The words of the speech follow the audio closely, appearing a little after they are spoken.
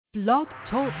Blog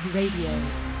Talk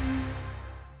Radio.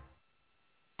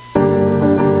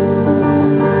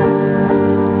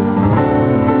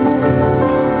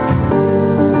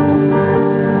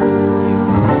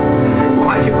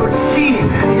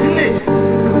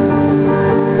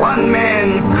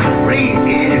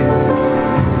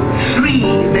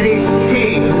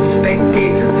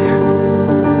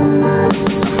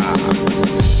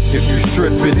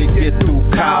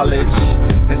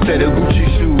 Instead of Gucci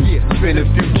shoes, spend a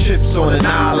few chips on the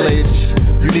knowledge.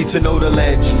 You need to know the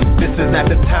ledge. This is not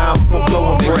the time for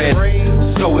blowing bread.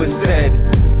 So instead,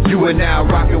 you are now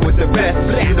rocking with the best.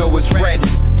 You know it's red,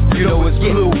 you know it's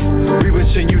blue. We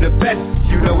wishing you the best,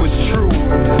 you know it's true.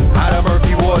 Out of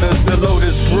murky waters, the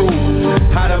lotus grew.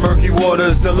 Out of murky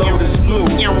waters, the lotus flew.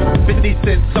 50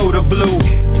 cent soda blue.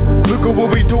 Look at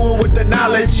what we doing with the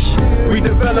knowledge. We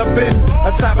developing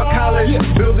a cyber college,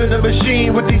 building a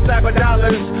machine with these cyber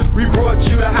dollars. We brought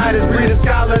you the hottest breed of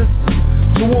scholars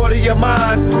to water your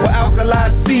mind with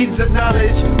alkali seeds of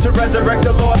knowledge, to resurrect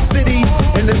the lost cities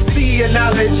in the sea of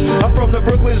knowledge. I'm from the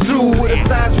Brooklyn Zoo with a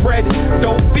sign spread.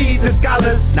 Don't feed the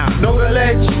scholars, know the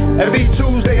ledge. Every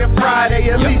Tuesday and Friday,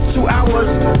 at least 2 hours.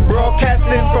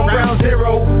 Broadcasting from Ground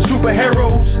Zero,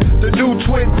 superheroes. The new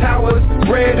Twin Towers,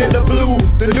 red and the blue.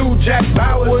 The new Jack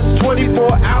Bowers,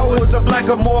 24 hours of black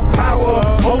or more power.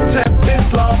 Hotep,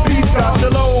 Islam, peace, God,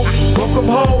 shalom. Welcome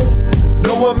home.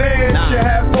 No one man should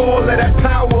have all of that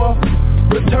power.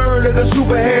 Return to the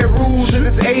superhead rules in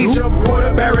this age of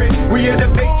waterbearing. We in the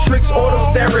matrix, auto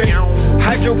staring.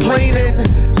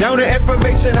 Hydroplaning down the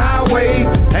information highway.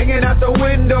 Hanging out the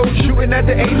window, shooting at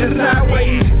the angels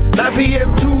sideways. 9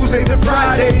 p.m. Tuesday to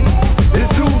Friday. It's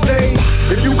Tuesday.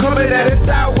 If you coming at it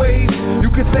sideways,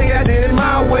 you can say I did it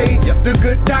my way. The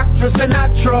good Dr.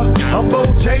 Sinatra, I'm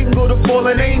Bojangle, the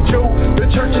fallen angel,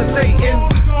 the church of Satan.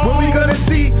 When we gonna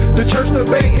see the church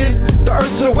debating, the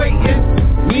earth's awaiting.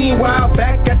 Meanwhile,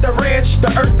 back at the ranch,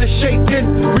 the earth is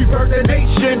shaking. We birth the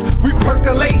nation, we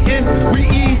percolating. We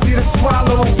easy to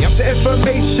swallow. The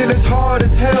information is hard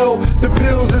as hell. The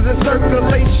pills is in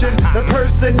circulation.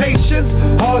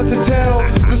 Impersonations, hard to tell.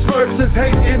 The Smurfs is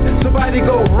hating. Somebody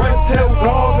go run, tell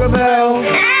Gargamel.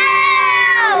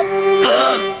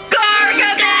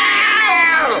 Gargamel!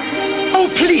 Oh,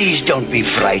 please don't be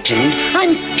frightened.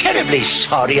 I'm terribly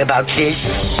sorry about this.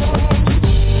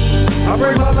 I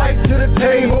bring my life to the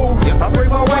table. I bring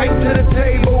my wife to the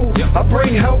table. I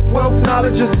bring health, wealth,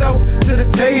 knowledge, and self to the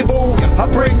table. I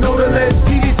bring Know the Ledge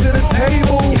TV to the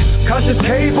table. Conscious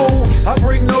cable. I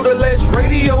bring Know the Ledge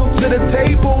radio to the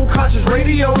table. Conscious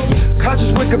radio.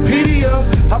 Conscious Wikipedia.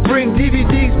 I bring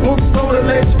DVDs, books, Know the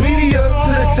Ledge media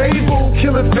to the table.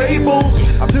 Killing fables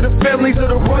to the families of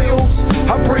the royals.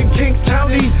 I bring Kings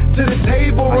County to the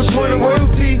table. Restore the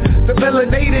royalty. The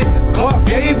melanated Clark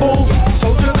Gable.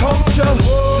 Soldier culture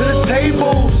to the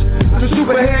tables. The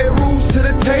superhead rules to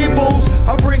the tables.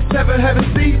 I bring 7 heaven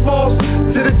sea moss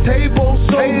to the table.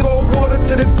 Soul gold water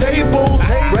to the table.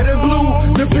 Red and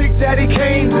blue, the Big Daddy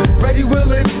came. Ready,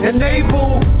 willing, and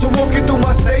able to walk it through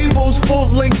my stables.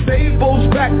 Full-length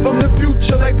stables. Back from the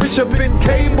future like Bishop and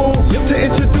Cable. To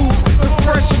introduce the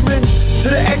freshmen to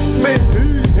the X-Men.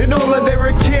 In all of their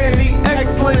candy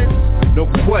excellence. No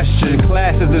question,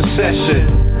 class is in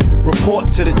session. Report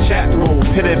to the chat room,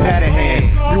 pen and pad in hand.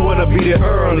 You wanna be there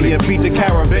early and beat the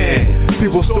caravan.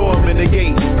 People storming the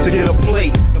gate to get a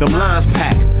plate. The lines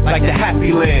packed like the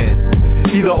Happy Land.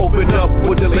 Either open up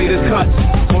with the latest cuts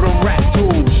or them rat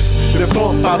tools. They're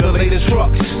bump out the latest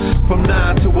trucks. From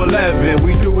 9 to 11,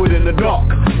 we do it in the dark,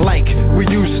 like we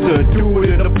used to do it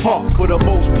in the park. For the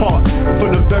most part,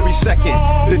 from the very second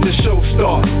that the show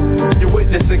starts, you're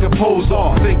witnessing a pose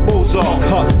off, think Mozart,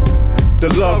 huh? The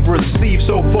love received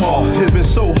so far has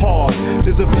been so hard.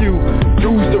 There's a few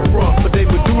dudes to front, but they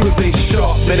medullas ain't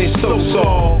sharp, man, they so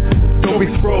soft. Don't be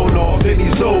thrown off any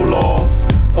Zoloft.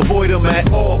 Avoid them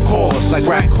at all costs, like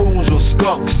raccoons or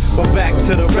skunks. But back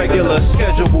to the regular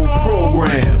scheduled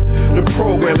program. The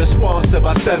program is sponsored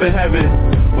by 7 Heaven.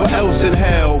 What else in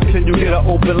hell can you get an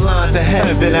open line to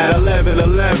heaven at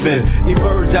 11:11?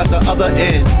 Emerge at the other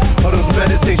end of those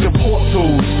meditation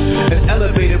portals and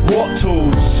elevated walk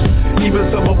tools,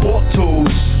 even some abort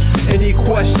tools. Any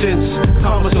questions,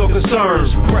 comments or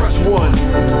concerns, press 1.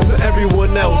 To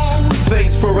everyone else,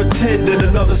 thanks for attending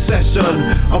another session.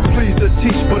 I'm pleased to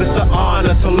teach, but it's an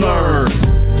honor to learn.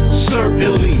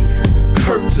 Certainly,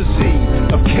 courtesy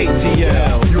of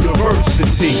KTL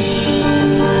University.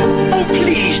 Oh,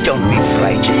 please don't be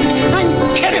frightened.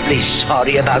 I'm terribly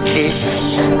sorry about this.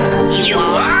 You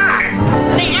are?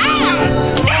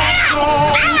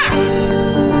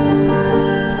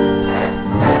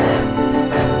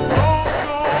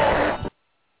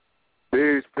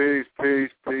 Peace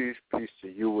to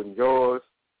you and yours.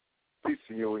 Peace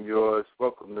to you and yours.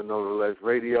 Welcome to Know the Ledge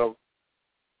Radio.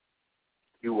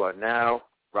 You are now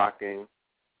rocking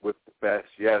with the best.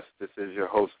 Yes, this is your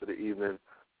host for the evening,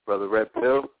 Brother Red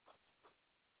Pill.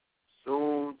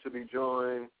 Soon to be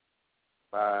joined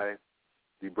by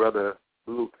the Brother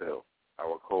Blue Pill,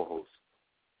 our co-host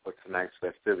for tonight's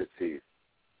festivities.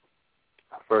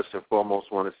 I first and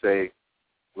foremost want to say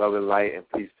love and light and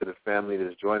peace to the family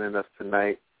that's joining us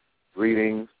tonight.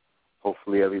 Greetings.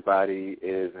 Hopefully everybody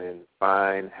is in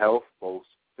fine health, both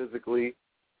physically,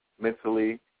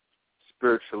 mentally,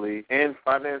 spiritually, and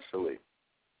financially.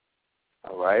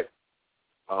 All right?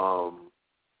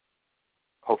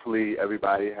 Hopefully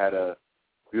everybody had a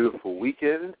beautiful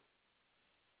weekend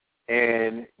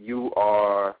and you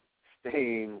are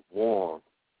staying warm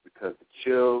because the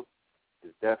chill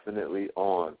is definitely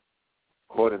on.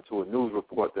 According to a news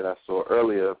report that I saw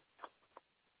earlier,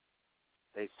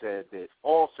 they said that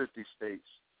all 50 states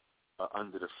are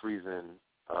under the freezing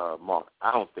mark. I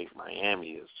don't think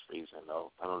Miami is freezing,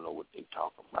 though. I don't know what they're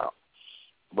talking about.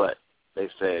 But they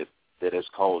said that it's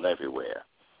cold everywhere.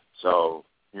 So,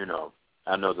 you know,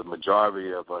 I know the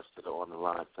majority of us that are on the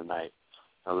line tonight,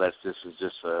 unless this is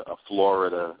just a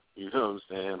Florida, you know what I'm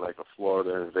saying, like a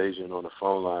Florida invasion on the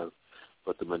phone line,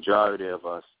 but the majority of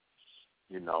us,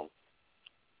 you know,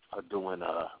 are doing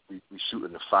we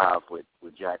shooting the 5 with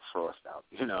Jack Frost out.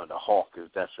 You know, the hawk is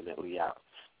definitely out.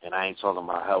 And I ain't talking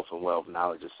about health and wealth,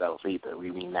 knowledge of self either.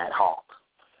 We mean that hawk.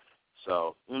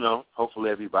 So, you know, hopefully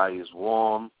everybody is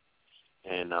warm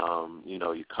and, you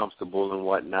know, you're comfortable and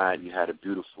whatnot. You had a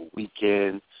beautiful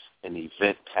weekend, an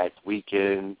event-packed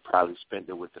weekend, probably spent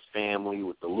it with the family,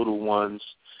 with the little ones.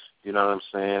 You know what I'm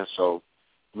saying? So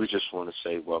we just want to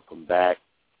say welcome back.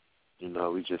 You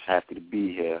know, we just happy to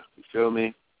be here. You feel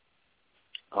me?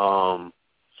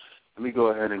 Let me go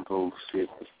ahead and go see if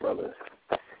this brother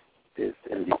is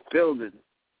in the building.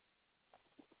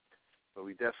 So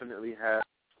we definitely have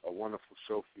a wonderful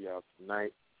show for y'all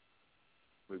tonight.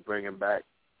 We're bringing back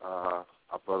our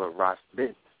brother RAS.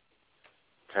 Okay?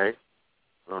 I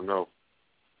don't know.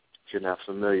 If you're not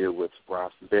familiar with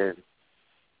RAS,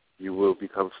 you will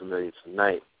become familiar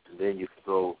tonight. And then you can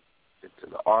go into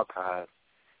the archive,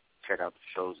 check out the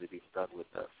shows that he's done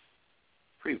with us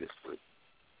previously.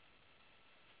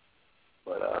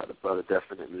 But the brother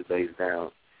definitely lays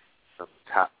down some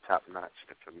top-notch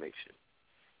information.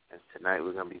 And tonight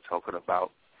we're going to be talking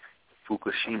about the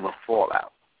Fukushima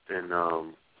fallout in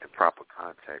proper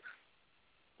context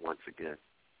once again.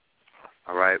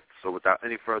 All right, so without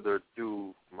any further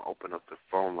ado, I'm going to open up the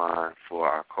phone line for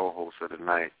our co-host of the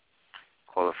night.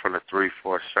 Caller from the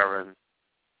 347-273.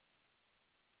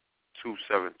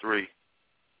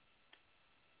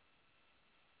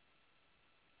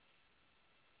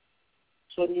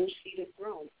 So new seed has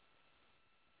grown.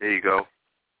 There you go.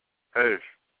 Peace.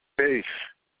 Peace.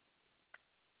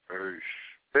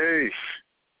 Peace.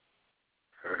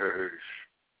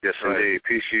 Yes, indeed.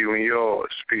 Peace to you and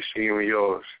yours. Peace to you and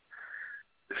yours.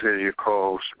 This is your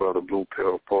co-host, Brother Blue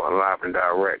Pill, reporting live and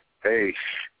direct. Peace.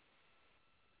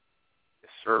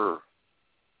 Yes, sir.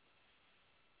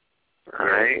 All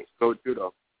right. Go do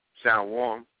the sound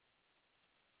warm.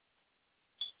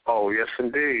 Oh, yes,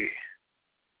 indeed.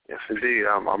 Yes, indeed.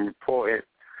 I'm reporting.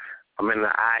 I'm in the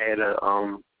eye of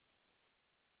the,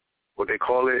 what they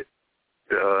call it,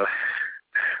 the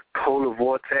polar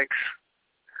vortex.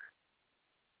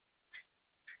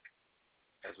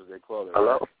 That's what they call it.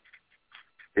 Hello?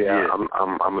 Right? Yeah.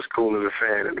 I'm as cool as a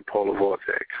fan in the polar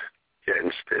vortex,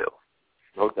 getting still.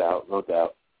 No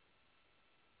doubt.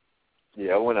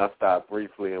 Yeah, I went outside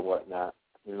briefly and whatnot,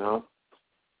 you know?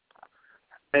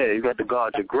 Hey, you got to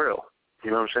guard your grill.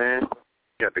 You know what I'm saying?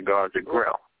 You got to guard your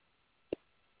grill.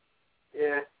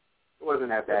 Yeah, it wasn't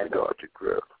that bad. Guard your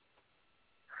grill.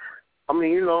 I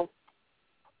mean, you know,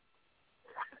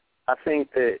 I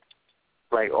think that,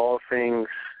 like all things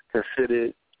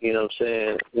considered, you know what I'm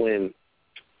saying, when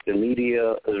the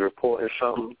media is reporting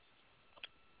something,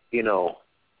 you know,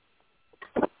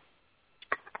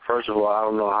 first of all, I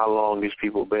don't know how long these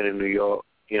people been in New York.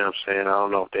 You know what I'm saying? I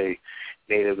don't know if they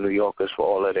native New Yorkers for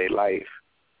all of their life.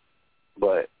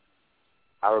 But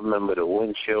I remember the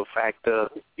wind chill factor.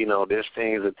 You know, there's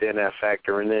things that they're not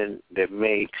factoring in that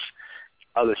makes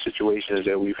other situations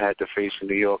that we've had to face in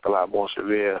New York a lot more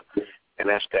severe, and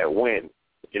that's that wind.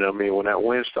 You know what I mean? When that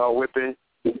wind start whipping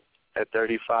at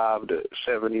 35 to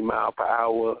 70 mile per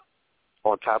hour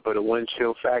on top of the wind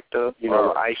chill factor, you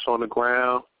know, ice on the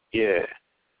ground, yeah.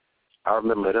 I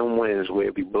remember them winds where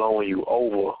it be blowing you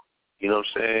over, you know what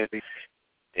I'm saying?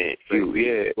 And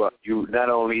you not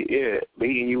only,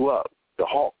 beating you up, the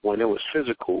Hawk when it was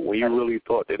physical, when you really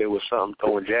thought that it was something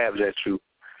throwing jabs at you,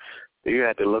 you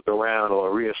had to look around or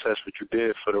reassess what you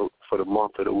did for the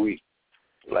month or the week.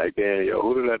 Like, damn, yo,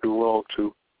 who did I do wrong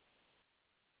to?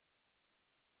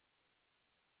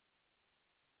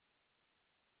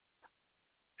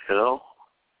 You know?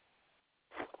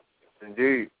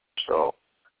 Indeed. So,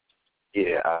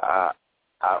 yeah,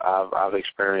 I've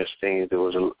experienced things that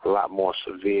was a lot more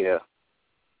severe.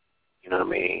 You know what I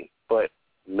mean? But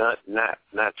not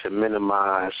to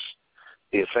minimize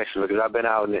the effects of it, because I've been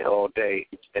out in it all day,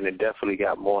 and it definitely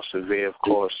got more severe, of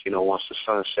course, you know, once the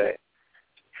sun set.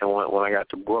 And when I got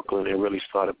to Brooklyn, it really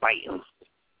started biting.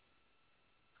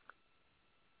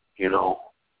 You know,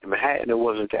 in Manhattan, it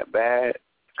wasn't that bad,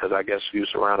 because I guess we were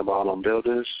surrounded by all them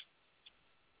buildings.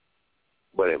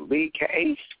 But in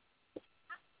BK,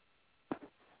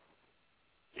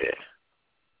 yeah.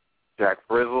 Jack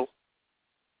Frizzle.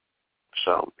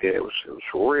 So, yeah, it was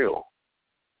real.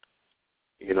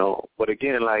 You know, but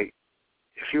again, like,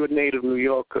 if you're a native New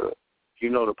Yorker,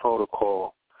 you know the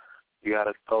protocol. You got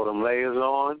to throw them layers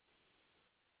on.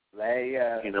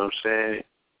 Layers. You know what I'm saying?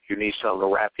 You need something to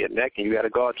wrap your neck, and you got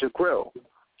to guard your grill.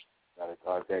 Gotta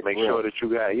guard that Make grill. sure that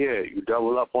you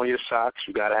double up on your socks.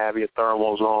 You got to have your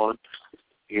thermals on,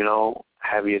 you know,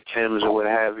 have your Timbs or what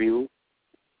have you.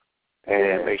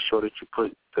 And make sure that you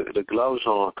put the gloves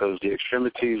on, because the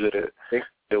extremities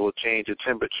that will change the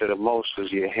temperature the most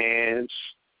is your hands.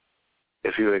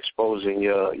 If you're exposing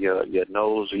your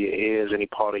nose or your ears, any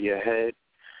part of your head,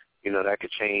 you know, that could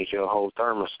change your whole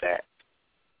thermostat.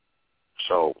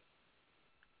 So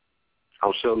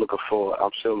I'm still looking for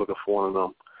one of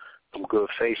them good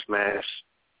face masks.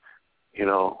 You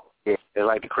know, they're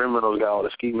like the criminals got all the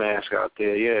ski masks out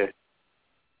there. Yeah,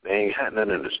 they ain't got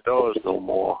none in the stores no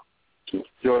more.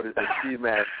 Jordan, the ski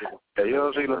mask. You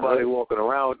don't see nobody walking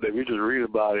around with them. You just read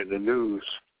about it in the news.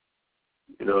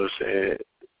 You know what I'm saying?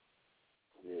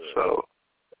 Yeah. So,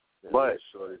 but,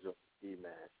 shortage of ski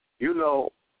mask. You know,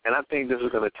 and I think this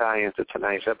is going to tie into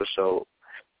tonight's episode,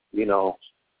 you know,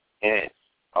 and,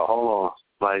 hold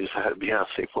on, I just had a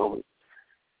Beyonce moment.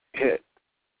 Yeah.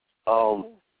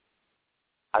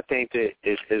 I think that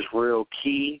it's real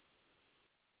key.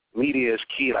 Media is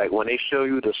key. Like, when they show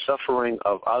you the suffering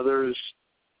of others,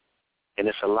 and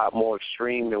it's a lot more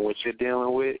extreme than what you're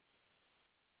dealing with,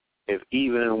 if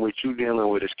even what you're dealing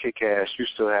with is kick-ass, you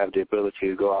still have the ability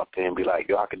to go out there and be like,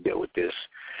 yo, I can deal with this.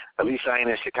 At least I ain't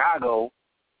in Chicago.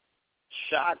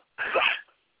 Shot.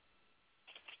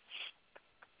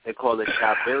 They call it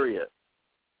Siberia.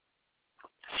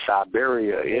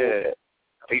 Siberia, yeah.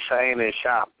 At least I ain't in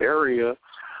Siberia.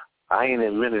 I ain't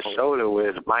in Minnesota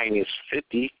where it's minus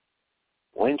 50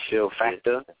 wind chill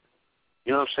factor.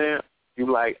 You know what I'm saying?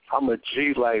 You like, I'm a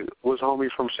G, like, what's homie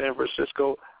from San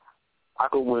Francisco? I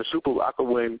could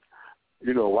win,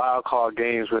 you know, wild card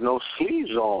games with no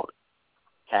sleeves on.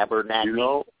 Kaepernick. You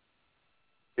know?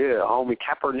 Yeah, homie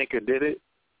Kaepernick did it.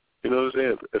 You know what I'm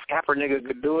saying? If Kaepernick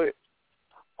could do it,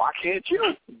 why can't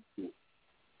you?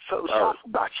 Something soft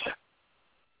about you.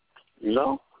 You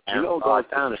know? You know, going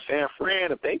down to San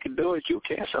Fran, if they can do it, you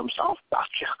can't. Something soft about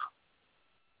you.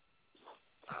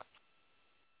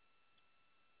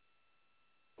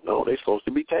 No, they're supposed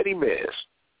to be teddy bears.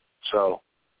 So,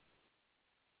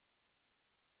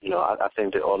 you know, I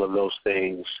think that all of those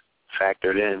things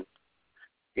factored in.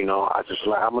 You know,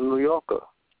 I'm a New Yorker.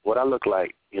 What I look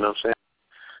like, you know what I'm saying?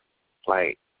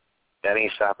 Like, that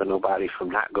ain't stopping nobody from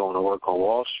not going to work on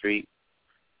Wall Street.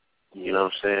 You know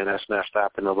what I'm saying? That's not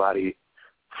stopping nobody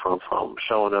from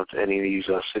showing up to any of these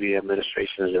city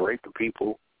administrations and raping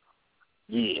people.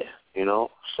 Yeah. You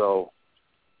know? So,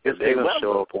 if they're going to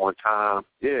show up on time,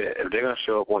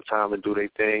 and do their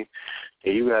thing,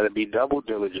 then you got to be double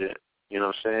diligent. You know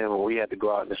what I'm saying? When we had to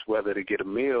go out in this weather to get a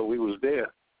meal, we was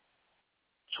there.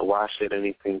 So why should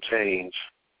anything change?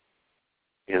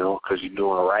 You know, because you're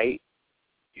doing right.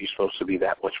 You're supposed to be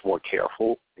that much more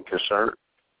careful and concerned.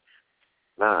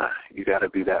 Nah, you got to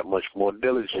be that much more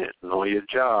diligent and on your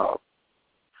job.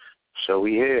 So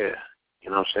we here. You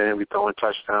know what I'm saying? We throwing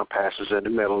touchdown passes in the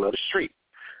middle of the street.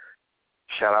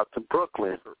 Shout out to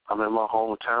Brooklyn. I'm in my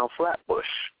hometown, Flatbush.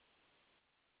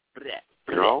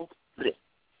 You know? Yes,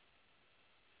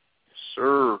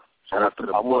 sir. Shout out to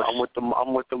the I'm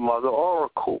with the Mother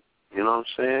Oracle. You know what I'm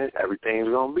saying? Everything's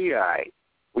gonna be all right.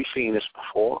 We've seen this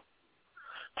before.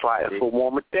 Fly it for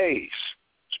warmer days.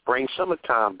 Spring,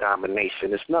 summertime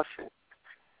domination is nothing.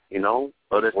 You know?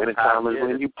 Wintertime is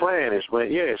when you plan. It's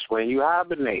when you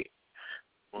hibernate.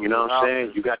 You know what I'm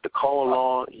saying? You got the coal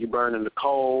on, you burning the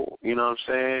coal, you know what I'm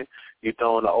saying? You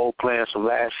throwing the old plants from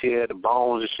last year, the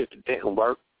bones and shit that didn't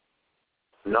work.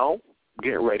 No,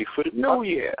 getting ready for the new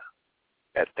year.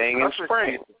 That thing in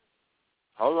spring.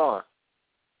 Hold on.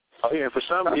 Oh, yeah, for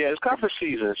some, it's conference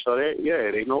season, so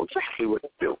they know exactly what to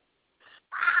do.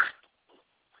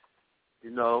 You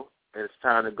know, it's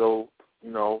time to go,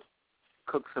 you know,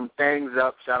 cook some things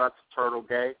up. Shout out to Turtle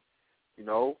Gay. You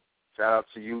know, shout out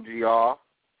to UGR.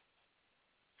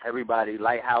 Everybody,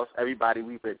 Lighthouse, everybody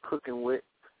we've been cooking with,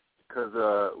 because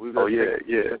we're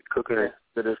gonna cooking it.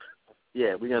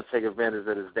 We're gonna take advantage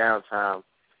of this downtime.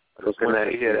 Cooking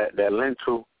that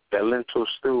lentil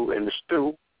stew in the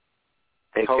stew,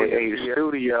 aka the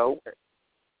studio.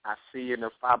 I see you in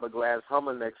the fiberglass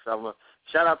Hummer next summer.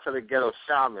 Shout out to the Ghetto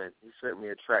Shaman. He sent me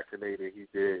a track today that he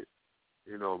did.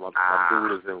 You know, my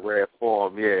dude is in rare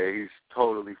form. Yeah, he's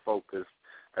totally focused.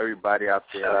 Everybody out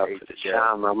there. Shout out to the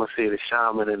Shaman. I'm going to see the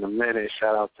Shaman in a minute.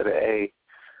 Shout out to the A.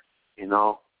 You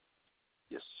know?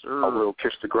 Yes, sir. I will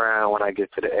kiss the ground when I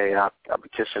get to the A. I'll be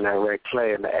kissing that red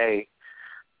clay in the A.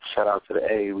 Shout out to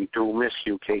the A. We do miss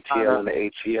you, KTL and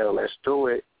the ATL. Let's do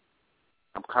it.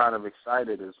 I'm kind of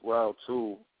excited as well,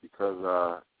 too,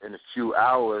 because in a few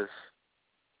hours,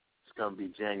 it's going to be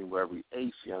January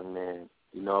 8th, young man,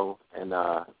 you know, and,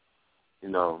 you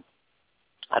know,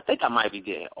 I think I might be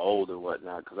getting old and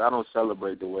whatnot, because I don't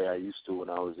celebrate the way I used to when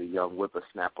I was a young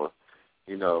whippersnapper.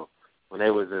 You know, when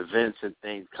there was events and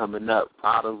things coming up,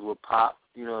 bottles would pop,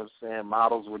 you know what I'm saying,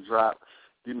 models would drop,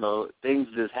 you know, things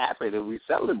just happened and we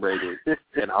celebrated.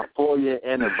 And our 4-year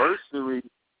anniversary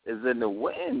is in the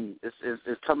wind.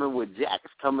 It's coming with Jack.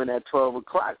 It's coming at 12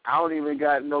 o'clock. I don't even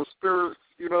got no spirits,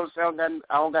 you know what I'm saying?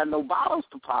 I don't got no bottles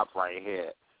to pop right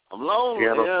here. I'm lonely,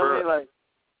 you know what I mean? Like,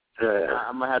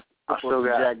 I'm going to have to I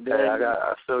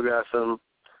still got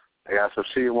some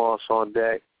sea moss on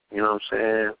deck, you know what I'm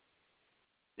saying?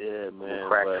 Yeah, man.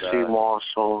 Crack the sea moss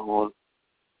on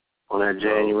that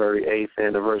January 8th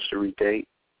anniversary date.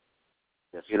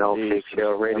 Yes, you know,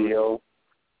 KTL Radio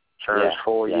turns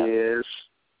 4 years.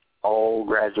 Whole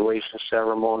graduation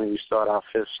ceremony. We start our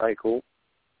 5th cycle.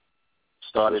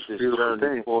 Started this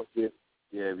journey 4 years.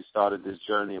 Yeah, we started this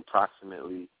journey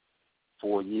approximately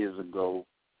 4 years ago.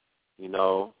 You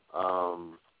know,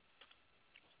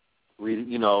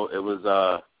 it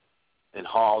was in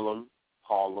Harlem,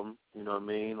 you know what I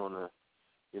mean, you know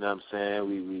what I'm saying,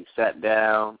 we sat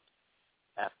down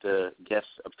after guest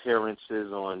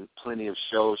appearances on plenty of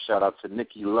shows. Shout out to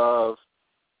Nikki Love,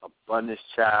 Abundance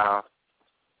Child,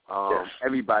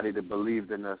 everybody that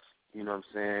believed in us, you know what I'm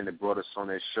saying, that brought us on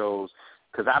their shows,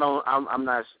 because I'm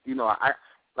not, you know, I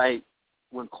like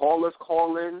when callers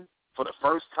call in for the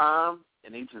first time,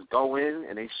 and they just go in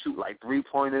and they shoot like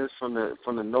 3-pointers from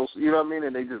the nose, you know what I mean,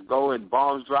 and they just go and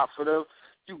bombs drop for them.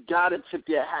 You gotta tip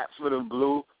your hat for them,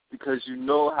 Blue, because you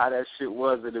know how that shit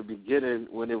was at the beginning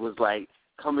when it was like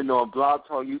coming on Blog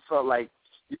Talk. You felt like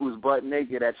you was butt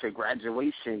naked at your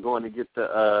graduation going to get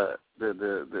your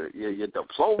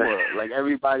diploma. Like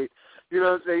everybody, you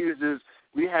know what I'm saying?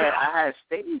 I had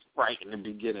stage fright in the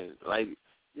beginning. Like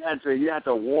you had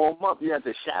to warm up. You had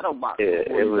to shadow box. Yeah,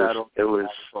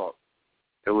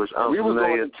 it was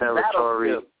unfamiliar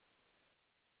territory.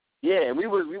 Yeah, we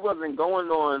wasn't going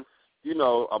on, you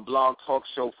know, a blog talk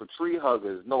show for tree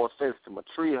huggers. No offense to my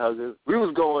tree huggers. We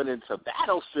was going into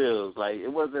battlefields. Like it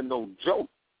wasn't no joke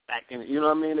back in. You know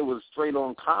what I mean? It was straight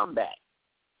on combat.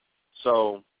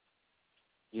 So,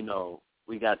 you know,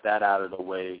 we got that out of the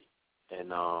way,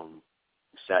 and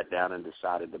sat down and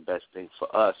decided the best thing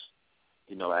for us,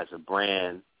 you know, as a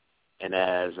brand. And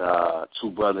as two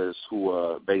brothers who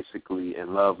are basically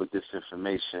in love with this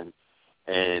information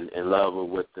and in love with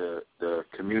what the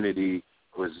community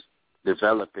was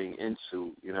developing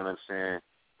into, you know what I'm saying,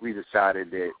 we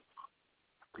decided that,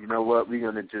 you know what, we're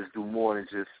going to just do more than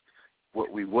just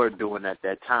what we were doing at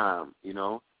that time, you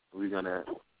know. We were going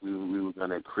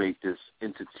to create this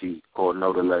entity called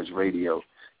Know the Ledge Radio.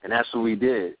 And that's what we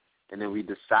did. And then we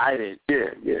decided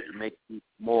to make it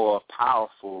more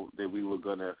powerful that we were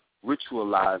going to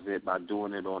ritualize it by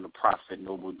doing it on the Prophet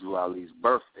Noble Drew Ali's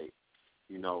birthday,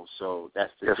 you know. So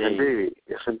that's the day.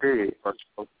 Yes, indeed.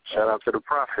 Shout out to the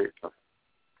Prophet.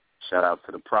 Shout out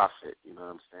to the Prophet. You know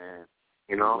what I'm saying?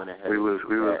 You know, we was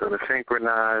going to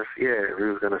synchronize. Yeah,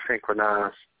 we was going to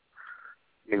synchronize.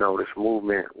 You know, this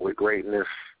movement with greatness.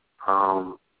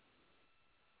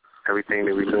 Everything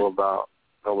that we knew about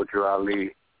Noble Drew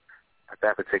Ali at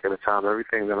that particular time,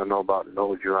 everything that I know about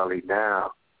Noble Drew Ali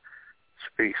now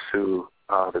speaks to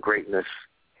the greatness,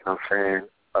 you know what I'm saying,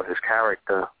 of his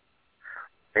character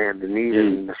and the need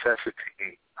and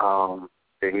necessity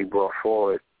that he brought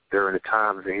forward during the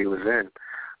times that he was in.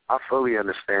 I fully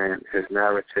understand his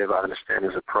narrative. I understand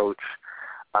his approach.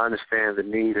 I understand the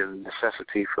need and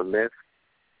necessity for myth.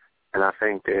 And I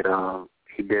think that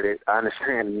he did it. I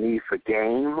understand the need for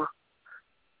game,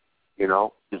 you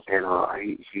know,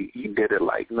 and he did it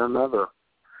like none other.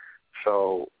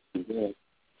 So it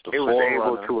was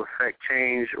able to affect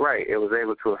change. Right, it was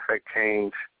able to affect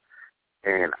change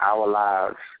in our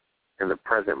lives in the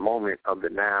present moment of the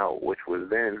now, which was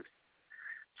then.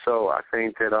 So I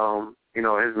think that you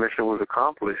know, his mission was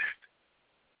accomplished.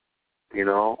 You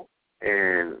know,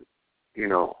 and you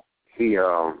know, he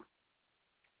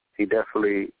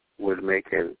definitely was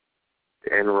making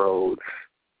the inroads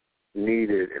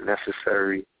needed and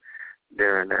necessary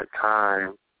during that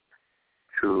time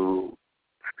to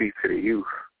speak to the youth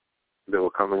that were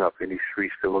coming up in these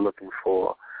streets that were looking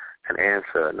for an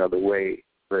answer, another way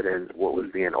than what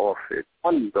was being offered.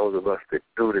 Those of us that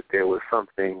knew that there was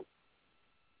something,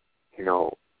 you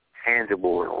know,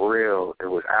 tangible and real that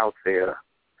was out there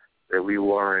that we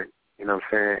weren't, you know what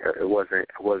I'm saying? It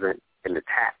wasn't in the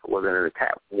tap. It wasn't in the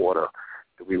tap water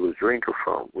that we was drinking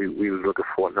from. We was looking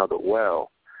for another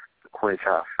well to quench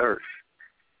our thirst.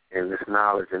 And this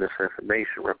knowledge and this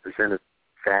information represented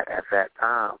that at that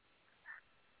time.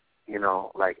 You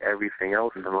know, like everything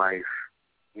else in life,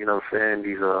 you know what I'm saying?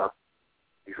 These are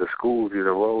schools, these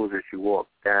are roads that you walk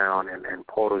down and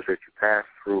portals that you pass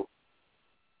through.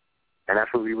 And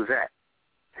that's where we was at.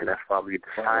 And that's why we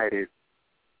decided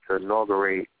to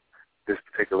inaugurate this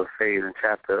particular phase and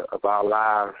chapter of our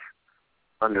lives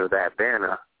under that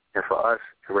banner, and for us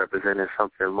to represent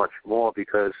something much more,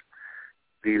 because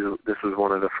this was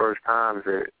one of the first times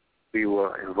that we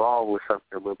were involved with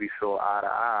something where we saw eye to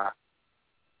eye,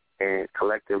 and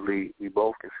collectively we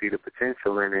both can see the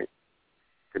potential in it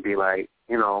to be like,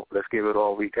 you know, let's give it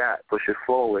all we got, push it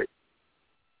forward.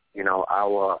 You know,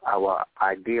 our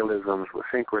idealisms were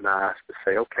synchronized to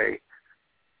say, okay,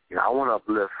 you know, I want to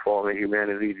uplift fallen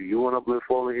humanity. Do you want to uplift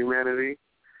fallen humanity?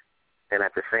 And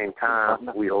at the same time,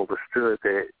 we understood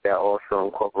that also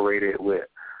incorporated with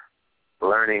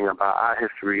learning about our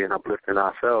history and uplifting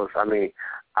ourselves. I mean,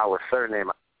 our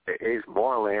surname is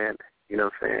Moreland, you know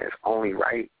what I'm saying? It's only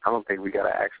right. I don't think we got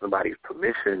to ask nobody's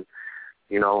permission,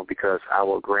 you know, because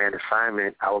our grand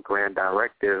assignment, our grand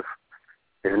directive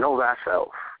is know thyself.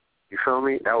 You feel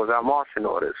me? That was our marching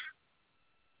orders.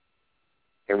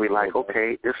 And we like,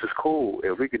 okay, this is cool.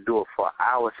 If we could do it for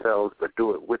ourselves but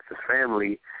do it with the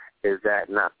family, is that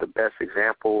not the best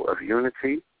example of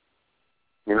unity?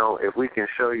 You know, if we can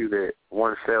show you that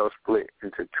one cell split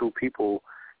into two people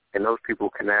and those people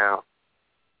can now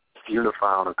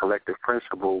unify on a collective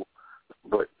principle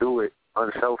but do it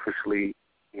unselfishly,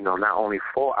 you know, not only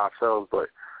for ourselves but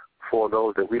for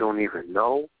those that we don't even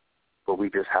know but we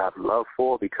just have love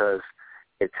for, because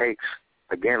it takes,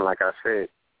 again, like I said,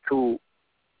 two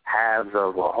halves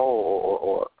of a whole,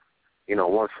 or you know,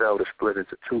 one cell to split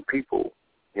into two people.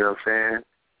 You know what I'm saying?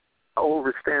 I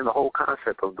understand the whole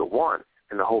concept of the one.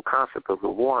 And the whole concept of the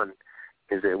one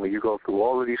is that when you go through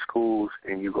all of these schools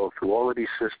and you go through all of these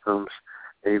systems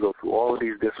and you go through all of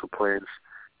these disciplines,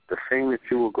 the thing that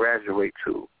you will graduate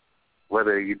to,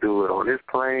 whether you do it on this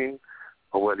plane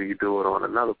or whether you do it on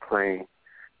another plane,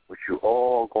 what you're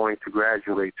all going to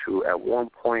graduate to at one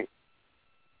point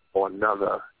or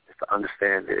another is to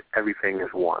understand that everything is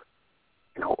one.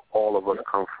 You know, all of us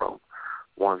come from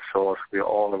one source. We are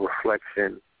all a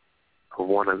reflection of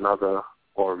one another,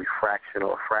 or a refraction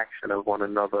or a fraction of one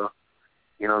another.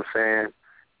 You know what I'm saying?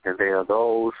 And there are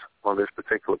those on this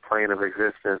particular plane of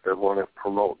existence that want to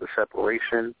promote the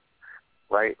separation,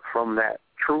 right, from that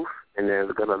truth, and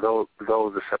there's going to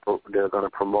those that are going to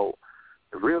promote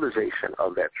the realization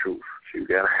of that truth. So you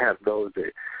got to have those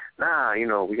that, you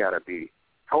know, we got to be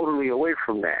totally away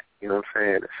from that. You know what I'm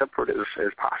saying? Separate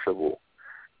as possible.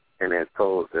 And there's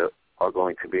those that are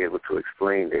going to be able to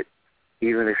explain that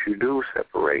even if you do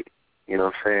separate, you know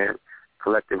what I'm saying,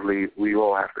 collectively we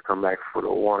all have to come back for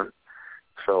the one.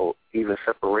 So even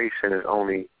separation is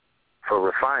only for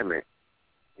refinement,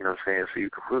 you know what I'm saying? So you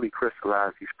can really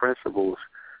crystallize these principles,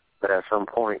 but at some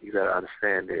point you got to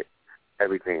understand that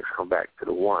everything's come back to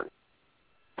the one.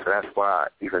 So that's why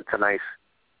even tonight's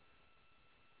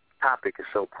topic is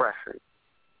so pressing,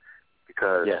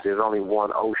 because there's only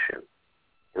one ocean.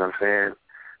 You know what I'm saying?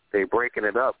 They're breaking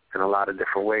it up in a lot of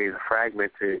different ways,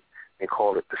 fragmented, and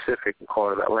call it Pacific, and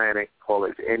call it Atlantic, call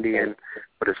it Indian,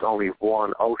 but it's only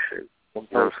one ocean. You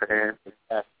know what I'm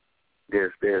saying?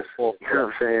 There's you know what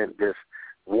I'm saying? There's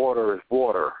water is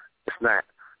water. It's not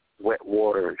wet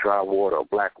water and dry water, or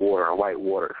black water and white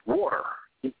water. It's water.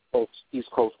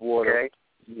 East Coast water. Okay?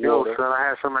 Yo, son, I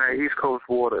had some of that East Coast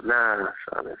water. Nah,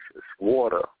 son, it's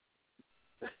water.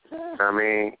 I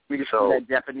mean, so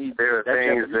there are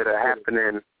things that are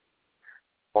happening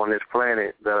on this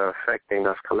planet that are affecting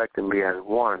us collectively as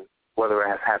one. whether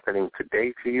it's happening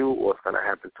today to you or it's going to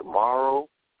happen tomorrow,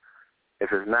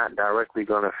 if it's not directly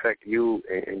going to affect you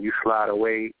and you slide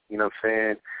away, you know what I'm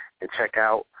saying, and check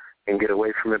out and get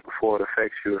away from it before it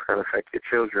affects you, it's going to affect your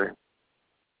children.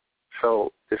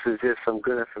 So this is just some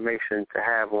good information to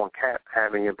have on cap,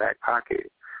 have in your back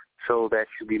pocket, so that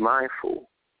you be mindful,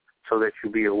 so that you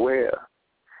be aware.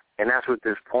 And that's what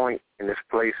this point and this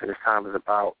place and this time is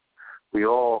about. We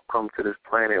all come to this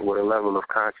planet with a level of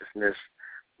consciousness.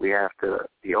 We have to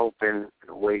be open and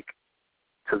awake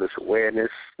to this awareness.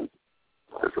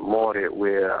 Because the more that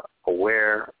we're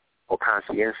aware or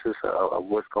conscientious of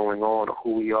what's going on or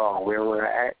who we are and where we're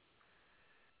at,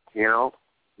 you know,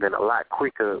 then a lot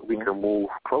quicker we can move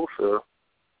closer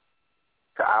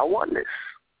to our oneness.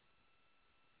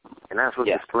 And that's what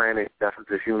this planet, that's what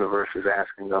this universe is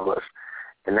asking of us.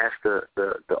 And that's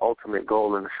the ultimate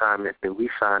goal and assignment that we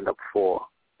signed up for,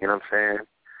 you know what I'm saying?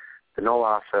 To know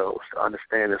ourselves, to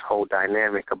understand this whole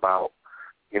dynamic about,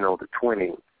 you know, the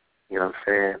twinning, you know what I'm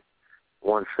saying?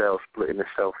 One cell splitting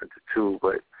itself into two,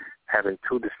 but having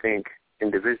two distinct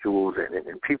individuals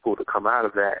and people to come out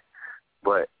of that.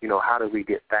 But, you know, how do we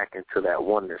get back into that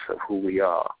oneness of who we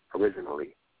are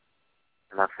originally?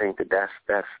 And I think that's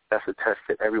a test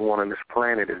that everyone on this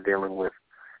planet is dealing with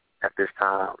at this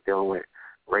time, dealing with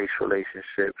race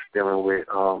relationships, dealing with,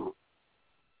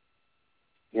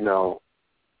 you know,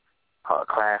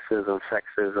 classism,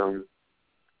 sexism,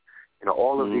 you know,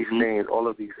 all of these things, all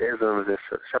of these isms that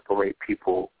separate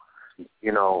people,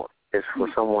 you know, is for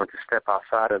someone to step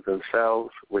outside of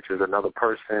themselves, which is another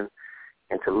person,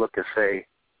 and to look and say,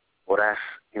 well, that's,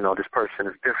 you know, this person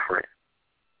is different,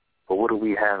 but what do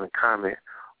we have in common?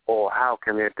 Or how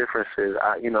can their differences,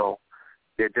 you know,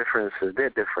 their difference is their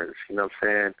difference, you know what I'm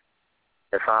saying?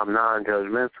 If I'm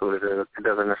non-judgmental, it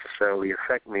doesn't necessarily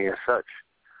affect me as such.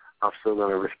 I'm still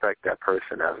going to respect that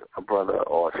person as a brother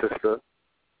or a sister.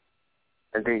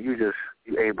 And then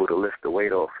you're able to lift the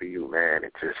weight off of you, man,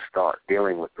 and just start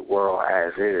dealing with the world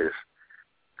as is.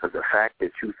 Because the fact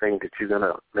that you think that you're going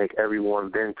to make everyone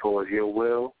bend towards your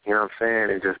will, you know what I'm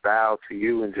saying, and just bow to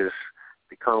you and just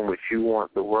become what you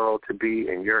want the world to be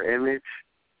in your image,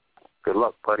 good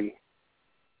luck, buddy.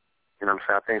 You know what I'm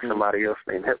saying? I think somebody else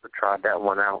named Hitler tried that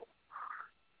one out.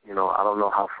 You know, I don't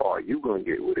know how far you going to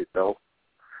get with it, though.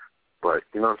 But,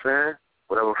 you know what I'm saying?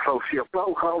 Whatever floats your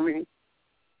boat, homie.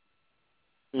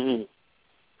 You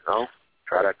know,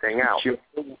 try that thing out. Sure.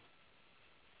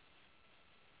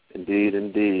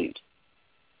 Indeed.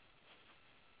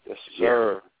 Yes,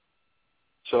 sir. Yeah.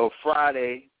 So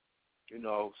Friday, you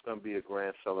know, it's going to be a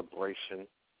grand celebration,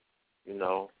 you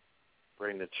know,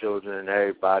 bring the children and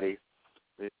everybody.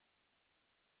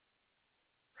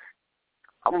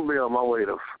 I'm going to be on my way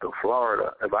to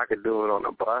Florida. If I could do it on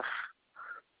the bus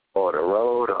or the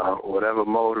road or whatever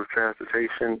mode of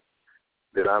transportation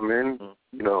that I'm in,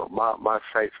 you know, my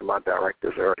sights and my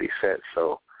directives are already set,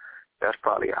 so that's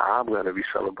probably how I'm going to be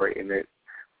celebrating it.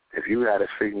 If you had a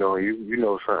signal, you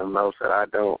know something else that I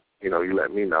don't, you know, you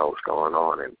let me know what's going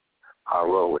on, and I'll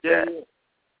roll with that. Yeah.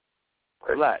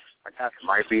 Relax. I got you.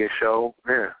 Might be a show.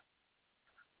 Yeah.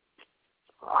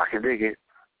 I can dig it.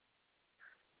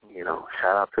 You know,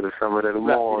 shout out to the Summit of the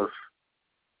Moors.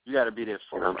 You got to be there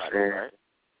for you know Friday, right?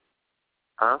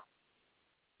 Huh?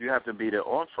 You have to be there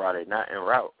on Friday, not en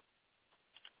route.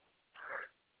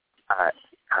 I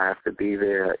have to be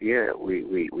there. Yeah,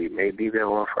 we may be there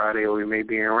on Friday or we may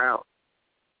be en route.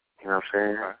 You know what I'm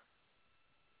saying? Right.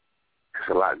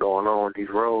 There's a lot going on with these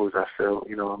roads. I still,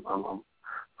 you know,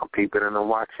 I'm peeping and I'm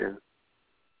watching.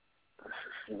 Let's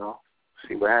just, you know,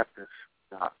 see what happens.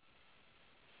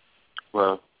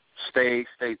 Well, stay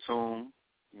tuned.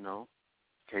 You know,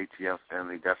 KTL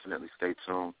family, definitely stay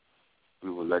tuned. We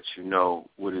will let you know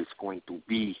what it's going to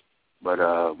be,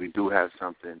 but we do have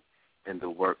something in the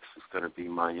works. It's going to be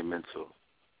monumental.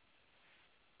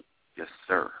 Yes,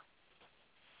 sir.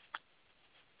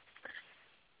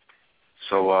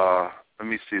 So let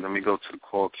me see. Let me go to the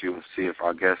call queue and see if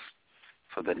our guest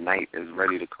for the night is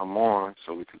ready to come on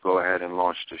so we could go ahead and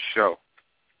launch the show.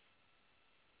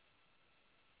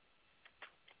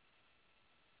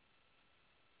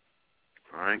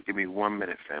 All right, give me 1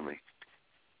 minute, family.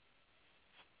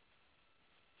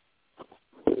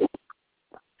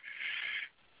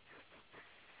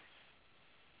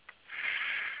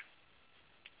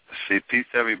 Say peace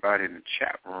to everybody in the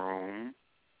chat room.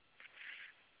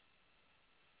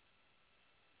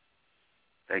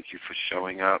 Thank you for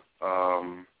showing up.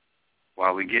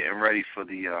 While we're getting ready for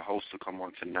the host to come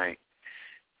on tonight,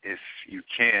 if you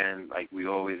can, like we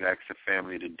always ask the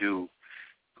family to do,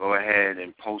 go ahead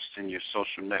and post in your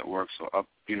social networks or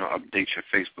update your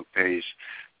Facebook page.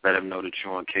 Let them know that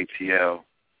you're on KTL.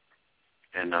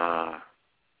 and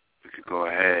we could go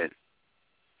ahead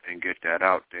and get that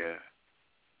out there.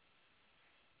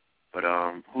 But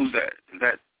who's that? Is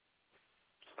that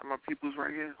some of my people's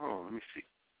right here? Hold on, let me see.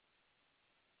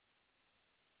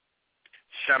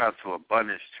 Shout out to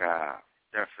Abundance Child,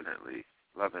 definitely.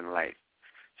 Love and light.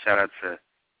 Shout out to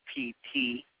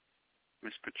PT,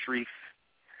 Miss Patrice.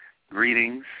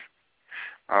 Greetings.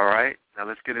 All right, now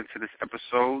let's get into this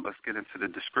episode. Let's get into the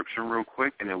description real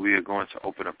quick, and then we are going to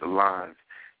open up the lines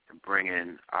and bring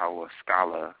in our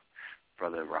scholar,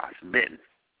 Brother Ross Benton.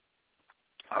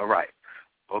 All right,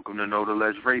 welcome to Know the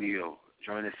Ledge Radio.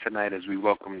 Join us tonight as we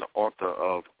welcome the author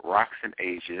of Rocks and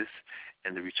Ages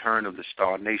and the Return of the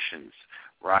Star Nations,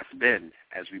 Ross Benton,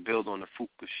 as we build on the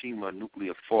Fukushima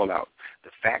nuclear fallout,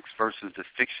 the facts versus the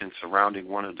fiction surrounding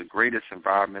one of the greatest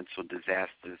environmental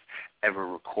disasters ever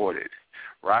recorded.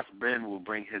 Ross Benton will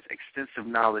bring his extensive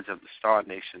knowledge of the Star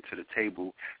Nation to the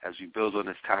table as we build on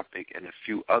this topic and a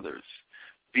few others.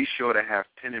 Be sure to have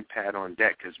pen and pad on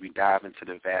deck as we dive into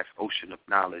the vast ocean of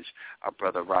knowledge our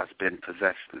brother Ross Benton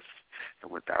possesses.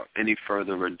 And without any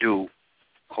further ado,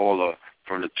 caller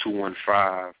from the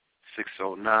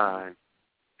 215-609.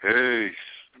 Hey.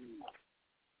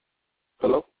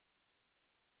 Hello?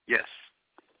 Yes.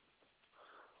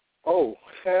 Oh,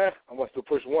 I must have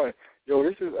pushed one. Yo,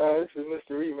 this is Mr.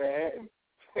 Reed Manhattan.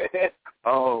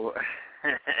 Oh.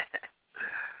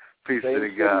 Peace to the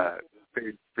God.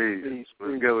 Peace.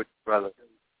 What's good with you, brother?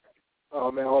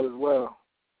 Oh, man, all is well.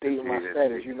 Dating my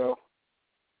status, you know.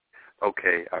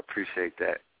 Okay, I appreciate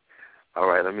that. All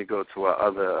right, let me go to our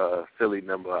other Philly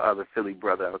number, our other Philly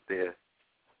brother out there.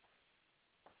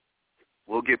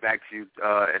 We'll get back to you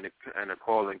in the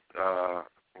calling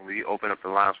when we open up the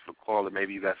lines for the caller.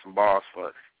 Maybe you got some bars for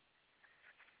us.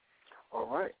 All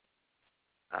right.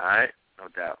 All right, no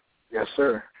doubt. Yes,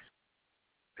 sir.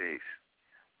 Peace.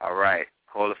 All right,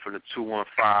 caller for the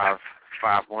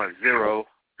 215-510.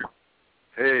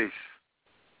 Peace.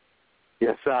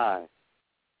 Yes, I.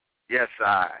 Yes,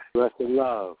 I. Blessed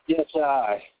love. Yes,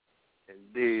 I.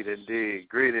 Indeed.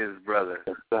 Greetings, brother.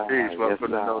 Yes, I. Peace.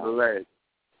 Welcome to Know the Ledge.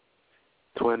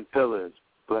 Twin Pillars.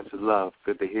 Blessed love.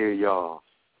 Good to hear y'all.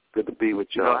 Good to be with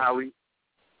y'all.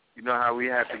 You know how we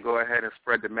have to go ahead and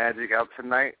spread the magic out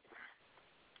tonight?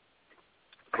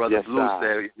 Brother Yes, Blue I.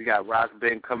 said we got Ross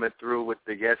Ben coming through with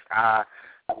the yes, I.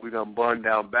 We done burned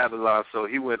down Babylon, so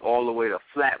he went all the way to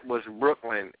Flatbush,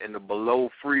 Brooklyn, in the below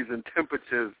freezing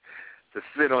temperatures to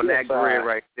sit on that grid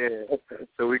right there,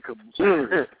 so we could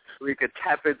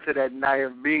tap into that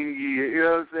Nyambingi. You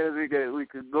know what I'm saying? We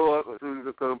could go up, we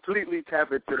could completely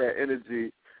tap into that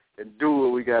energy and do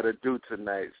what we got to do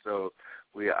tonight. So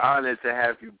we are honored to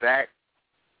have you back.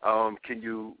 Can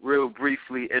you real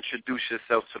briefly introduce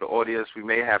yourself to the audience? We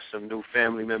may have some new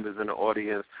family members in the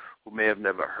audience who may have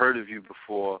never heard of you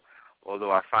before,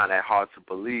 although I find that hard to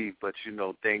believe, but, you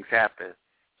know, things happen.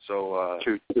 So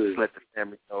just let the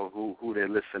family know who they're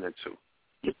listening to.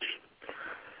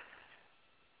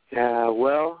 Yeah,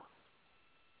 well,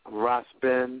 I'm Ross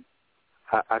Ben.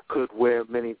 I could wear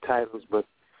many titles, but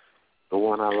the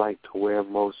one I like to wear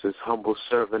most is humble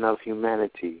servant of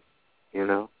humanity, you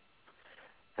know.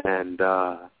 And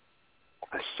I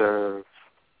serve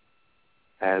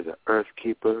as an earth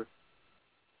keeper,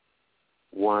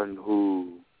 one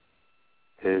who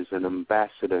is an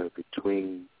ambassador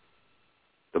between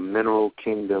the mineral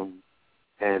kingdom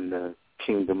and the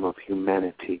kingdom of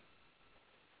humanity.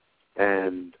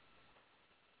 And,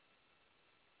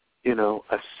 you know,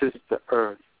 assist the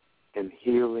earth in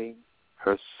healing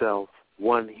herself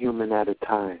one human at a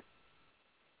time.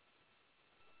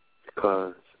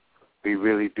 Because we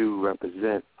really do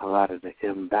represent a lot of the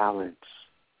imbalance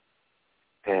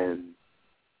and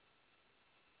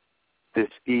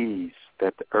dis-ease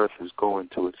that the earth is going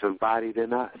to. It's embodied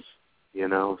in us, you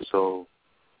know. So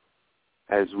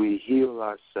as we heal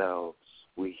ourselves,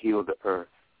 we heal the earth.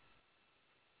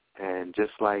 And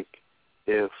just like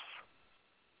if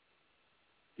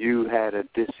you had a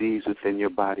dis-ease within your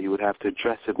body, you would have to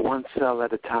address it one cell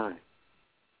at a time,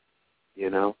 you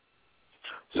know.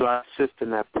 So I assist in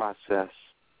that process,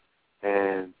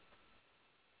 and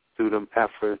through them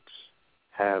efforts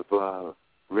have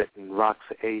written Rocks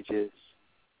of Ages,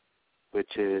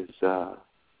 which is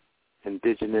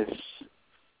indigenous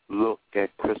look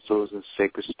at crystals and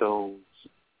sacred stones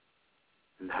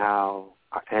and how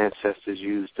our ancestors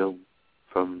used them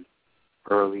from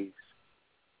early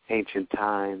ancient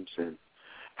times, and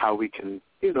how we can,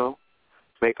 you know,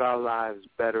 make our lives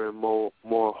better and more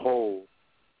whole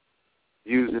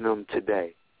using them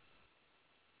today.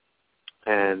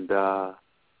 And I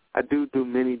do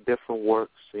many different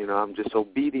works. You know, I'm just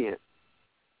obedient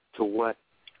to what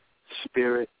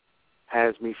Spirit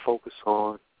has me focus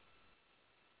on,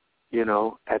 you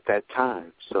know, at that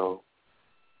time. So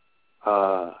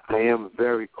I am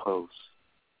very close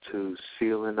to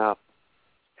sealing up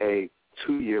a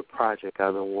 2-year project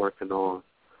I've been working on,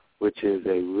 which is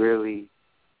a really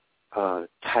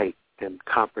tight and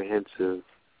comprehensive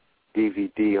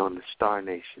DVD on the Star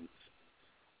Nations.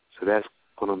 So that's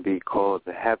going to be called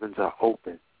The Heavens Are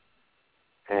Open.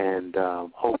 And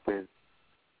hoping,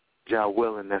 Jah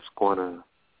willing, that's going to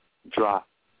drop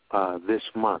this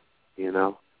month, you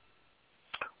know.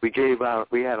 We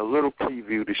had a little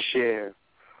preview to share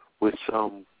with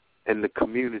some in the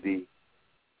community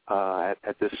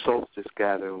at the solstice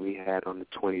gathering we had on the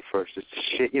 21st. Just to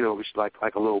share, you know, it's like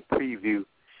a little preview,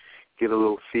 get a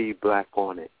little feedback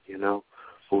on it, you know.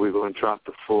 But we're going to drop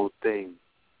the full thing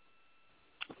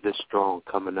this strong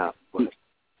coming up. But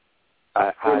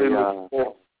because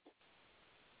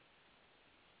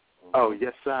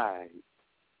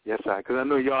I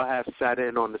know y'all have sat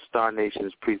in on the Star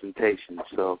Nations presentation,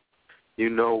 so you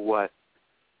know what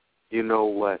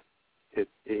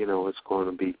it's going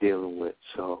to be dealing with.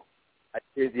 So I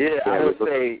would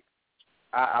say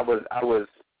I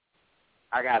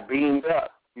got beamed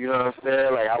up. You know what I'm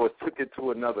saying? Like I took it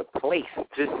to another place.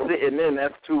 Just sitting in,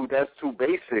 that's too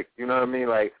basic. You know what I mean?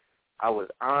 Like I was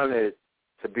honored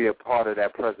to be a part of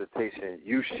that presentation.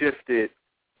 You shifted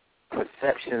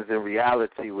perceptions and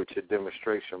reality with your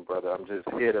demonstration, brother. I'm just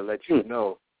here to let you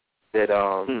know that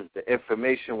the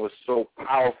information was so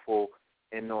powerful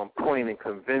and on point and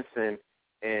convincing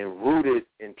and rooted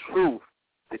in truth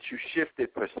that you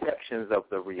shifted perceptions of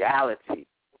the reality.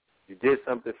 You did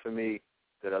something for me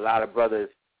that a lot of brothers,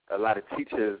 a lot of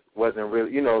teachers wasn't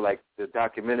really, you know, like the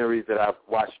documentaries that I've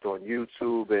watched on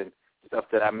YouTube and stuff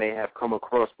that I may have come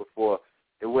across before,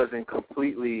 it wasn't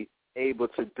completely able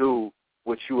to do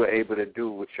what you were able to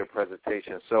do with your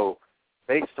presentation. So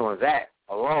based on that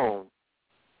alone,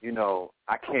 you know,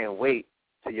 I can't wait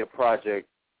till your project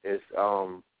is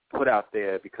put out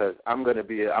there, because I'm going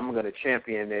to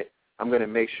champion it. I'm going to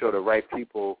make sure the right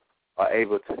people are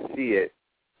able to see it,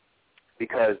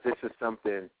 because this is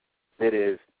something that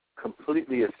is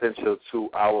completely essential to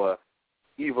our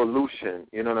evolution.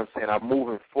 You know what I'm saying? Our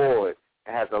moving forward.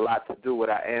 It has a lot to do with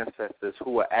our ancestors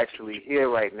who are actually here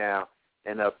right now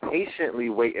and are patiently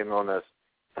waiting on us.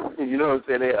 You know what I'm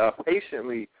saying? They are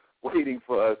patiently waiting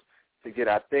for us to get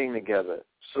our thing together.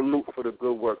 Salute for the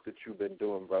good work that you've been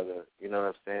doing, brother. You know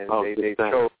what I'm saying?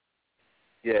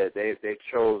 They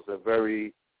chose a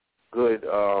very good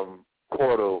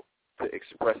portal to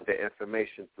express their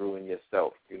information through in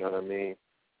yourself. You know what I mean?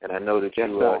 And I know that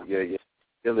you're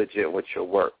diligent with your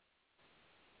work.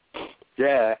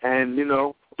 Yeah, and, you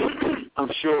know,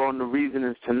 I'm sure on the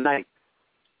reasonings tonight,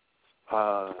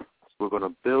 we're going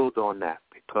to build on that,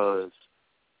 because,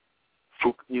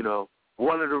 you know,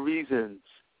 one of the reasons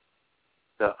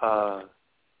the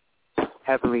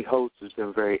Heavenly Host has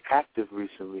been very active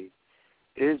recently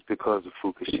is because of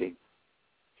Fukushima,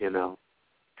 you know.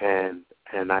 And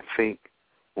I think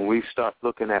when we start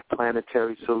looking at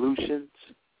planetary solutions,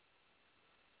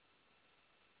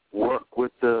 work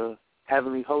with the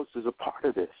Heavenly Host is a part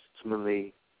of this. It's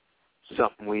really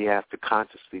something we have to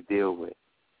consciously deal with.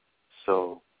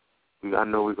 So I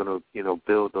know we're going to, you know,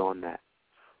 build on that.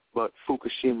 But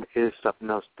Fukushima is something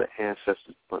else the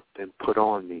ancestors put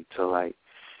on me to, like,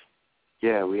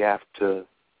 we have to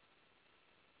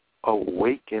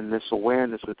awaken this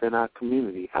awareness within our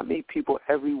community. I meet people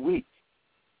every week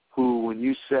who, when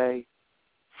you say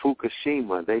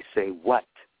Fukushima, they say, what?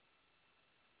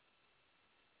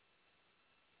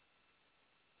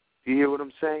 You hear what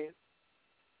I'm saying?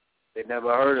 They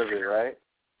never heard of it, right?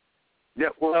 Yeah,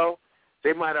 well,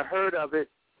 they might have heard of it,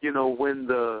 you know, when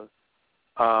the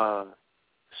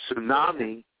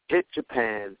tsunami hit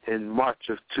Japan in March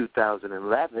of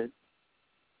 2011,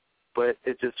 but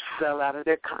it just fell out of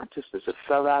their consciousness. It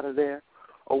fell out of their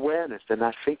awareness. They're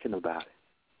not thinking about it.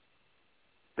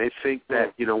 They think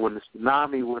that, you know, when the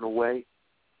tsunami went away,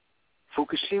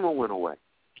 Fukushima went away.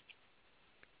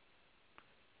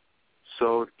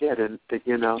 So,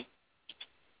 you know,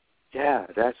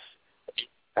 that's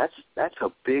a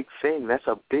big thing. That's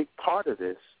a big part of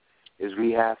this, is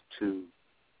we have to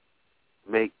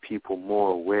make people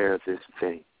more aware of this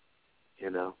thing, you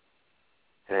know.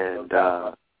 And,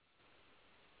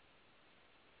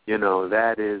 you know,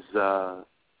 that is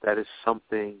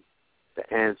something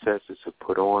the ancestors have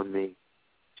put on me.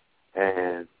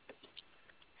 And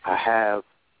I have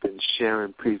been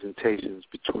sharing presentations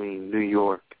between New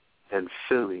York and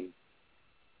Philly,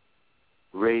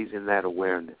 raising that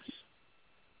awareness.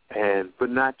 But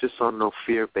not just on no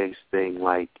fear-based thing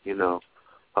like, you know,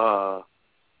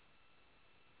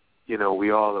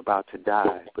 we all about to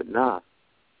die, but not.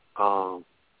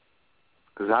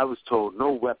 Because I was told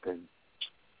no weapon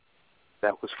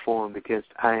that was formed against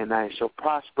I and I shall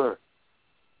prosper.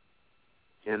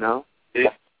 Yeah.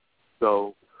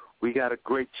 So we got a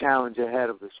great challenge ahead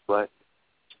of us, but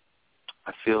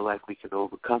I feel like we can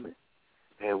overcome it.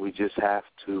 And we just have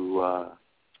to,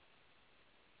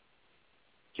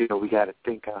 we got to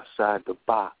think outside the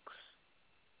box.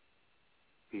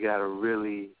 We got to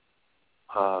really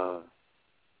pull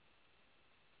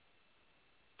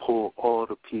all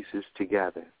the pieces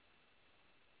together.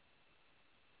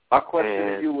 My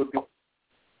question to you would be...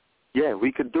 Yeah,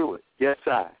 we can do it. Yes,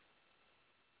 I.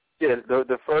 Yeah,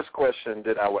 the first question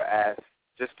that I would ask,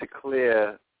 just to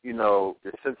clear, the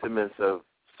sentiments of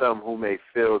some who may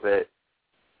feel that,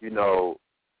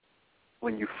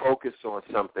 when you focus on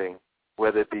something,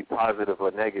 whether it be positive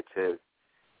or negative,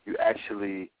 you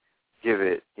actually give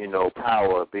it,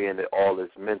 power, being that all is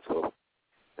mental.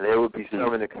 And there would be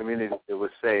some in the community that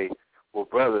would say, well,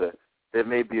 brother, there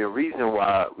may be a reason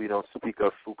why we don't speak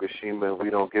of Fukushima, we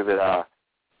don't give it our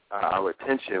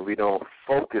attention, we don't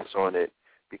focus on it,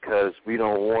 because we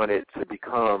don't want it to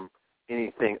become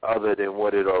anything other than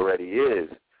what it already is.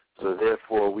 So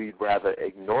therefore, we'd rather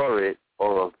ignore it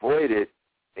or avoid it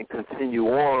and continue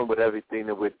on with everything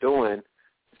that we're doing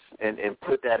and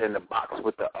put that in the box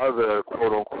with the other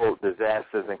quote-unquote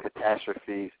disasters and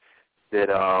catastrophes that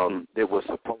were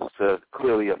supposed to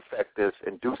clearly affect us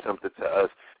and do something to us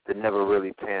that never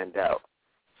really panned out.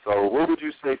 So what would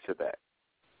you say to that?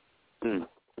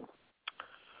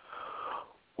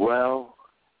 Well,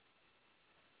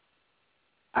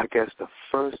 I guess the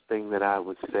first thing that I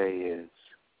would say is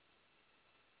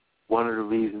one of the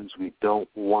reasons we don't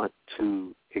want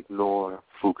to ignore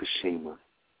Fukushima,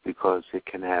 because it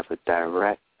can have a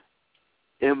direct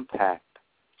impact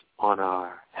on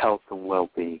our health and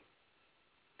well-being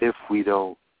if we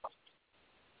don't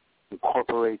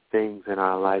incorporate things in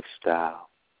our lifestyle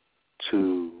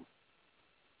to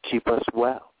keep us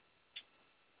well.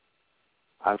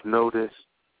 I've noticed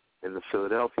in the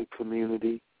Philadelphia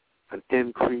community an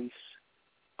increase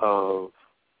of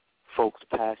folks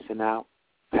passing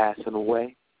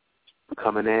away,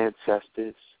 becoming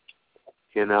ancestors,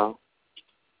 and I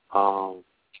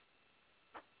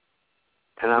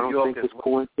don't think it's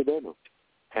coincidental.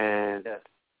 And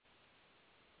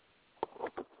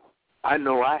I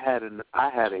know I had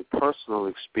a personal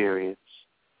experience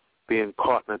being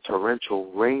caught in a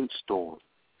torrential rainstorm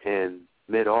in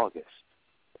mid-August.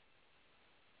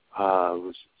 It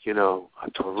was,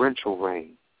 a torrential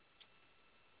rain.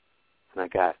 And I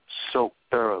got soaked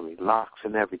thoroughly, locks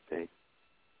and everything.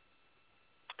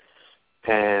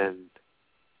 And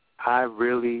I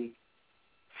really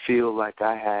feel like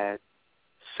I had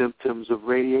symptoms of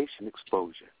radiation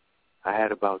exposure. I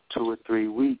had about 2 or 3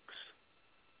 weeks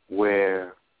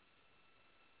where,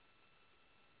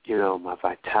 my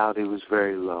vitality was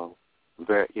very low.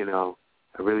 I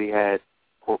really had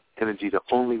energy to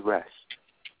only rest.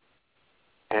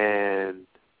 And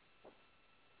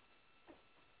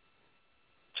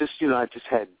I just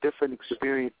had different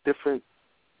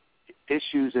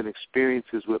issues and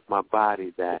experiences with my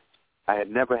body that I had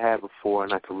never had before,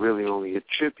 and I could really only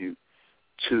attribute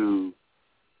to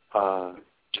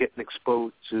getting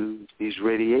exposed to these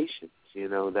radiations,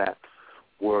 that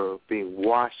were being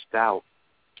washed out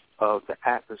of the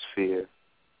atmosphere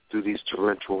through these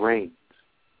torrential rains.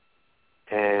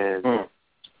 And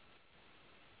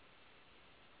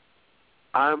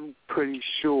I'm pretty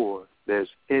sure there's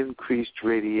increased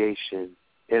radiation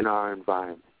in our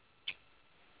environment.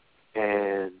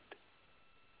 And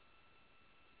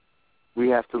we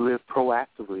have to live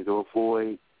proactively to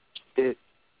avoid it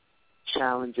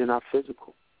challenging our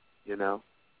physical,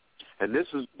 And this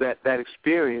was that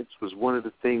experience was one of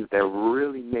the things that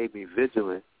really made me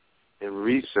vigilant in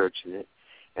researching it.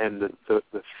 And the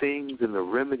things and the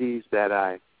remedies that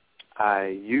I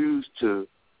used to,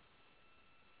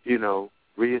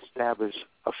 reestablish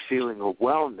a feeling of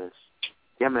wellness,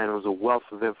 it was a wealth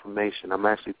of information. I'm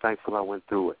actually thankful I went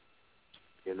through it,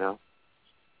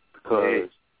 because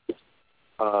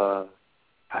I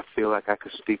feel like I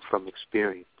could speak from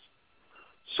experience.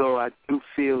 So I do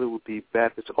feel it would be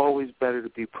better. It's always better to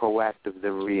be proactive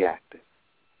than reactive.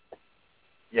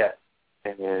 Yes.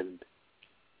 And,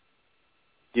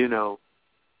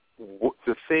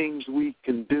 the things we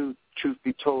can do, truth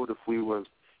be told, if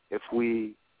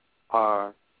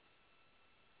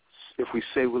we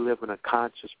say we're living a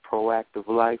conscious, proactive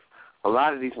life, a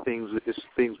lot of these things is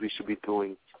things we should be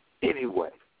doing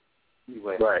anyway.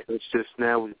 Right. It's just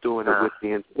now we're doing it with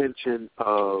the intention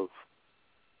of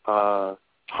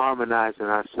harmonizing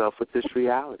ourselves with this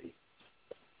reality.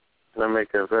 Can I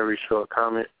make a very short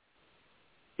comment?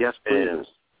 Yes, please. And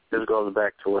this goes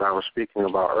back to what I was speaking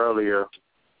about earlier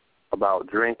about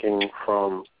drinking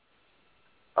from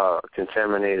a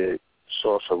contaminated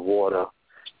source of water.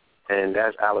 And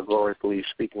that's allegorically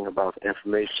speaking about the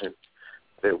information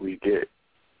that we get.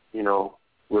 You know,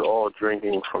 we're all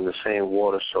drinking from the same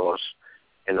water source,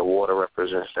 and the water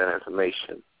represents that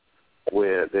information.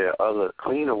 Where there are other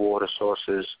cleaner water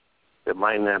sources that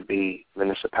might not be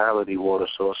municipality water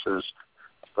sources,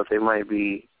 but they might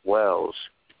be wells,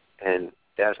 and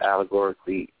that's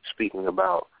allegorically speaking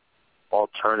about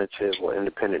alternative or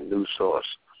independent news source.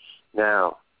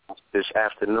 Now, this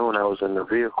afternoon I was in the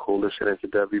vehicle listening to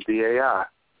WBAI,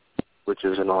 which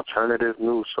is an alternative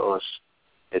news source.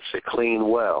 It's a clean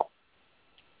well.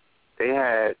 They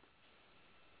had,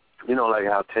 you know, like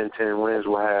how 1010 Wins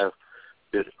will have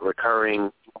the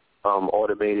recurring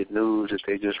automated news that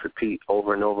they just repeat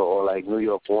over and over, or like New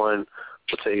York One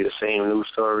will tell you the same news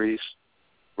stories.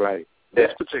 Right.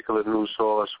 This particular news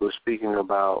source was speaking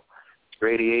about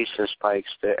radiation spikes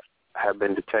that have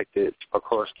been detected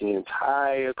across the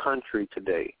entire country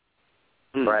today.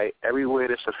 Right? Everywhere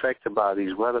that's affected by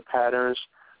these weather patterns,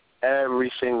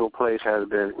 every single place has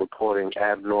been reporting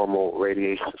abnormal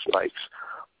radiation spikes.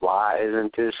 Why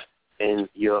isn't this in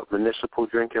your municipal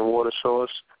drinking water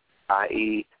source,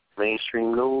 i.e.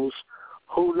 mainstream news?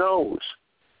 Who knows?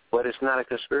 But it's not a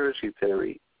conspiracy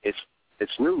theory. It's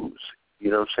news. You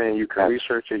know what I'm saying? You can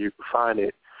research it, you can find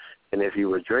it. And if you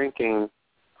were drinking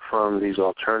from these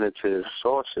alternative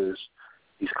sources,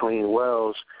 these clean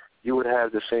wells, you would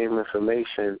have the same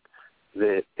information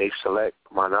that a select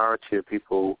minority of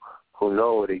people who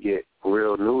know to get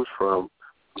real news from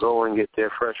go and get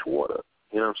their fresh water.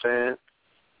 You know what I'm saying?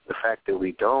 The fact that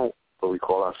we don't, but we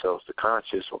call ourselves the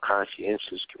conscious or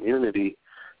conscientious community,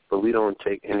 but we don't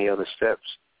take any other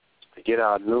steps to get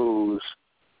our news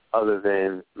other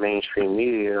than mainstream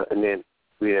media, and then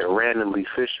we are randomly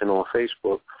fishing on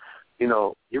Facebook. You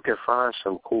know, you can find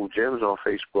some cool gems on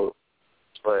Facebook,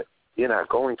 but you're not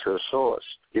going to a source.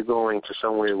 You're going to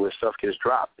somewhere where stuff gets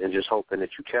dropped and just hoping that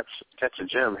you catch a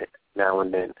gem now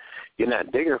and then. You're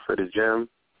not digging for the gem.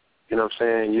 You know what I'm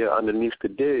saying? You're underneath the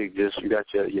dig. Just you got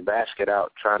your basket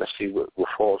out trying to see what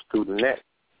falls through the net.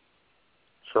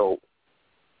 So,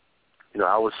 you know,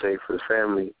 I would say for the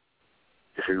family,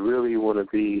 if you really want to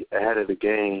be ahead of the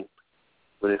game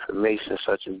with information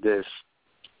such as this,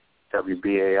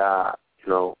 WBAI, you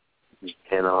know,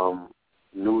 and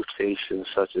news stations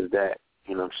such as that,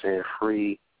 you know what I'm saying,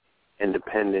 free,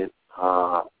 independent,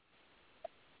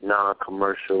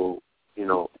 non-commercial, you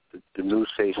know, the news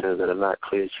stations that are not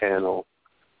Clear Channel,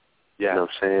 you know what I'm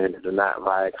saying, that are not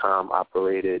Viacom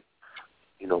operated,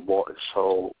 you know, bought and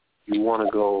sold. You want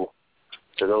to go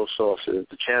to those sources,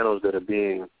 the channels that are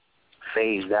being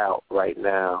phased out right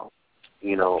now,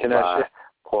 you know, by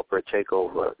corporate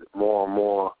takeover. More and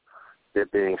more, they're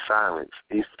being silenced.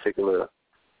 These particular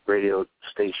radio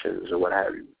stations or what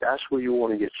have you, that's where you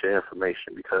want to get your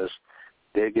information, because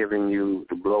they're giving you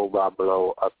the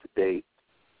blow-by-blow, up-to-date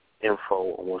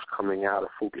info on what's coming out of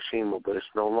Fukushima, but it's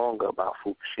no longer about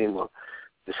Fukushima.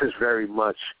 This is very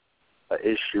much an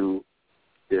issue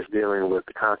that's dealing with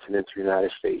the continental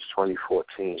United States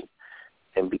 2014.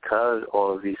 And because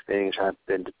all of these things have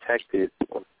been detected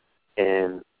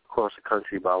and across the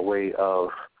country by way of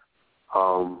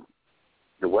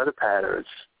the weather patterns,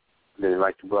 then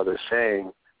like the brother is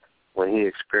saying, when he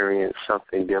experienced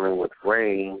something dealing with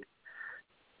rain,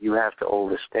 you have to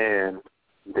understand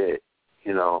that,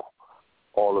 you know,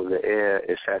 all of the air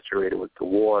is saturated with the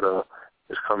water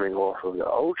that's coming off of the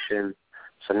ocean.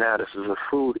 So now this is a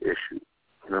food issue.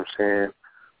 You know what I'm saying?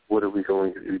 What are we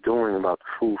going to be doing about the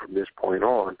food from this point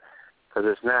on? Because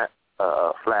it's not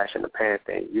a flash in the pan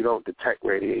thing. You don't detect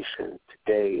radiation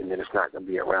today and then it's not going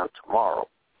to be around tomorrow.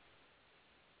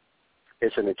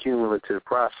 It's an accumulative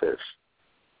process,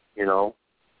 you know.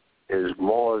 Is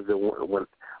more the when,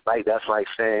 like that's like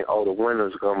saying, oh, the wind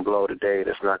is going to blow today,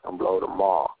 that's not going to blow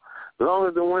tomorrow. As long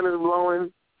as the wind is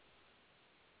blowing,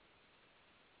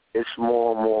 it's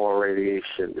more and more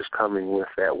radiation that's coming with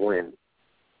that wind.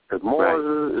 The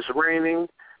more it's raining,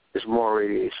 there's more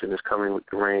radiation that's coming with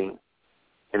the rain,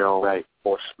 you know,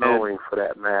 or snowing for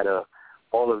that matter.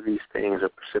 All of these things are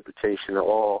precipitation. They're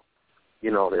all,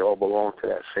 you know, they all belong to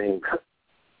that same.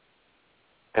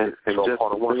 And so just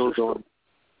part of one system.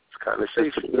 It's kind of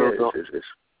safe.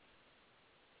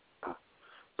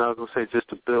 I was going to say, just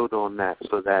to build on that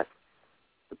so that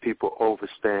the people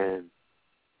understand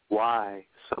why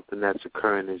something that's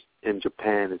occurring in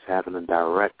Japan is having a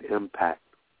direct impact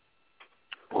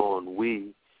on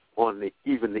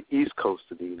even the East Coast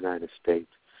of the United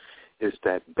States, is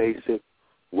that basic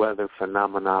weather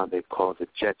phenomenon they call the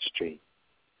jet stream,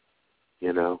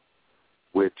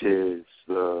 which is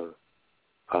the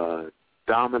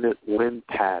dominant wind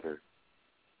pattern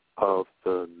of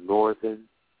the northern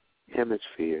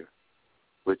hemisphere,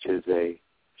 which is a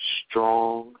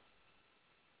strong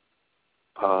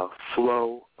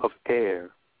flow of air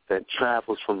that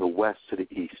travels from the west to the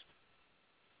east.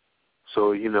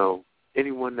 So,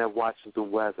 anyone that watches the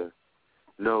weather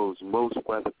knows most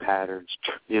weather patterns,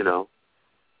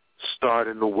 start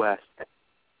in the west,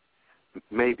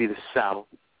 maybe the south,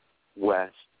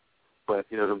 west, but,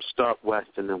 them start west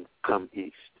and then come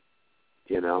east,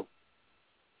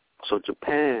 So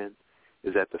Japan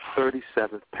is at the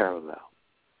 37th parallel.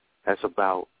 That's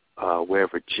about where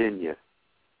Virginia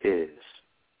is.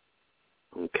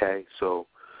 Okay, so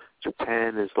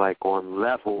Japan is like on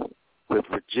level with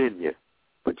Virginia,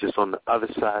 but just on the other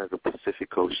side of the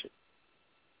Pacific Ocean.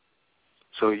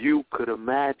 So you could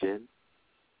imagine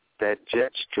that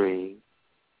jet stream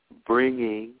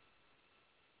bringing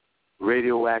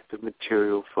radioactive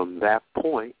material from that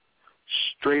point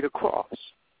straight across,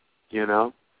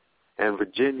 And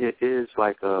Virginia is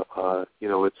like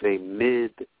it's a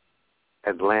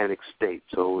mid-Atlantic state,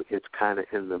 so it's kind of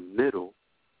in the middle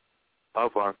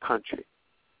of our country.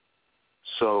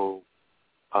 So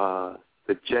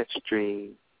the jet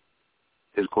stream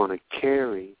is going to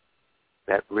carry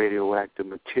that radioactive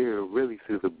material really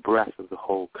through the breadth of the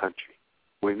whole country.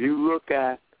 When you look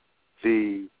at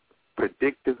the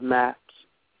predictive maps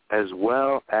as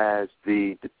well as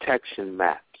the detection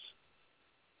maps,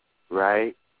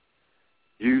 right,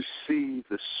 you see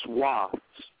the swaths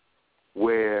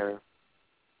where,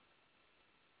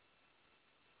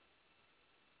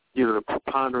 the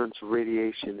preponderance of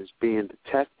radiation is being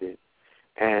detected,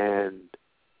 and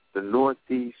the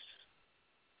northeast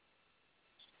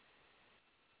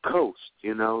coast,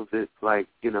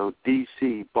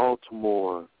 D.C.,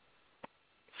 Baltimore,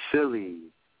 Philly,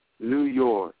 New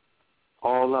York,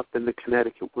 all up in the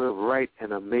Connecticut, we're right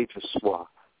in a major swath.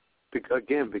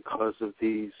 Again, because of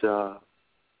these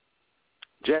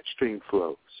jet stream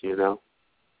flows,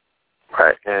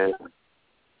 Right. And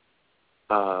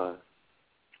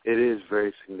it is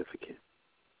very significant.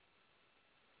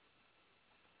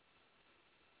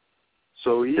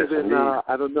 So even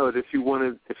I don't know if you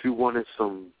wanted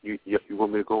some you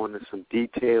want me to go into some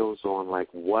details on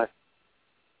what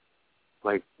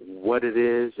it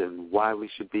is and why we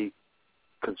should be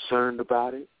concerned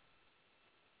about it,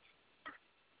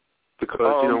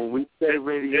 because when we say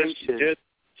radiation, just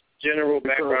general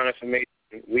background information.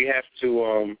 We have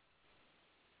to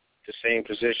the same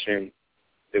position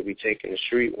that we take in the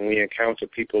street when we encounter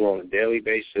people on a daily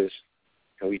basis,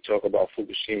 and we talk about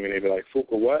Fukushima, and they be like,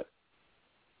 "Fuku, what?"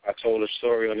 I told a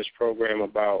story on this program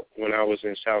about when I was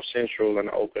in South Central and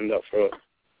I opened up for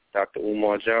Dr.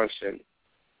 Umar Johnson,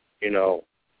 and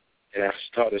I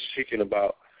started speaking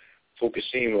about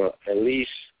Fukushima. At least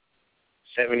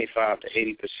 75 to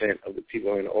 80% of the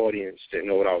people in the audience didn't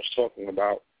know what I was talking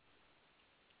about,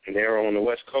 and they were on the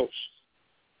West Coast.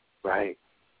 Right.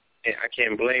 And I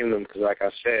can't blame them because, like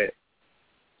I said,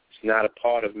 it's not a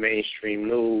part of mainstream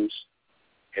news.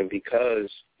 And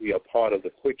because we are part of the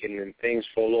quickening, things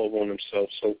fall over on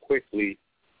themselves so quickly.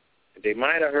 They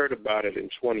might have heard about it in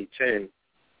 2010,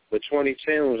 but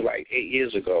 2010 was like 8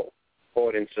 years ago,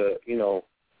 according to,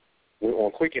 we're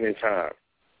on quickening time,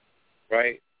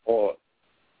 right? Or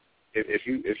if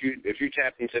you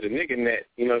tap into the nigga net,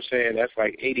 that's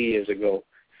like 80 years ago.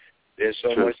 There's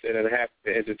so much that had happened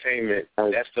to entertainment.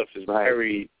 That stuff is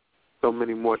very... So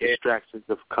many more distractions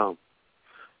have come.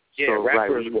 Yeah, so,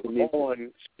 rappers were born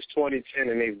since 2010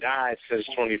 and they've died since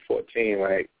 2014.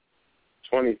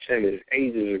 2010 is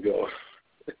ages ago.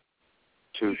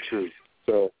 True.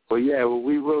 So,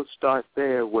 we will start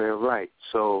there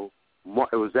So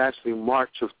it was actually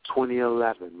March of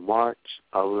 2011, March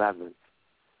 11th,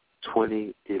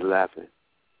 2011.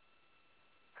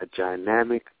 A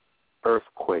dynamic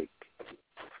earthquake. I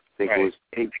think it was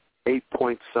 8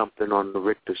 point something on the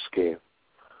Richter scale.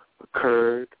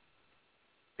 Occurred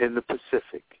in the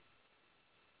Pacific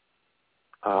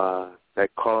that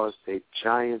caused a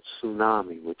giant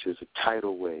tsunami, which is a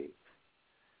tidal wave,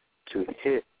 to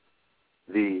hit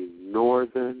the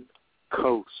northern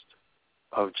coast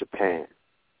of Japan.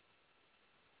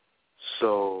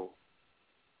 So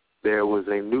there was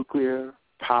a nuclear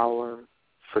power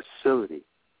facility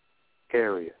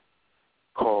area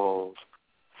called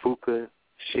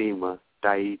Fukushima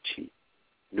Daiichi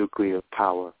Nuclear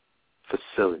Power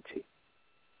Facility.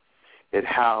 It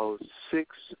housed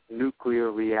 6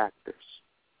 nuclear reactors.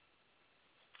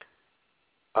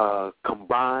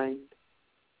 Combined,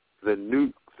 the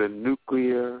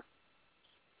nuclear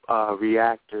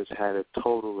reactors had a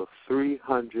total of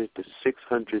 300 to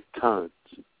 600 tons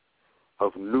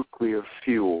of nuclear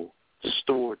fuel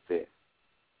stored there.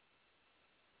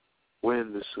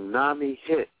 When the tsunami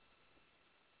hit,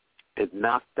 it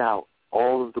knocked out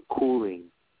all of the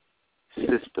cooling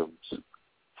systems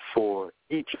for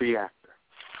each reactor.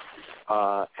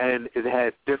 And it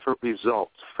had different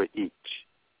results for each.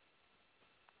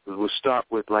 We'll start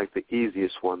with like the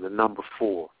easiest one, the number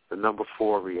 4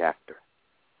 reactor.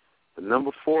 The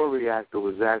number 4 reactor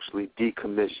was actually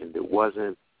decommissioned. It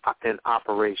wasn't in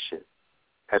operation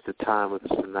at the time of the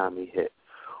tsunami hit.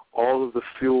 All of the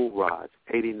fuel rods,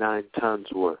 89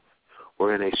 tons worth,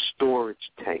 were in a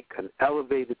storage tank, an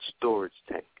elevated storage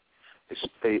tank.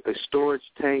 A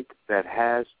storage tank that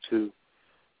has to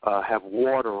have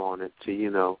water on it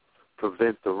to,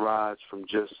 prevent the rods from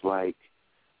just like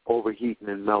overheating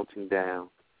and melting down.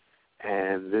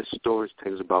 And this storage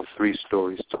tank is about 3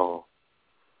 stories tall.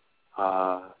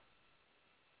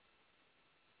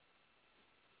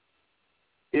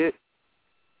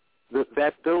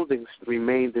 That building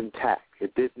remained intact.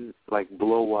 It didn't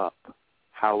blow up.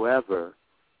 However,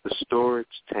 the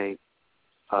storage tank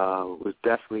was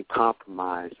definitely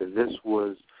compromised, and this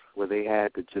was where they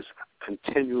had to just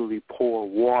continually pour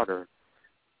water,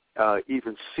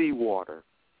 even seawater,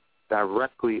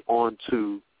 directly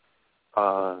onto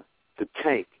the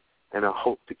tank in a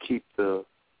hope to keep the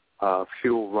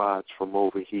fuel rods from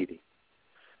overheating.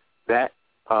 That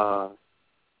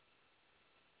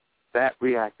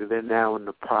reactor, they're now in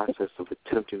the process of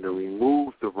attempting to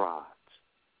remove the rods.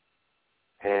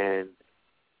 And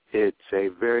it's a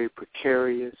very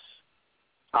precarious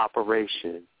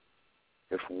operation.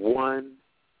 If one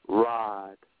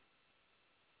rod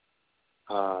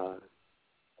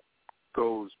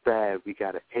goes bad, we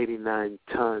got an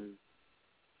 89-ton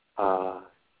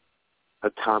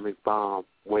atomic bomb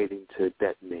waiting to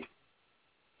detonate,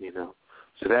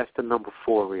 So that's the number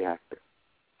 4 reactor.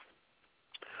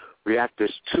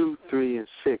 Reactors 2, 3, and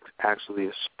 6 actually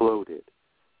exploded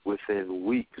within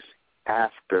weeks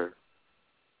after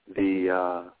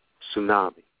the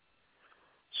tsunami.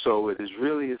 So it is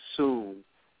really assumed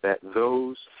that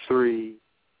those 3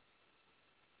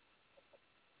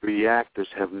 reactors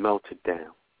have melted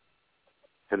down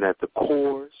and that the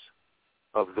cores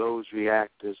of those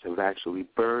reactors have actually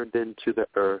burned into the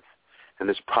earth and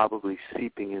is probably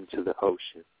seeping into the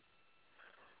ocean.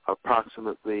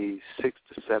 Approximately 6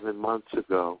 to 7 months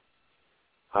ago,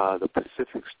 the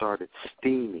Pacific started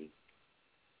steaming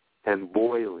and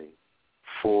boiling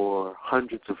for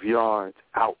hundreds of yards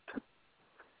out.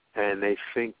 And they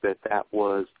think that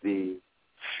was the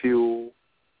fuel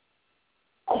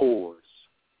cores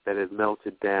that had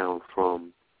melted down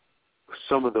from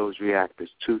some of those reactors,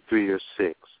 2, 3, or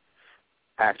 6,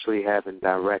 actually having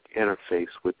direct interface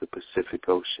with the Pacific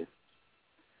Ocean.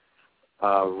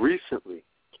 Recently,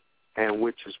 and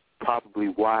which is probably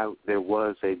why there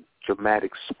was a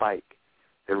dramatic spike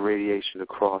in radiation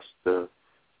across the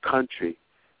country,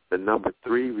 the number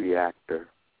 3 reactor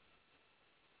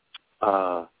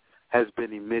has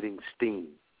been emitting steam,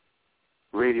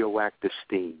 radioactive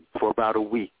steam, for about a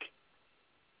week,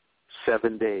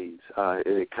 7 days.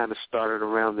 It kind of started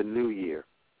around the New Year.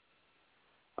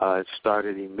 It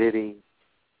started emitting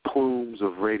plumes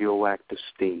of radioactive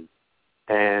steam.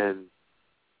 And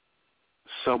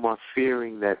some are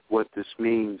fearing that what this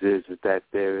means is that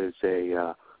there is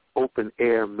a open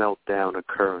air meltdown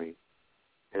occurring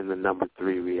in the number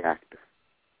 3 reactor.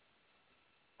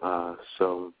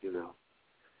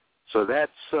 So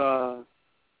that's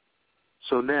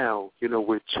so now,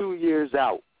 we're 2 years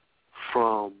out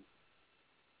from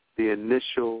the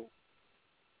initial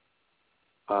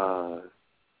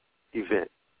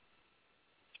event.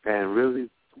 And really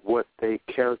what they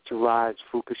characterize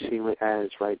Fukushima as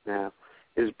right now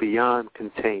is beyond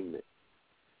containment,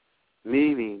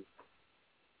 meaning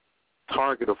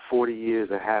target of 40 years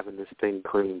of having this thing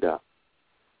cleaned up.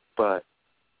 But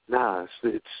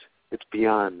it's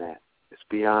beyond that. It's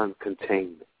beyond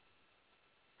containment.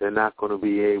 They're not going to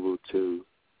be able to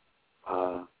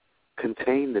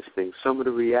contain this thing. Some of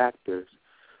the reactors,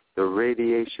 the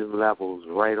radiation levels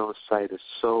right on site are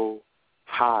so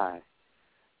high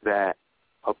that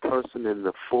a person in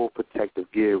the full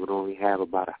protective gear would only have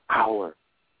about an hour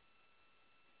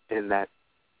in that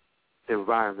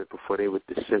environment before they would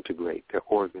disintegrate. Their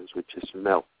organs would just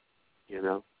melt,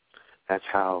 That's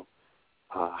how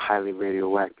highly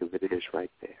radioactive it is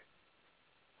right there.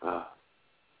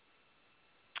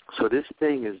 So this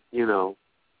thing is,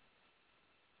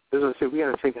 as I said, we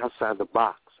got to think outside the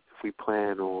box if we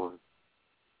plan on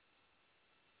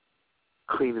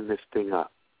cleaning this thing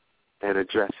up and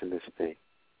addressing this thing.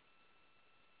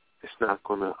 It's not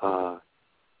going to,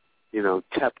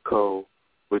 TEPCO,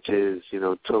 which is,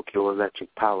 Tokyo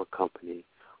Electric Power Company,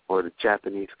 or the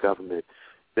Japanese government,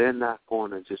 they're not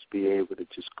going to just be able to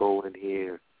just go in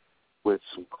here with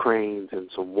some cranes and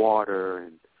some water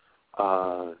and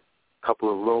a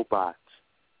couple of robots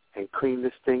and clean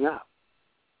this thing up,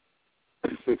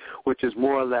 which is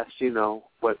more or less,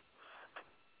 what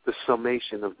the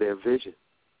summation of their vision.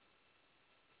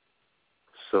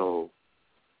 So,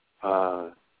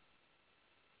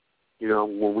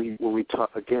 when we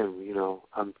talk again,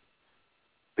 I'm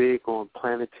big on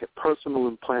personal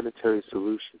and planetary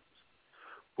solutions.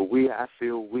 But I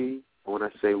feel when I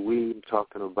say we, I'm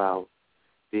talking about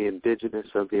the indigenous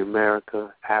of the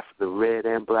America, the red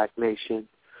and black nation.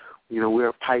 We're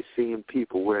a Piscean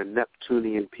people. We're a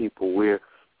Neptunian people. We're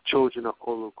children of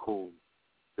Olokun,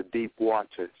 the deep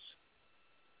waters.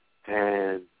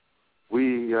 And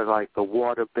we are like the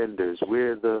water benders.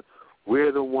 We're the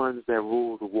ones that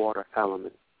rule the water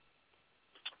element.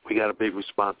 We got a big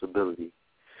responsibility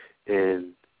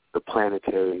in the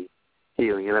planetary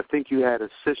healing. And I think you had a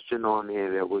sister on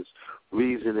there that was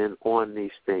reasoning on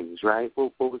these things, right?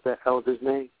 What was that elder's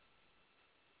name?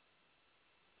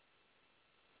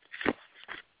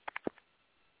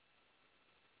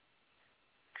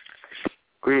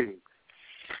 Greetings.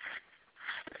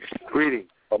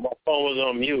 Oh, my phone was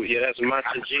on mute. Yeah, that's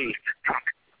Mata G.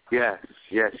 Yes.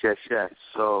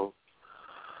 So,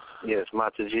 yes,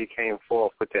 Mata G came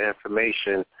forth with the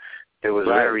information that was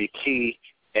very key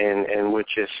in what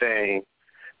you're saying.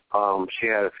 She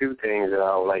had a few things that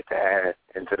I would like to add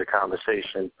into the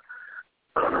conversation.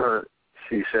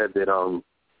 She said that,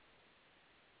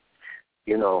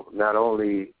 not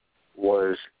only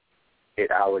was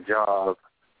it our job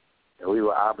and we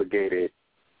were obligated,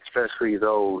 especially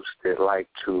those that like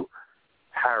to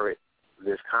parrot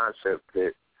this concept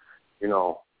that,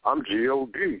 I'm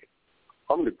G.O.D.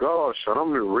 I'm the God son.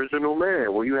 I'm the original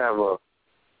man. Well, you have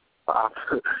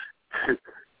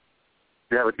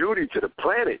you have a duty to the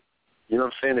planet. You know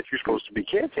what I'm saying? That you're supposed to be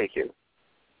caretaking.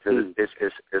 Because it's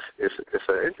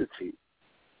an entity.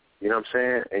 You know what I'm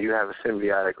saying? And you have a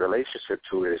symbiotic relationship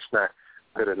to it. It's not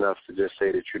good enough to just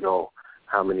say that you know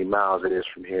how many miles it is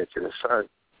from here to the sun.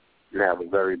 You have a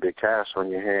very big task on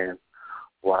your hand.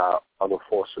 While other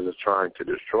forces are trying to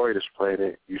destroy this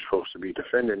planet, you're supposed to be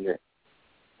defending it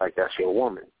like that's your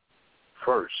woman,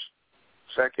 first.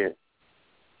 Second,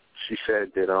 she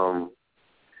said that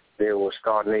there was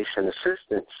Star Nation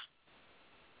assistance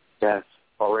that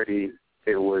already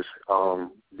it was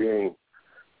being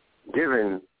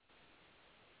given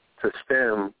to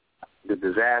stem the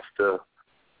disaster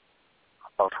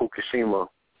of Fukushima.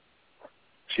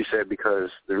 She said because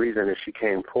the reason that she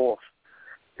came forth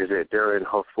is that during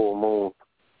her full moon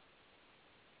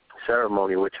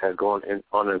ceremony, which had gone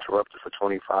uninterrupted for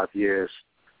 25 years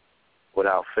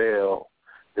without fail,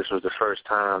 this was the first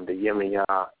time the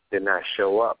Yemaya did not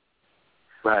show up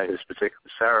at this particular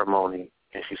ceremony.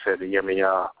 And she said the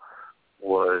Yemaya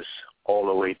was all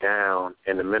the way down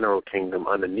in the mineral kingdom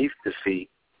underneath the sea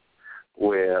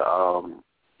where,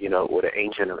 where the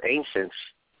ancient of ancients,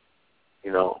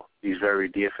 these very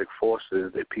deific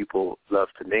forces that people love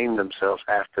to name themselves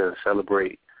after and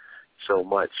celebrate so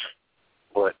much,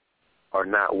 but are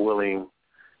not willing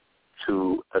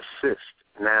to assist.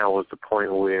 Now is the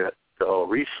point where the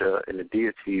Orisha and the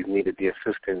deities needed the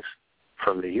assistance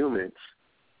from the humans.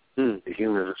 The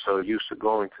humans are so used to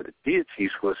going to the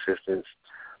deities for assistance,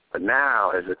 but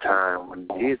now is a time when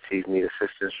the deities need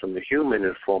assistance from the human in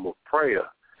the form of prayer.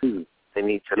 They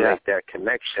need to make that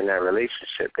connection, that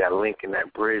relationship, that link, and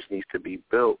that bridge needs to be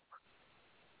built,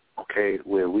 okay,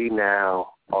 where we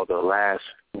now are the last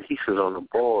pieces on the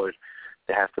board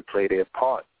that have to play their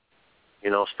part.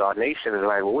 Star Nation is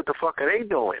like, well, what the fuck are they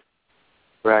doing?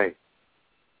 Right.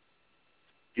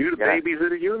 You the babies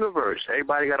of the universe.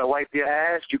 Everybody got to wipe their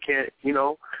ass. You can't,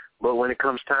 but when it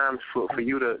comes time for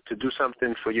you to do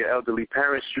something for your elderly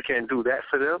parents, you can't do that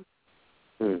for them.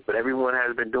 But everyone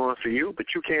has been doing for you,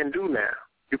 but you can't do now.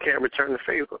 You can't return the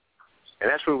favor. And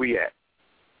that's where we at.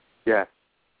 Yeah.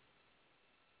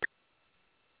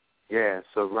 Yeah,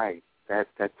 so right. That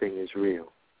thing is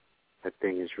real. That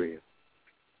thing is real.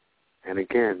 And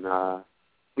again,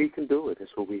 we can do it.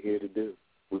 That's what we're here to do.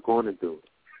 We're going to do it.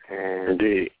 And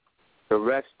indeed, the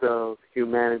rest of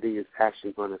humanity is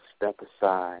actually going to step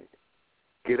aside,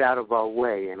 get out of our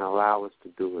way, and allow us to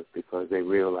do it because they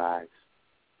realize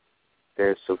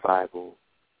their survival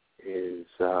is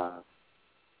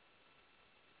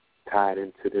tied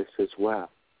into this as well,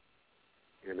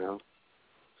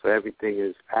 So everything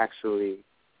is actually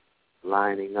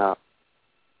lining up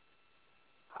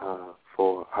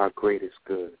for our greatest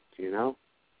good,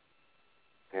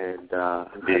 And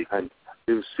I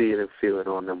do see it and feel it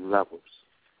on them levels.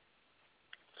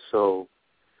 So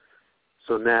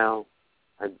now,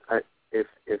 if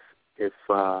it's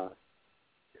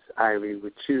Irie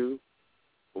with you,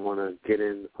 I want to get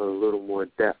in a little more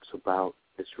depth about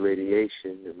this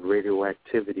radiation and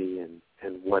radioactivity and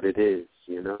what it is,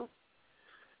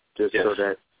 just so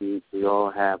that we all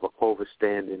have an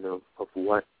understanding of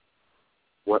what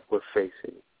we're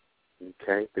facing,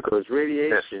 okay? Because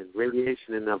radiation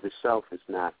in and of itself is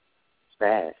not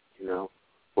bad,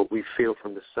 What we feel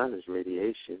from the sun is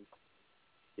radiation,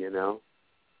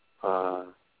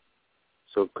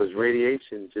 So, because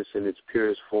radiation, just in its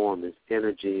purest form, is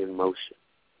energy in motion,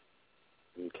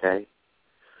 okay?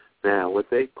 Now, what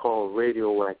they call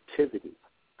radioactivity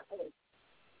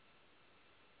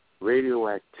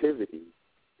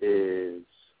is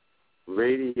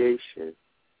radiation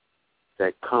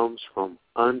that comes from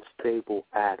unstable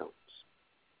atoms,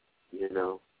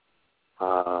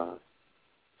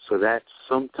 So that's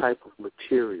some type of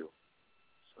material,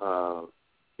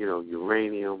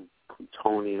 uranium,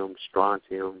 plutonium,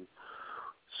 strontium,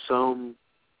 some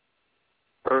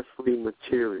earthly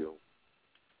material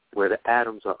where the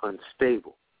atoms are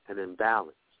unstable and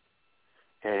imbalanced.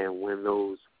 And when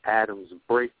those atoms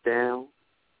break down,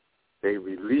 they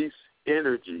release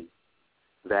energy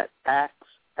that acts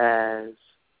as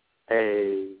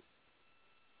a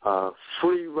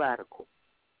free radical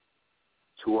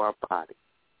to our body.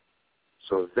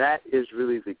 So that is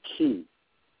really the key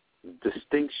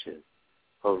distinction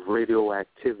of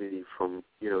radioactivity from,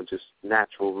 just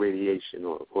natural radiation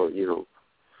or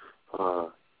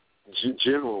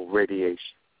general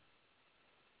radiation.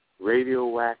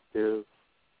 Radioactive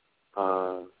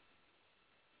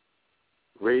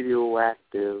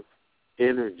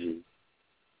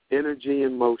energy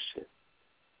in motion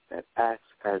that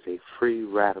acts as a free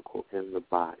radical in the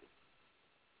body.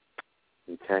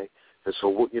 Okay? And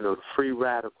so, the free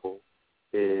radical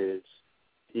is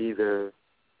either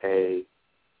a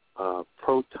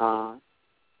proton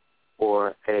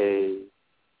or a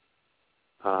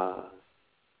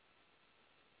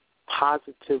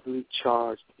positively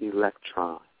charged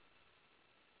electron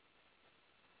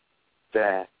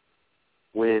that,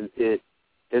 when it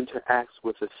interacts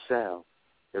with a cell,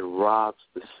 it robs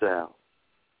the cell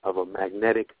of a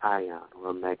magnetic ion or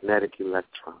a magnetic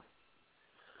electron.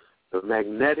 The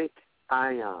magnetic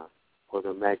ion or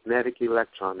the magnetic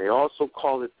electron, they also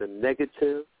call it the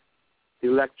negative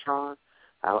electron.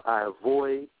 I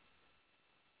avoid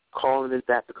calling it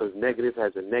that because negative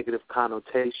has a negative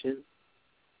connotation,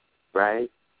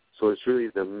 right? So it's really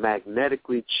the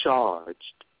magnetically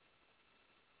charged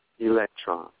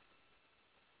electron.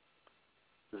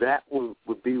 That would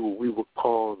be what we would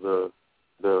call the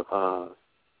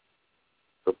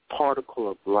particle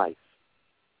of life.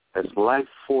 That's life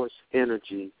force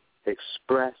energy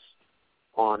expressed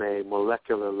on a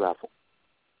molecular level.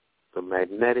 The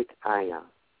magnetic ion,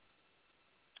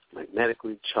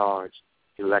 magnetically charged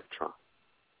electron.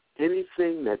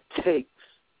 Anything that takes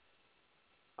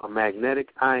a magnetic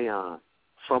ion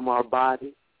from our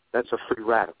body, that's a free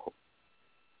radical.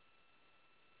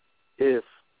 If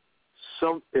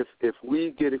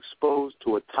we get exposed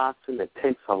to a toxin that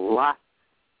takes a lot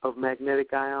of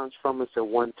magnetic ions from us at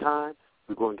one time,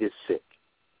 we're going to get sick.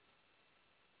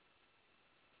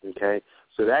 Okay?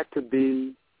 So that could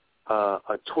be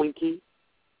a Twinkie,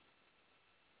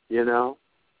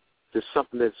 just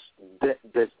something that's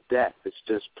death. It's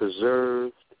just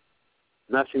preserved,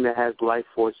 nothing that has life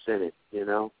force in it,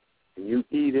 And you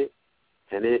eat it,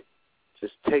 and it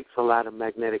just takes a lot of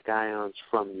magnetic ions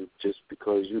from you just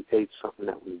because you ate something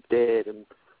that was dead and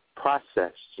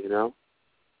processed,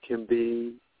 Can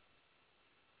be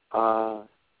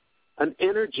an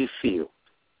energy field.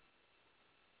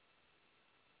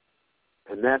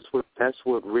 And that's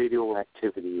what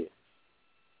radioactivity is.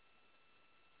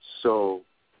 So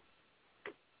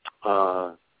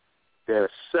there are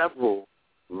several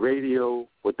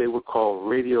what they would call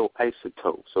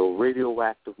radioisotopes, so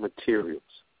radioactive materials,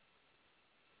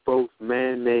 both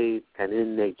man-made and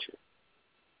in nature.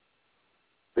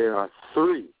 There are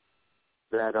 3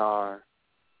 that are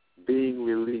being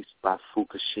released by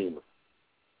Fukushima: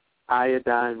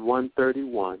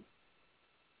 iodine-131,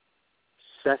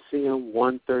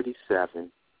 cesium-137,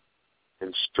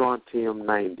 and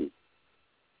strontium-90.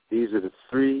 These are the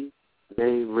 3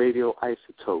 main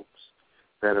radioisotopes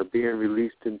that are being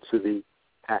released into the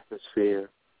atmosphere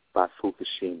by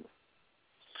Fukushima.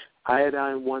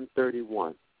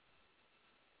 Iodine-131,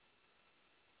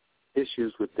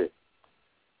 issues with it.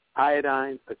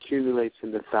 Iodine accumulates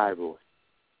in the thyroid.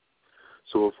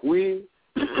 So if we,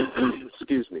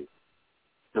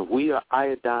 If we are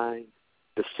iodine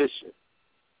deficient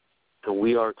and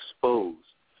we are exposed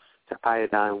to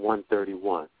iodine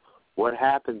 131, what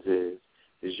happens is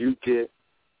you get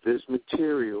this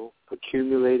material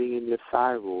accumulating in your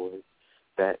thyroid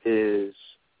that is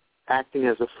acting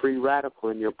as a free radical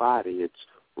in your body. It's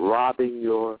robbing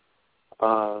your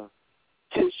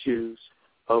tissues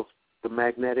of the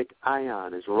magnetic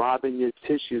ion. It's robbing your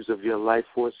tissues of your life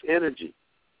force energy.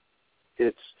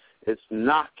 It's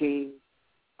knocking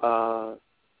the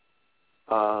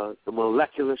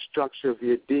molecular structure of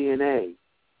your DNA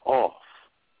off.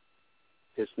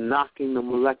 It's knocking the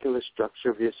molecular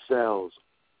structure of your cells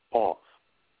off,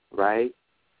 right?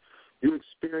 You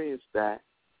experience that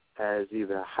as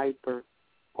either hyper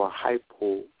or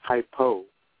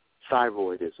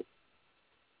hypothyroidism.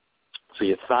 So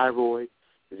your thyroid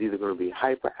is either going to be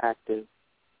hyperactive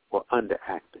or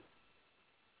underactive.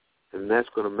 And that's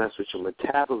going to mess with your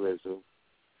metabolism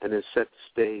and then set the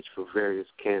stage for various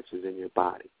cancers in your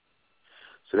body.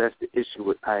 So that's the issue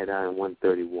with iodine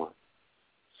 131.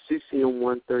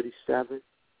 Cesium-137,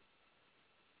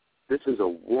 this is a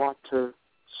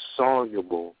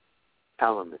water-soluble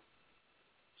element.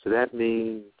 So that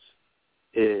means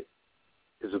it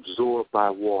is absorbed by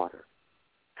water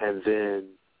and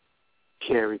then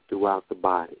carried throughout the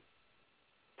body.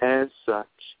 As such,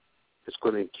 it's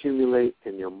going to accumulate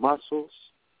in your muscles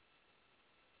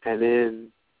and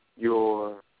in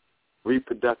your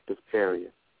reproductive area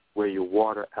where your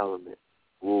water element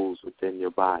rules within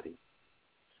your body.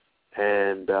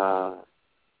 And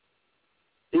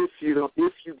if you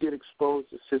get exposed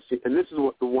to cesium, and this is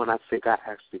the one I think I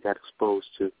actually got exposed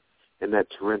to in that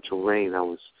torrential rain I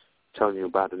was telling you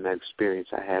about in that experience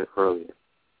I had earlier.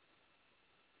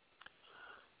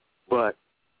 But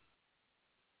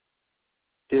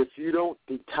if you don't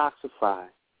detoxify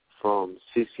from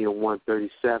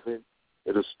cesium-137,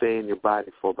 it'll stay in your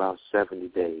body for about 70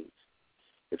 days.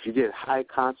 If you get high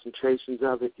concentrations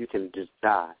of it, you can just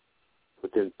die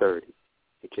within 30.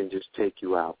 It can just take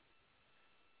you out.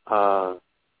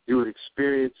 You would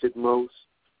experience it most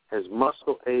as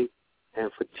muscle ache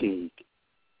and fatigue,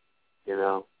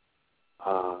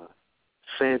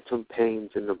 phantom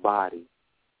pains in the body,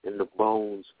 in the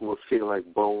bones. It will feel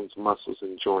like bones, muscles,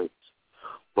 and joints,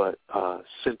 but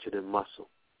centered in muscle.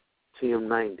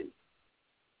 TM90.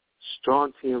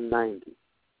 Strontium-90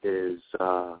 is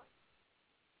a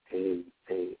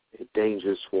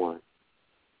dangerous one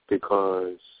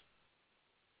because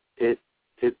it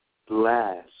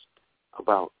lasts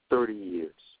about 30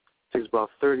 years. It takes about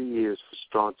 30 years for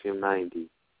strontium-90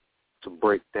 to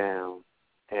break down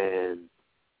and,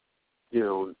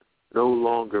 no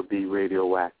longer be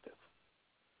radioactive.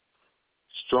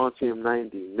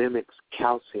 Strontium-90 mimics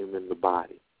calcium in the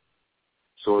body.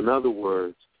 So in other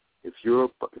words, if you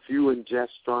ingest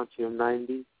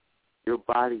strontium-90, your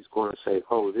body's going to say,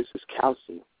 oh, this is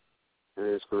calcium, and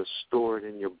it's going to store it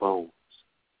in your bones.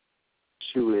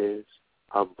 The issue is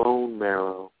our bone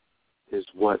marrow is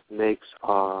what makes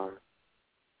our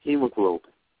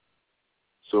hemoglobin.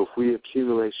 So if we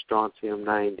accumulate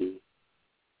strontium-90,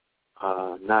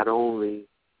 not only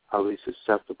are we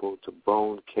susceptible to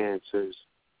bone cancers,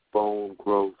 bone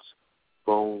growths,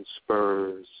 bone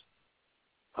spurs,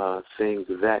 things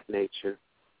of that nature,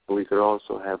 but we could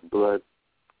also have blood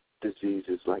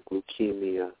diseases like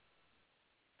leukemia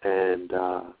and,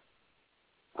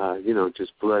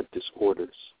 just blood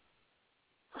disorders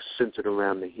centered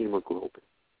around the hemoglobin.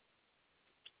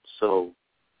 So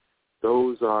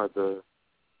those are the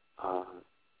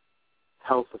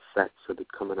health effects that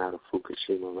are coming out of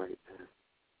Fukushima right now.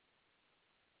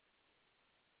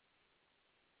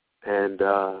 And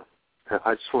I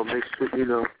just want to make sure,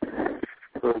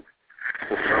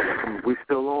 we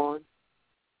still on?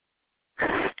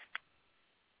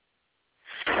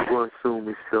 I'm going to assume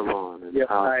we're still on. Yes,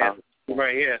 I am.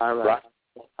 Right here. All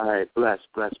right. Bless.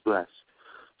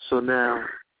 So now,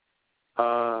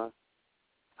 I'll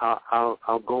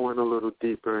go in a little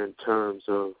deeper in terms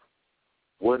of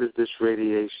what is this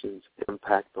radiation's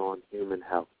impact on human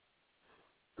health?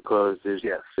 Because there's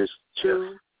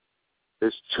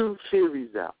two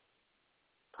theories out.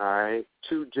 All right,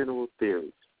 two general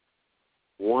theories.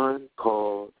 One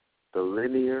called the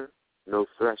linear no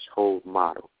threshold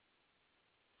model.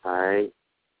 All right,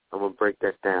 I'm gonna break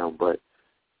that down, but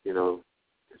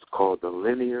it's called the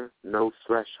linear no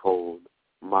threshold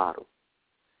model.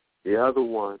 The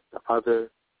other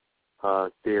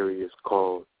theory is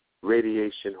called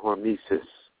radiation hormesis.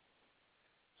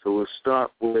 So we'll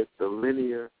start with the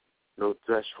linear no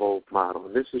threshold model,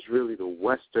 and this is really the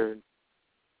Western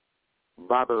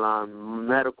Babylon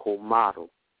medical model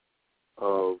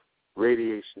of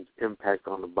radiation's impact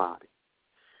on the body.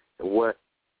 And what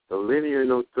the linear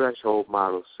no threshold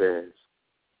model says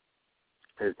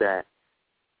is that,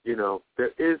 you know,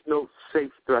 there is no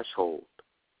safe threshold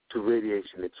to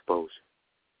radiation exposure.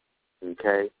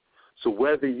 Okay? So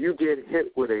whether you get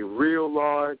hit with a real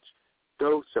large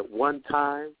dose at one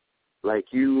time, like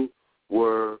you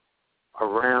were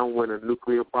around when a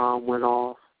nuclear bomb went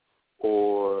off,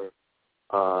 or,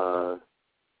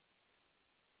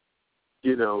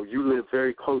 you know, you live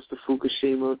very close to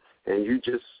Fukushima, and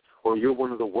or you're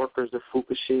one of the workers at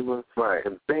Fukushima, right?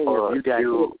 And bam, or you got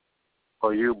hit.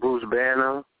 Or you Bruce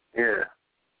Banner, yeah.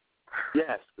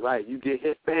 Yes, right. You get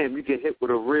hit, bam, you get hit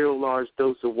with a real large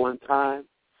dose at one time,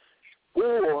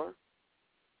 or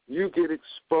you get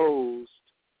exposed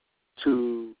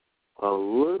to a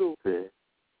little bit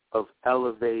of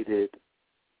elevated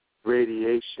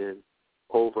radiation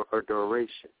over a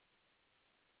duration,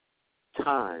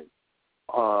 time,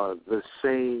 the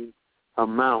same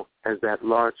amount as that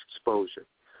large exposure.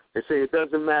 They say it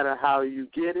doesn't matter how you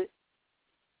get it,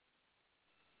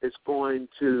 it's going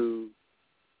to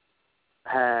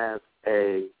have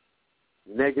a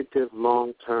negative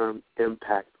long-term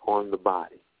impact on the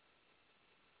body.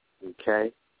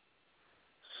 Okay?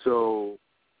 So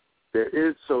there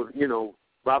is,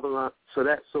 Babylon,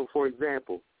 so for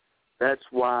example, that's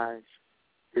why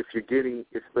if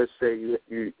let's say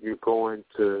you're going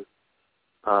to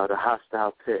the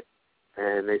hostile pit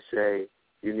and they say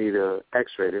you need an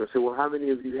x-ray, they'll say, well, how many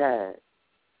of you had?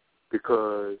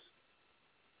 Because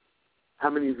how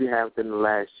many of you have within the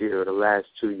last year or the last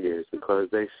 2 years? Because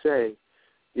they say,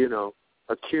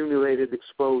 accumulated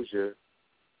exposure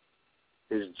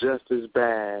is just as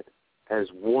bad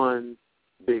as one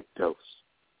big dose.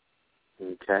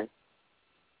 Okay?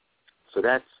 So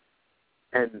that's,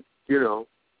 and,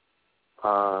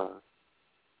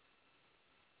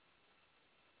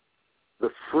 the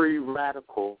free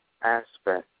radical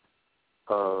aspect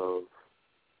of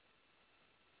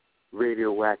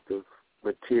radioactive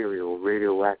material,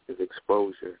 radioactive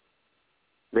exposure,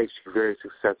 makes you very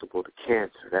susceptible to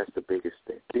cancer. That's the biggest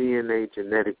thing. DNA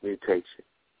genetic mutation.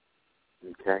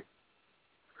 Okay?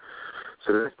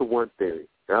 So that's the one theory.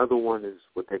 The other one is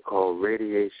what they call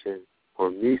radiation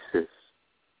hormesis,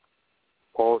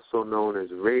 also known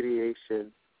as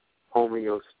radiation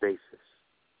homeostasis.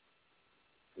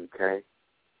 Okay?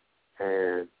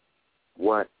 And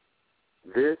what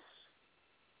this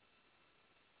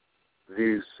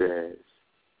view says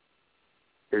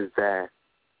is that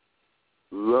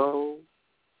low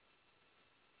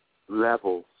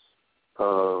levels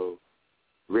of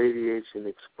radiation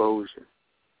exposure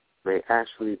may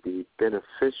actually be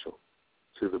beneficial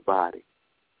to the body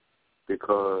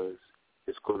because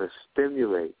it's going to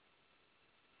stimulate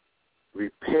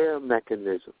repair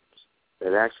mechanisms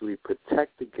that actually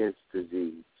protect against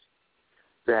disease,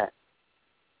 that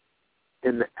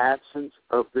in the absence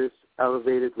of this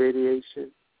elevated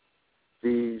radiation,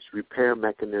 these repair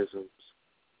mechanisms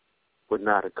would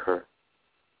not occur.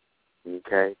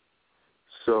 Okay?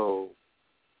 So,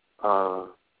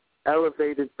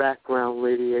 elevated background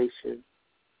radiation,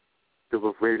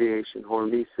 the radiation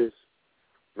hormesis,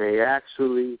 may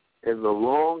actually, in the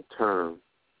long term,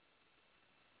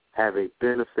 have a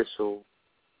beneficial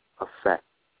effect.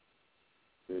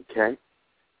 Okay?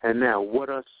 And now, where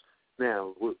does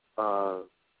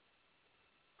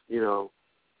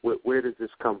this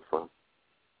come from?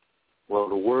 Well,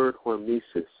 the word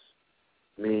hormesis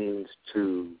means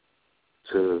to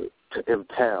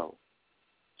impel,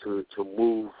 to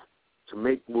move, to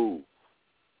make move.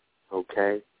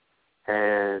 Okay?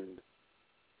 And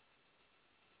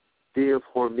the idea of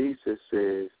hormesis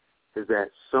is that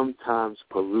sometimes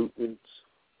pollutants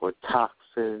or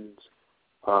toxins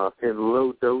in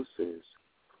low doses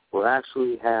will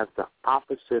actually have the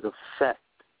opposite effect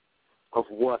of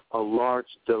what a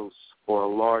large dose or a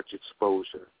large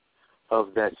exposure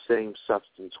of that same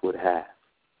substance would have.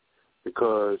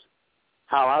 Because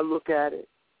how I look at it,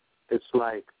 it's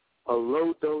like a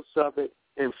low dose of it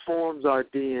informs our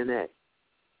DNA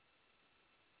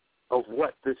of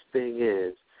what this thing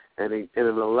is, and it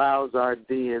allows our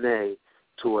DNA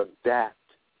to adapt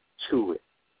to it,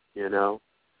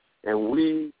 And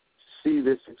we see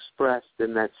this expressed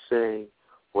in that saying,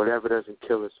 whatever doesn't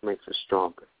kill us makes us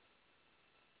stronger,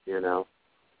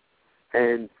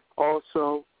 And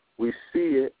also, we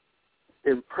see it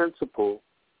in principle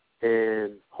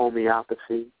in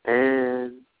homeopathy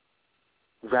and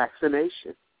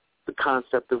vaccination, the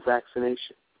concept of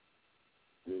vaccination,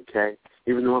 okay?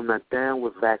 Even though I'm not down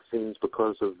with vaccines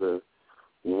because of the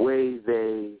way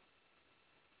they,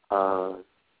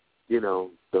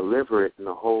 deliver it and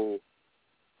the whole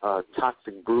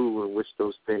toxic brew in which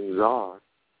those things are,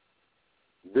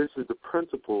 this is the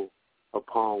principle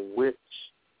upon which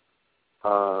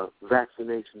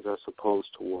vaccinations are supposed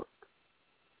to work.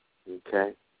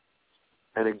 Okay?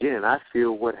 And again, I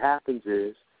feel what happens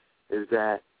is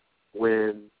that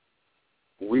when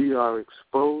we are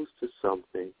exposed to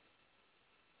something,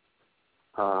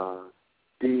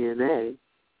 DNA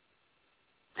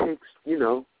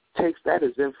takes that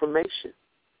as information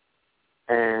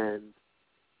and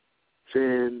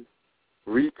then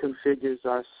reconfigures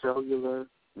our cellular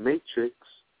matrix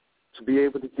to be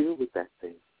able to deal with that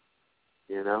thing,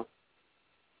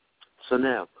 So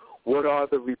now, what are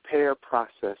the repair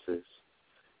processes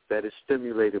that is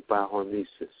stimulated by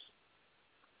hormesis?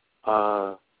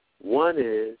 One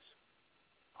is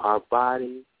our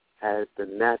body has the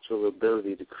natural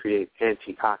ability to create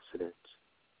antioxidants.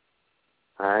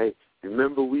 All right?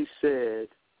 Remember we said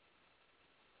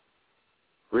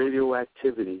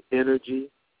radioactivity, energy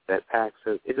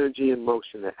in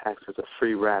motion that acts as a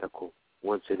free radical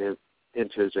once it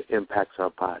enters or impacts our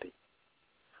body.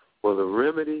 Well, the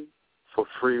remedy for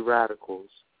free radicals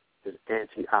is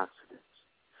antioxidants.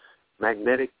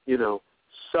 Magnetic,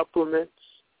 supplements,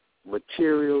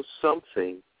 materials,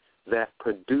 something that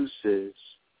produces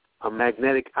a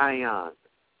magnetic ion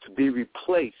to be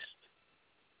replaced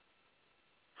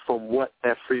from what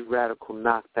that free radical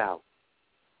knocked out,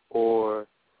 or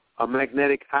a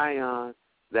magnetic ion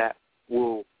that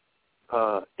will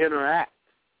interact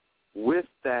with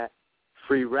that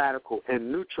free radical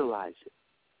and neutralize it.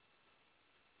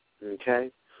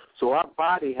 Okay? So our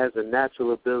body has a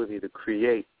natural ability to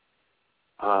create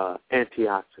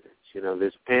antioxidants.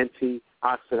 There's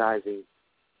antioxidizing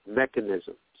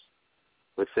mechanisms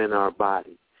within our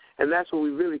body. And that's what we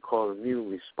really call immune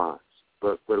response.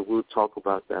 But we'll talk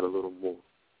about that a little more,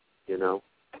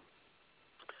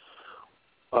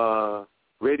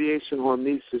 Radiation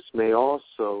hormesis may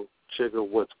also trigger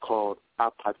what's called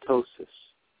apoptosis,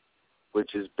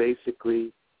 which is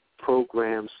basically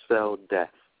programmed cell death.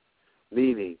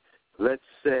 Meaning, let's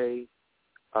say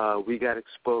we got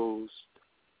exposed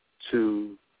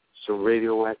to some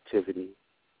radioactivity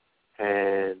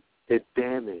and it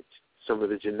damaged some of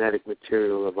the genetic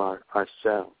material of our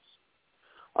cells.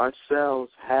 Our cells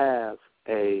have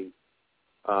a,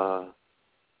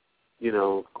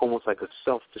 almost like a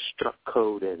self-destruct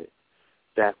code in it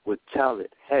that would tell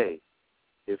it, hey,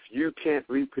 if you can't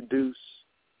reproduce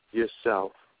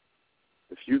yourself,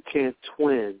 if you can't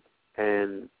twin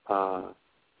and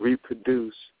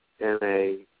reproduce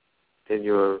in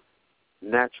your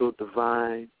natural,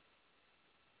 divine,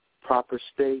 proper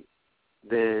state,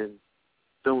 then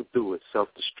don't do it.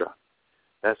 Self-destruct.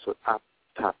 That's what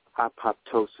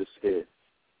apoptosis is.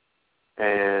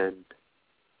 And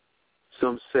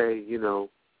some say,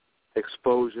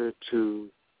 exposure to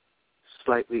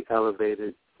slightly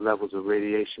elevated levels of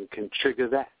radiation can trigger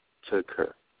that to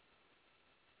occur.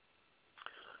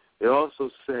 They also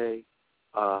say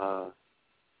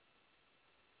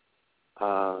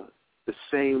the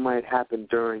same might happen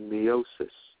during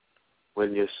meiosis,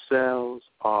 when your cells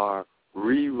are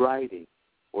rewriting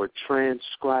or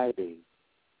transcribing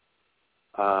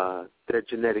their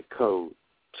genetic code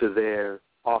to their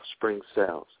offspring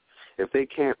cells. If they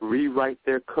can't rewrite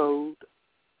their code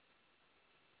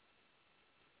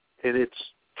in its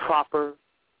proper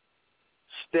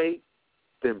state,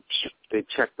 then they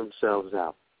check themselves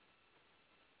out.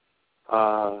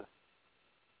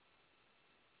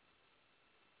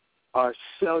 Our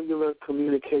cellular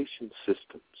communication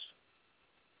systems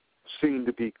seem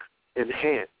to be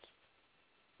enhanced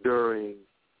during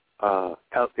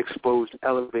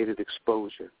elevated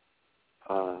exposure,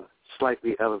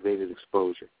 slightly elevated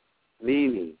exposure.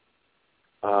 Meaning,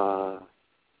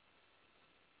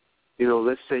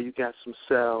 let's say you got some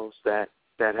cells that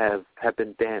have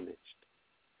been damaged.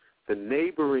 The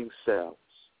neighboring cells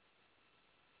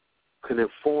can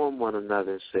inform one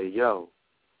another and say,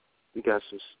 we got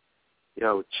some,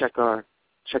 check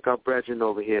our brethren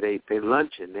over here. They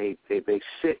lunching, they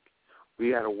sick.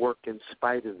 We got to work in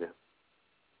spite of them.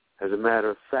 As a matter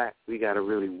of fact, we got to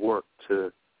really work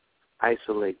to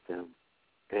isolate them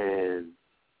and,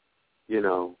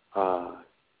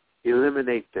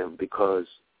 eliminate them because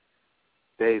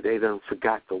they done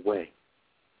forgot the way.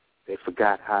 They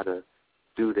forgot how to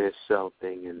do their cell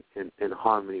thing in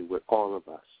harmony with all of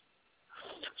us.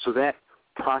 So that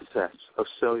process of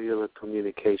cellular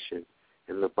communication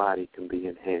in the body can be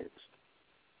enhanced.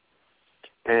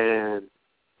 And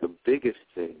the biggest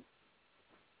thing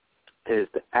is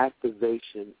the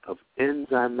activation of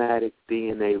enzymatic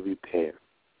DNA repair.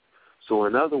 So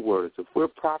in other words, if we're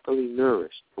properly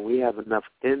nourished and we have enough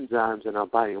enzymes in our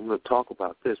body, I'm going to talk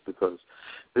about this because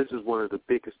this is one of the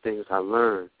biggest things I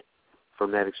learned from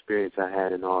that experience I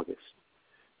had in August.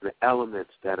 The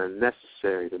elements that are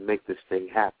necessary to make this thing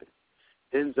happen.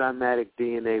 Enzymatic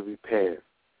DNA repair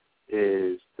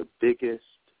is the biggest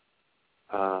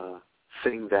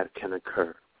thing that can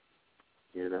occur,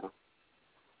 you know.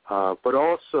 But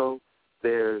also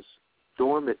there's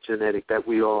dormant genetic that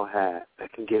we all have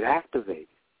that can get activated,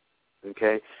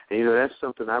 okay? And, you know, that's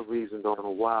something I've reasoned on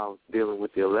a while dealing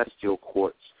with the celestial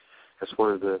quartz. That's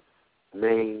one of the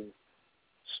main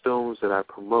stones that I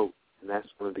promote, and that's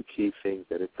one of the key things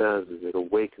that it does is it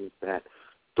awakens that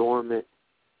dormant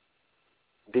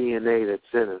DNA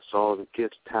that's in us, all the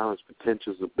gifts, talents,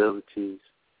 potentials, abilities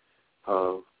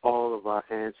of all of our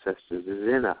ancestors is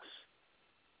in us.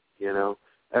 You know,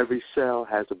 every cell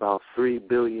has about 3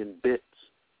 billion bits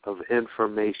of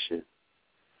information.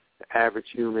 The average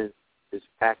human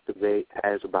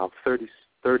has about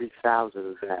 30,000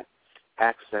 of that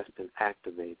accessed and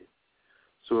activated.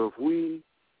 So if we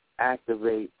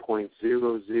activate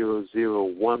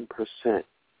 0.0001%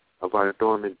 of our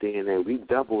dormant DNA, we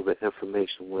double the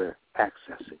information we're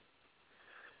accessing.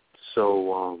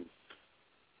 So,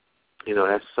 you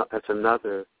know, that's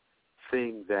another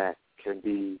thing that can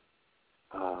be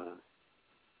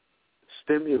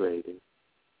stimulated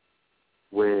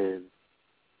when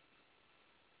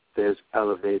there's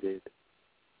elevated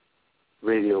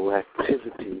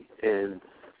radioactivity and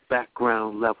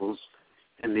background levels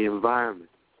in the environment.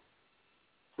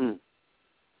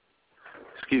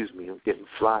 Excuse me, I'm getting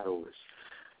flyovers.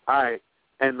 All right,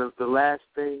 and the last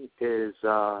thing is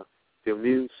the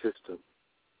immune system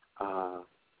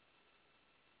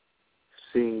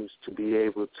seems to be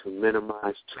able to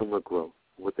minimize tumor growth,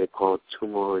 what they call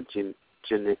tumorigenesis.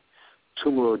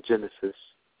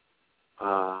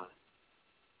 Our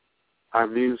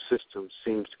immune system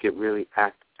seems to get really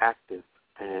active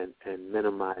and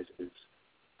minimizes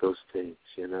those things,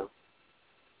 you know.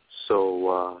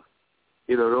 So,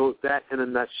 you know, that in a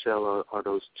nutshell are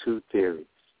those two theories.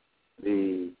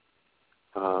 The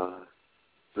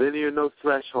linear no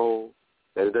threshold,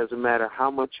 that it doesn't matter how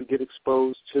much you get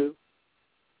exposed to,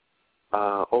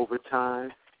 over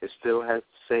time, it still has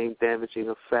the same damaging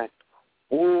effect,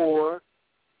 or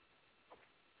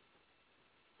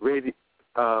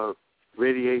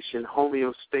radiation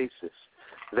homeostasis,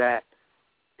 that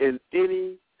in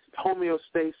any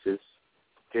homeostasis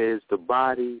is the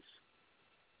body's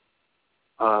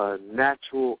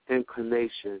natural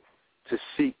inclination to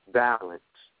seek balance,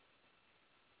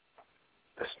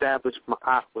 establish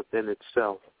ma'at within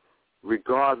itself,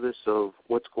 regardless of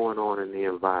what's going on in the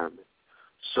environment.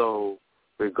 So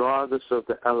regardless of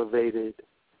the elevated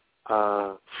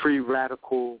free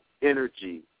radical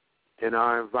energy in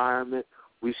our environment,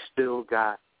 we still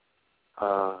got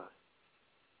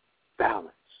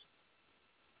balance.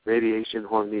 Radiation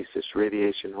hormesis,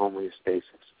 radiation homeostasis.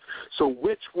 So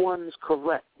which one is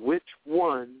correct? Which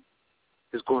one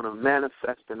is going to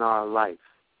manifest in our life?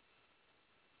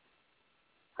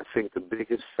 I think the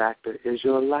biggest factor is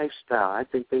your lifestyle. I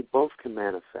think they both can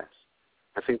manifest.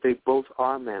 I think they both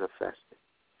are manifesting.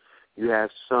 You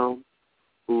have some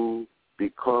who,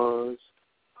 because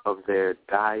of their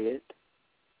diet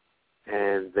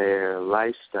and their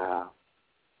lifestyle,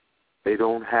 they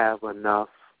don't have enough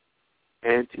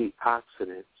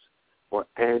antioxidants or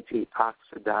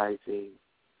antioxidizing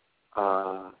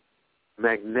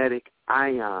magnetic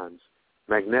ions,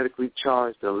 magnetically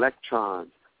charged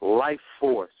electrons, life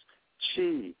force,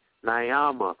 chi,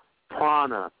 niyama,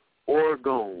 prana,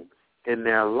 orgone in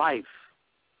their life,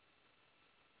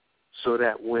 so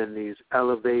that when these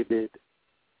elevated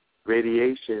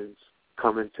radiations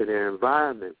come into their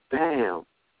environment, bam,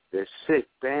 they're sick,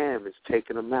 bam, it's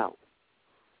taking them out.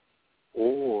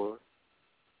 Or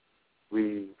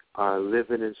we are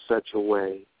living in such a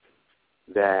way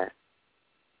that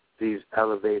these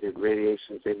elevated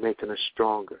radiations, they're making us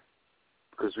stronger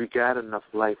because we got enough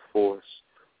life force,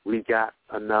 we got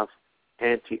enough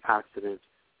antioxidants,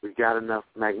 we got enough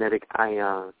magnetic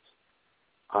ions.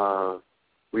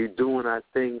 We're doing our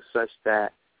things such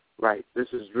that, right, this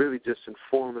is really just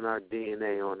informing our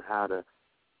DNA on how to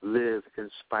live in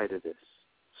spite of this.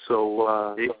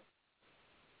 So,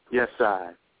 yes.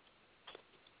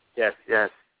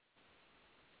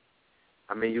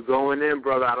 I mean, you're going in,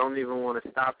 brother. I don't even want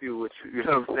to stop you. You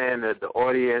know what I'm saying? The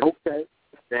audience, okay.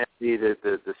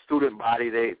 The student body,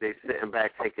 they sitting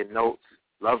back taking notes,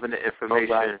 loving the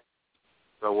information. Right.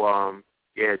 So,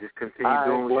 just continue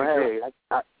doing what you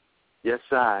do. Yes,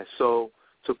 I. So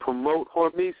to promote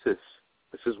hormesis,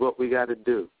 this is what we got to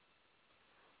do.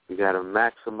 We got to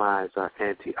maximize our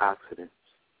antioxidants.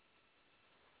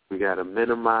 We got to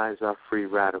minimize our free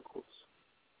radicals.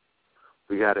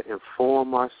 We got to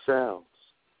inform ourselves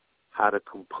how to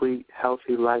complete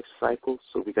healthy life cycles.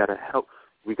 So we gotta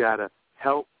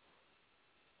help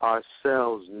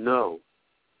ourselves know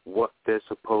what they're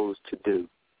supposed to do.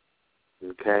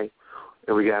 Okay?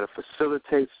 And we gotta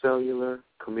facilitate cellular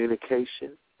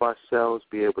communication for our cells,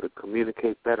 be able to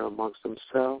communicate better amongst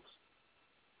themselves.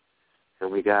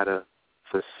 And we gotta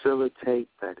facilitate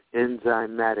that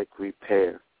enzymatic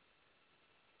repair.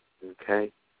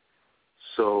 Okay?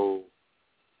 So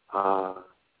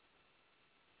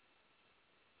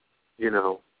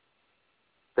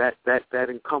that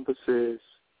encompasses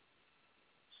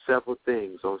several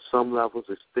things. On some levels,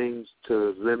 it's things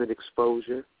to limit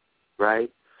exposure,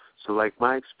 right? So, like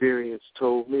my experience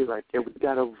told me, like, yeah, we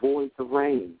got to avoid the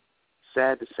rain.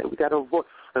 Sad to say, we got to avoid.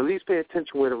 At least pay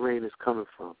attention where the rain is coming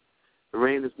from. The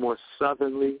rain is more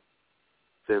southerly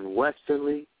than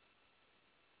westerly.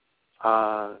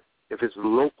 If it's a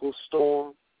local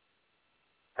storm,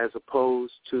 as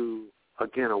opposed to,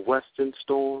 again, a western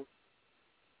storm,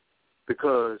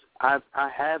 because I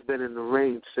have been in the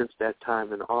rain since that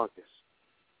time in August.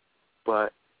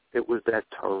 But it was that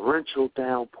torrential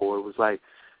downpour. It was like,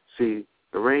 see,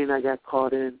 the rain I got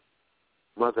caught in,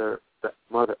 Mother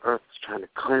Earth was trying to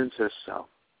cleanse herself.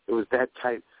 It was that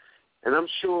type. And I'm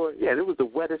sure, it was the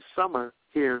wettest summer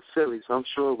here in Philly, so I'm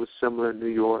sure it was similar in New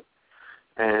York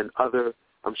and other,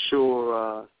 I'm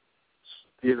sure,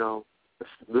 the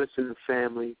listening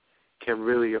family can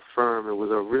really affirm it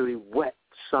was a really wet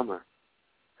summer.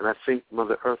 And I think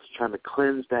Mother Earth is trying to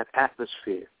cleanse that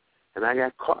atmosphere. And I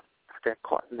got caught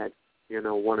in that,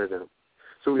 one of them.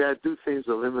 So we got to do things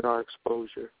to limit our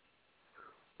exposure.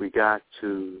 We got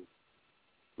to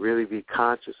really be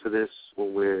conscious of this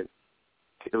when we're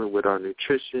dealing with our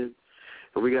nutrition.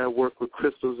 And we got to work with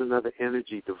crystals and other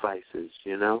energy devices,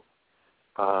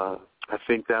 I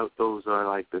think that those are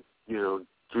like the,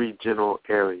 3 general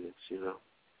areas,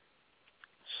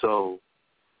 So,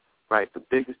 right, the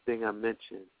biggest thing I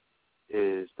mentioned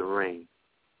is the rain.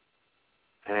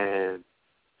 And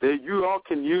you all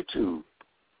can YouTube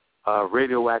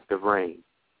radioactive rain.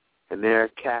 And there are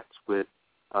cats with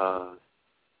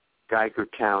Geiger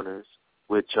counters,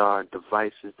 which are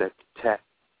devices that detect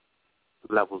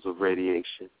levels of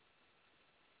radiation.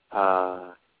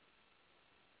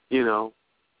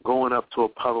 Going up to a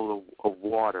puddle of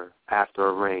water after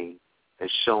a rain and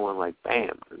showing like,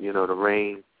 bam, the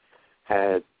rain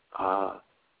had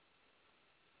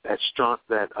that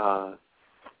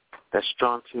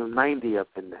strontium 90 up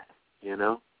in that,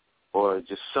 or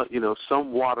just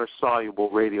some water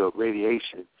soluble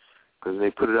radiation, because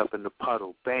they put it up in the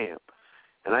puddle, bam.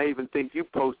 And I even think you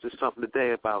posted something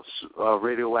today about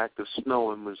radioactive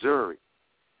snow in Missouri.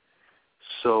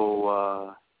 So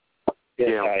on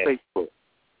Facebook.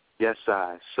 Yes,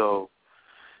 So,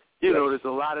 there's a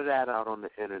lot of that out on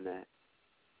the Internet.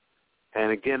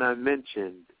 And again, I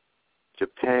mentioned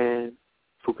Japan,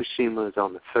 Fukushima is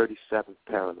on the 37th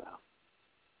parallel,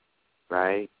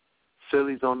 right?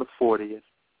 Philly's on the 40th.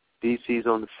 D.C.'s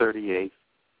on the 38th.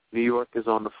 New York is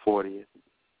on the 40th.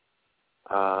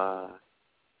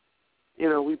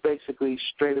 We basically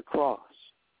straight across,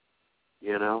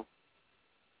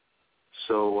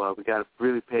 So we got to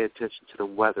really pay attention to the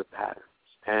weather patterns.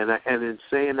 And in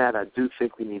saying that, I do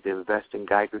think we need to invest in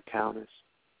Geiger counters.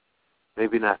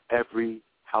 Maybe not every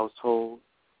household,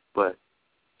 but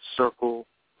circle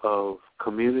of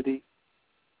community.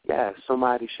 Yeah,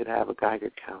 somebody should have a Geiger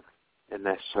counter in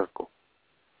that circle.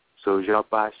 So as y'all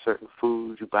buy certain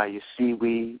foods, you buy your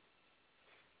seaweed,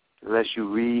 unless you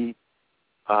read,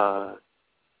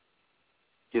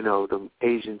 them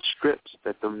Asian scripts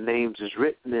that them names is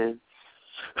written in,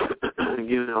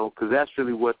 because that's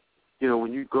really what,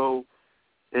 when you go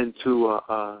into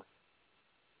a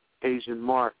Asian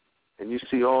mart and you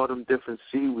see all them different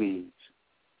seaweeds,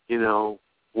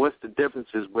 what's the difference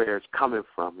is where it's coming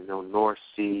from, North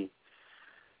Sea,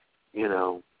 I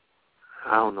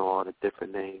don't know all the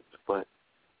different names, but,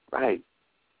 right,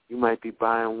 you might be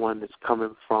buying one that's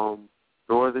coming from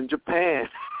northern Japan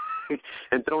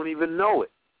and don't even know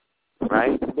it,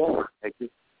 right? You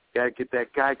got to get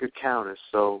that Geiger counter,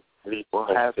 so we'll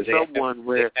have someone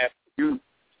where they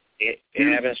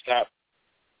haven't stopped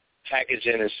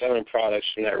packaging and selling products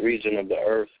from that region of the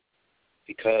earth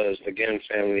because, again,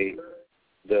 family,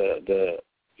 the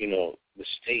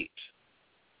state,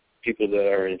 people that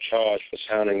are in charge for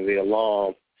sounding the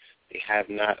alarm, they have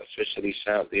not officially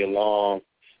sounded the alarm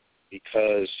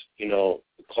because, the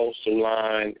coastal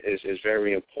line is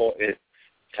very important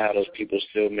to how those people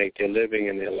still make their living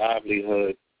and their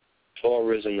livelihood.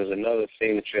 Tourism is another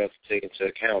thing that you have to take into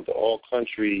account. But all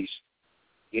countries,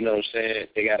 they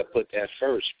got to put that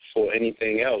first before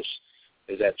anything else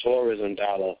is that tourism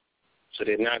dollar So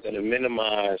they're not going to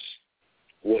minimize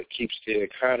what keeps the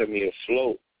economy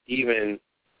afloat, even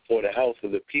for the health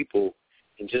of the people.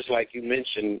 And just like you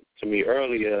mentioned to me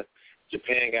earlier,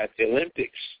 Japan got the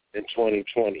Olympics in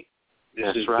 2020.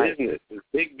 This is business. It's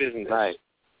big business. Right.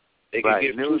 They can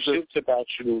give two shits about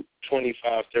you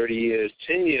 25, 30 years,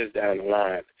 10 years down the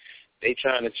line. They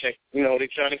trying to check, they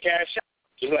trying to cash out.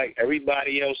 Just like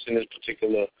everybody else in this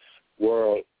particular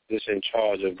world that's in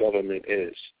charge of government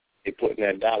is. They putting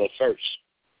that dollar first.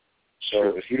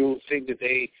 So if you think that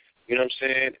they,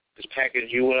 just package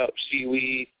you up,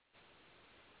 seaweed,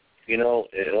 and all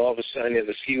of a sudden there's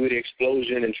a seaweed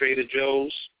explosion in Trader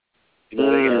Joe's, they got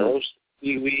roast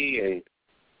seaweed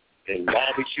and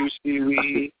barbecue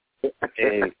seaweed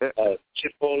and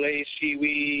Chipotle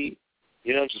seaweed,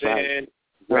 you know what I'm saying?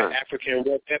 Red African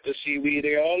red pepper seaweed,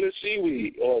 they all is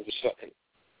seaweed all of a sudden.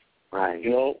 Right.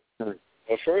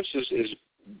 But first is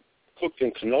cooked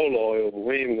in canola oil, but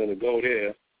we ain't even going to go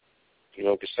there,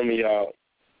 because some of y'all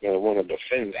want to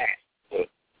defend that. But,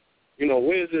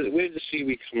 where's the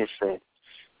seaweed coming from?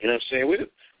 You know what I'm saying? Where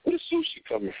the sushi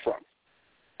coming from?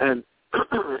 And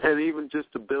even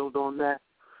just to build on that,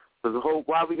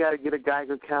 why we got to get a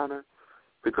Geiger counter,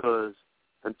 because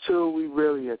until we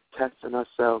really are testing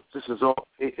ourselves, this is all,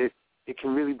 it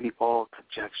can really be all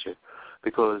conjecture,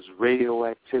 because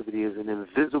radioactivity is an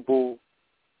invisible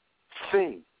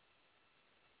thing.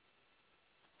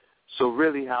 So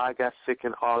really, how I got sick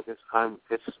in August,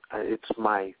 it's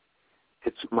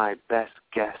my best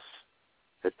guess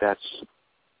that that's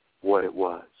what it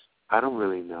was. I don't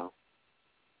really know.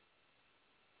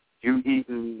 You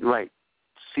eating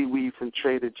seaweed from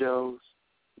Trader Joe's?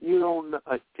 You don't know.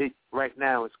 Right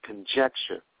now, it's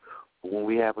conjecture. But when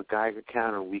we have a Geiger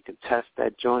counter, we can test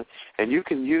that joint, and you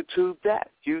can YouTube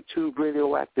that. YouTube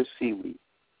radioactive seaweed.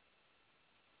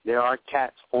 There are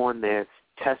cats on there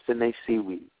testing their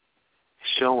seaweed,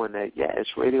 showing that, it's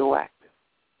radioactive.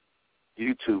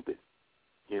 YouTube it,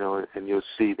 and you'll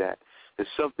see that. It's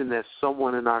something that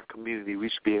someone in our community, we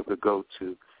should be able to go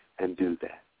to and do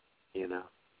that,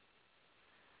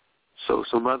 So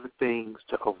some other things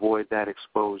to avoid that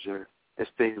exposure is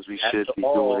things we should be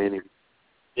doing anyway.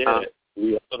 Yeah,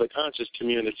 we are the conscious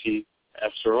community,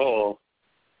 after all.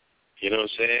 You know what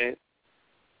I'm saying?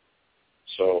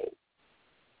 So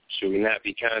should we not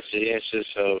be conscientious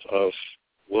of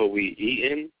what we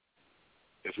eating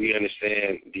if we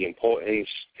understand the importance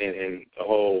and the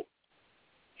whole,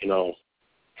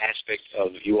 aspect of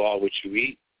you are what you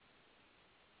eat?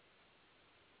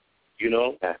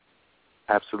 Yeah,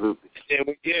 absolutely.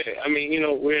 And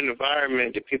we're in an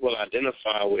environment that people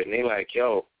identify with, and they like,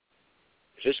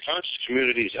 this conscious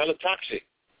community is hella toxic.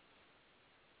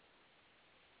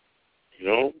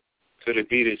 Could it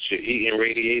be that you're eating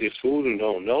radiated food and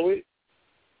don't know it?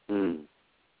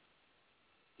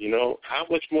 How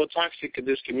much more toxic could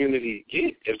this community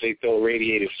get if they throw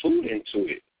radiated food into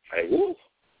it? Like, whoa,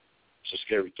 it's a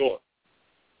scary thought.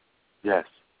 Yes.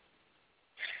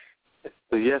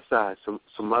 So yes,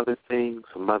 some other things,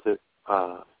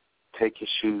 take your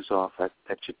shoes off at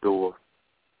your door.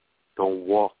 Don't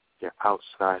walk your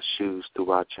outside shoes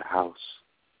throughout your house.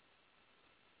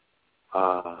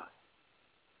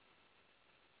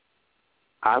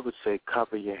 I would say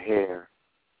cover your hair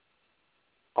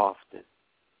often,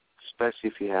 especially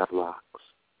if you have locks.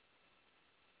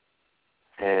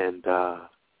 And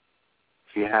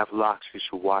if you have locks, you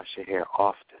should wash your hair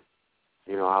often.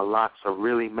 Our locks are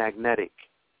really magnetic.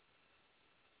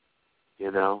 They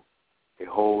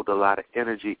hold a lot of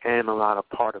energy and a lot of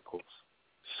particles.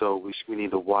 So we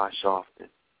need to wash often.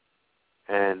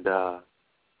 And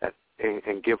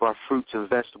give our fruits and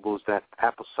vegetables that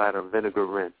apple cider vinegar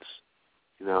rinse.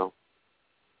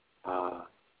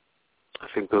 I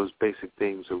think those basic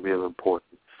things are real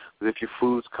important. But if your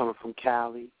food's coming from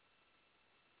Cali,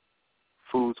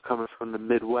 food's coming from the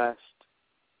Midwest,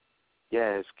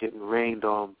 it's getting rained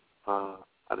on by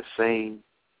the same,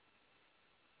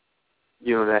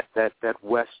 that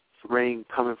west rain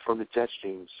coming from the jet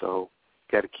stream. So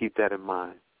you got to keep that in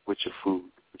mind with your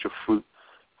food, with your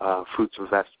fruits and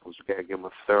vegetables. You got to give them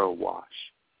a thorough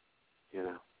wash,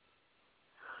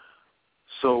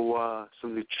 So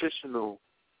some nutritional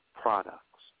products.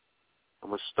 I'm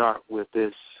going to start with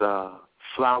this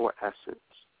flower essence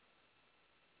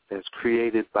that's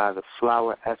created by the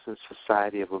Flower Essence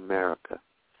Society of America.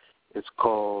 It's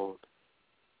called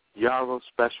Yarrow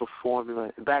Special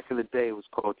Formula. Back in the day, it was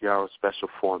called Yarrow Special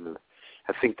Formula.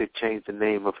 I think they changed the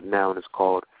name of it now, and it's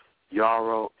called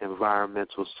Yarrow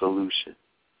Environmental Solution.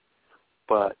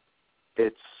 But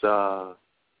it's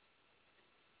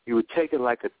you would take it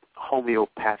like a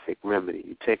homeopathic remedy.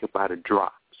 You take it by the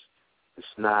drops. It's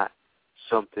not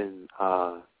something,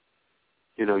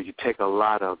 you take a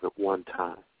lot of at one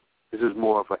time. This is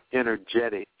more of an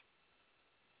energetic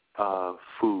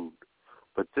food.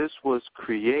 But this was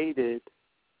created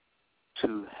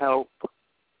to help,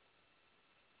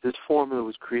 this formula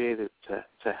was created to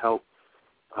help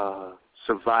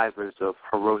survivors of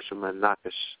Hiroshima and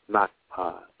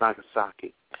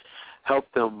Nagasaki,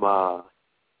 help them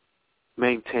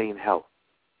maintain health.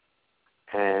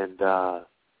 And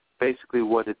basically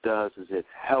what it does is it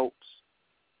helps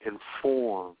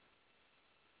inform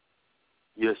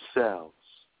your cells.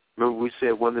 Remember we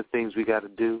said one of the things we got to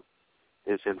do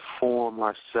is inform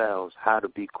our cells how to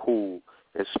be cool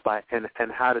and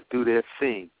how to do their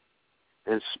thing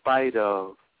in spite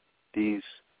of these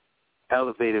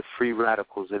elevated free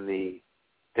radicals in the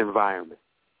environment.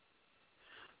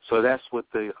 So that's what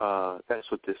this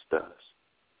does.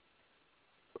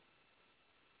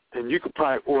 And you could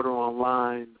probably order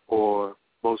online, or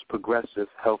most progressive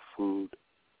health food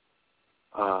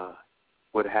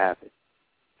would have it.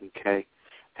 Okay?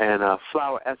 And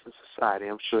Flower Essence Society,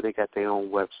 I'm sure they got their own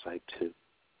website too.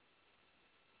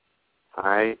 All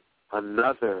right?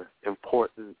 Another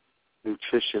important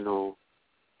nutritional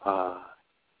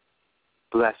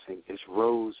blessing is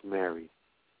rosemary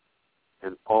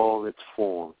in all its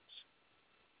forms.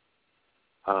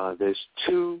 There's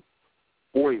 2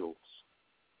 oils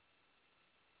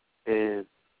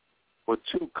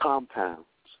two compounds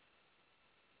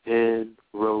in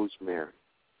rosemary.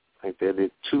 Like there are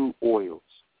 2 oils.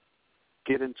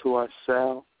 Get into our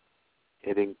cell,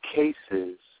 it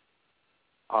encases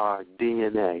our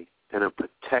DNA in a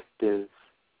protective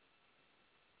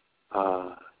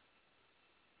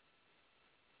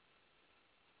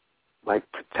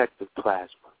protective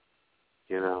plasma,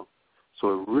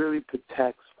 So it really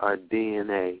protects our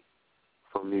DNA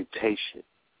from mutation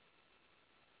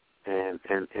and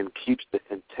keeps the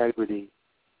integrity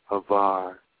of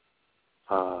our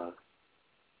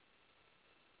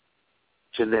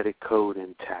genetic code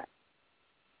intact.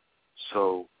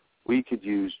 So we could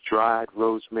use dried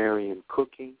rosemary in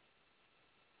cooking.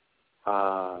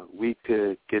 We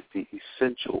could get the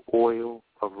essential oil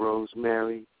of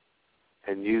rosemary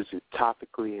and use it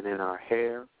topically and in our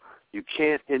hair. You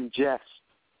can't ingest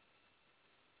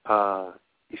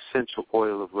essential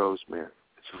oil of rosemary.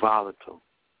 It's volatile.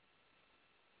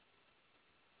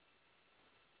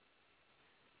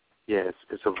 Yes,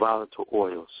 it's a volatile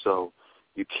oil, so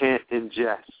you can't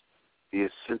ingest the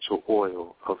essential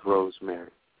oil of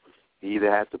rosemary. You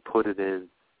either have to put it in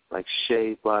like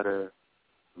shea butter,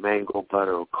 mango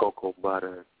butter, or cocoa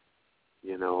butter,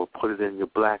 or put it in your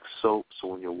black soap so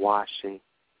when you're washing,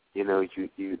 you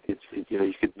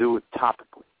could do it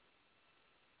topically,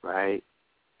 right?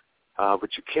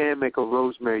 But you can make a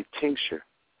rosemary tincture.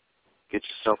 Get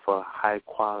yourself a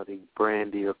high-quality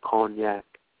brandy or cognac,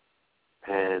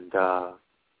 and I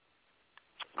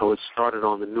would start it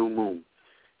on the new moon.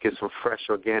 Get some fresh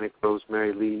organic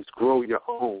rosemary leaves. Grow your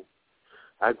own.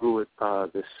 I grew it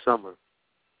this summer,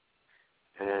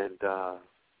 and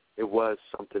it was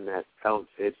something that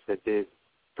did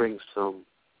bring some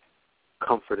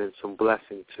comfort and some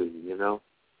blessing to you,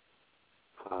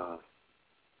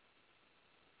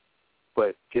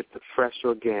 But get the fresh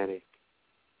organic.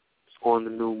 It's on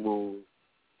the new moon,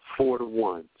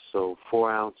 4-to-1. So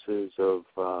 4 ounces of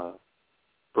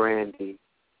brandy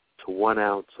to 1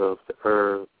 ounce of the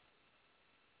herb.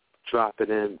 Drop it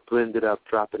in, blend it up,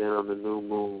 drop it in on the new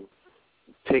moon.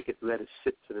 Take it, let it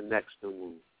sit to the next new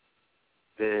moon.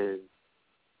 Then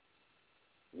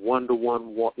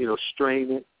 1-to-1,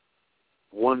 strain it,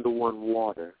 1-to-1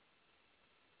 water,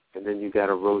 and then you got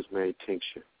a rosemary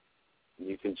tincture. And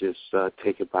you can just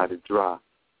take it by the drop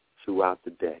throughout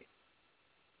the day.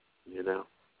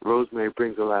 Rosemary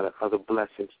brings a lot of other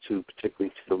blessings too,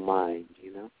 particularly to the mind,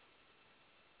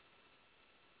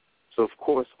 So, of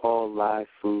course, all live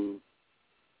food,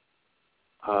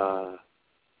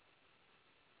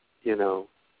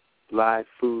 live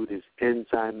food is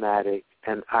enzymatic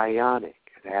and ionic.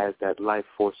 It has that life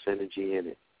force energy in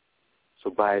it. So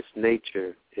by its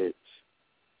nature, it's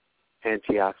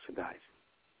antioxidizing.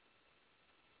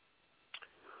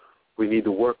 We need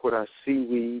to work with our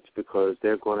seaweeds because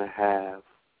they're going to have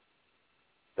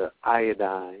the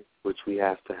iodine, which we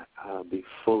have to be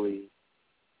fully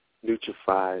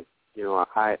nutrified.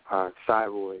 Our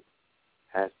thyroid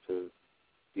has to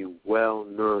be well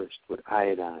nourished with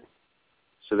iodine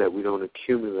so that we don't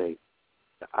accumulate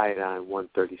the iodine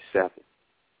 137.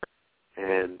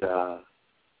 And,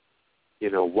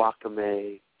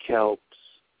 wakame, kelps,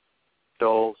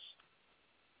 dulse.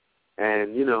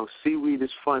 And, seaweed is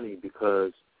funny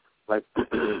because, like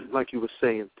you were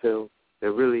saying, Till,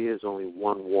 there really is only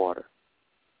one water.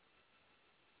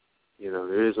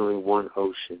 there is only one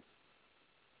ocean.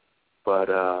 But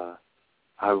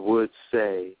I would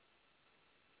say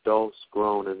dulse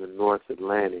grown in the North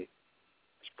Atlantic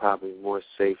is probably more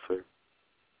safer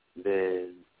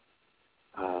than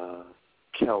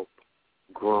kelp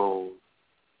grown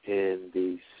in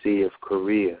the Sea of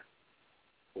Korea,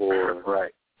 or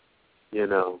right,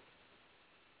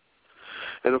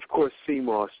 and of course sea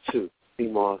moss too. Sea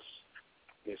moss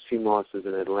is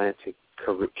an Atlantic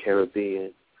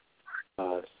Caribbean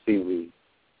seaweed.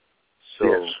 So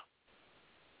yes.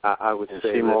 I would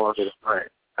say sea moss, right?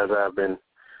 As I've been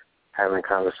having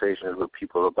conversations with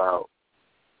people about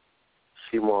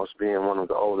sea moss being one of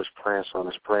the oldest plants on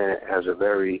this planet, has a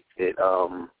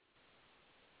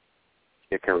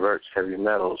it converts heavy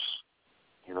metals,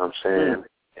 you know what I'm saying?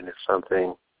 And it's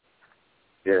something,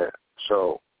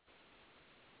 so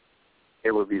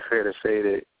it would be fair to say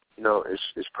that,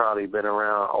 it's probably been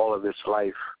around all of its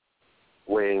life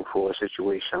waiting for a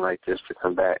situation like this to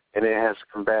combat. And it has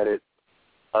combated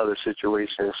other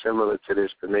situations similar to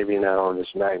this, but maybe not on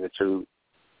this magnitude,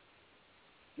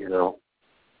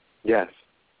 Yes.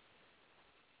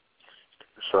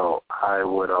 So I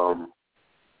would, I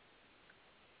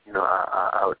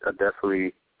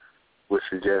definitely would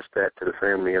suggest that to the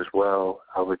family as well.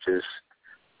 I would just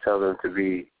tell them to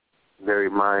be very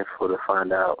mindful to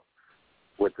find out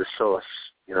what the source,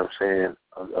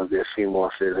 of their sea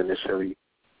moss is initially,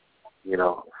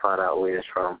 find out where it's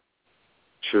from.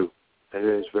 True. That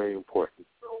is very important.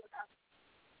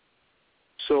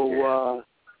 So,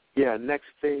 next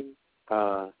thing,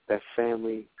 that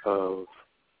family of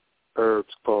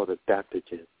herbs called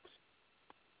adaptogens.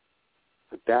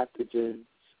 Adaptogens,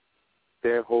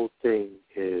 their whole thing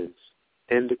is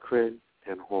endocrine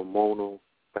and hormonal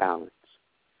balance.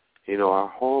 Our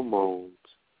hormones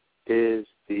is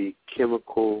the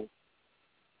chemical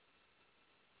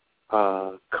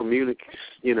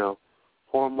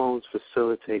hormones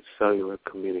facilitate cellular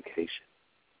communication.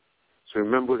 So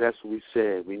remember, that's what we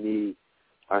said. We need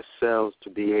our cells to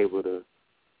be able to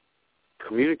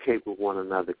communicate with one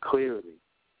another clearly,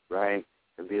 right?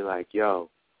 And be like, yo,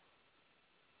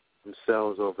 them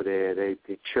cells over there, they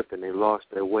tripping, they lost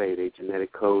their way, their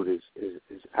genetic code is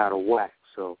out of whack.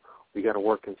 So we got to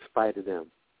work in spite of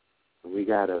them. And we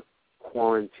got to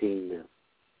quarantine them,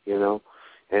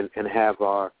 and have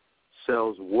our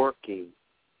cells working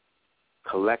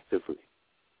collectively,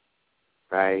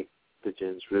 right? The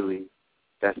gens really,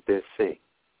 that's their thing.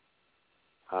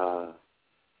 So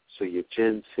your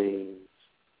ginsems,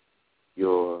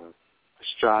 your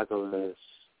astragalus,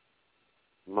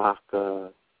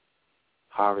 maca,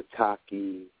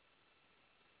 haritaki,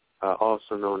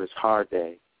 also known as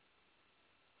harde,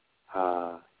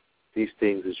 these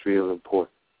things is real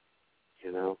important,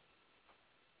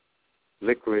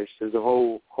 Licorice, there's a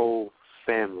whole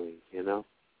family,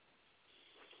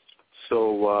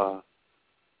 So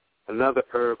another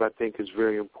herb I think is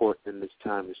very important in this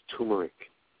time is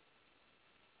turmeric.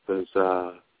 Because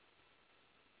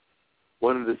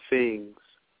one of the things,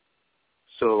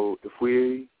 so if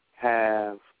we're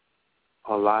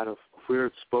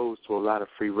exposed to a lot of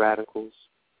free radicals,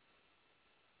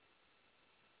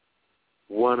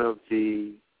 one of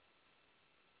the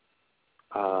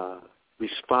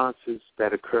responses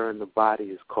that occur in the body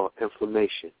is called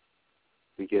inflammation.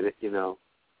 We get it,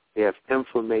 we have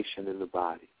inflammation in the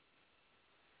body.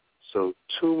 So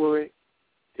turmeric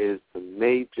is the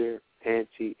major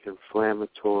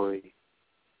anti-inflammatory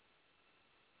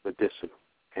medicinal.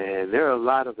 And there are a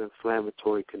lot of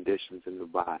inflammatory conditions in the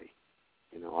body.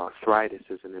 Arthritis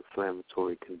is an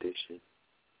inflammatory condition.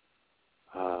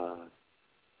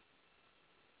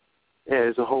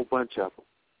 There's a whole bunch of them.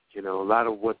 A lot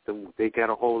of they got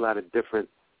a whole lot of different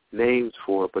names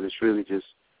for it, but it's really just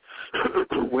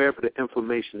wherever the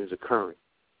inflammation is occurring.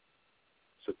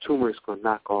 So turmeric's going to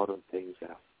knock all them things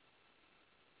out.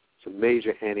 It's a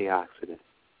major antioxidant,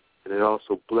 and it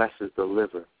also blesses the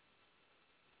liver.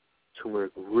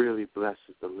 Turmeric really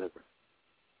blesses the liver.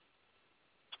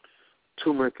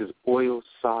 Turmeric is oil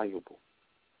soluble,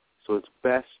 so it's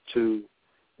best to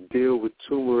deal with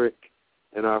turmeric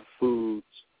in our foods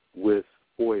with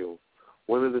oil.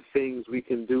 One of the things we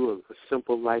can do, a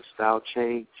simple lifestyle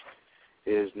change,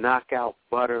 is knock out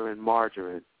butter and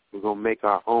margarine. We're going to make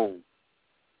our own.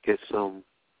 Get some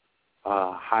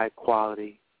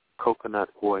high-quality coconut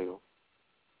oil,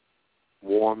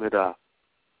 warm it up,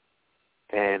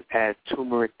 and add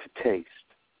turmeric to taste,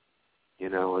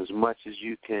 as much as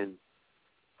you can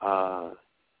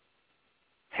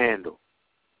handle,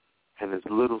 and as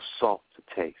little salt to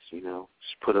taste,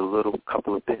 Just put a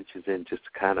couple of pinches in just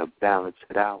to kind of balance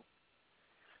it out.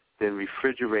 Then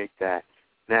refrigerate that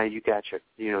Now you got your,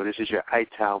 this is your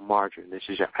ITAL margarine. This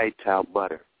is your ITAL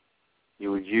butter.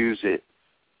 You would use it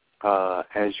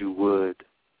as you would,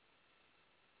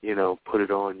 put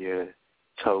it on your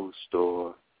toast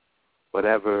or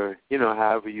whatever,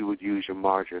 however you would use your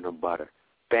margarine or butter.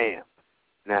 Bam.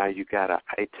 Now you got a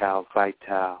ITAL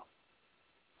Vital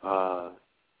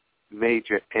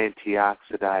major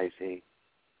antioxidizing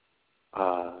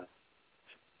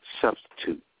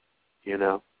substitute, and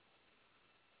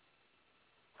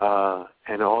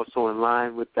also in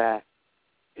line with that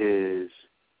is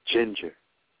ginger.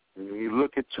 When you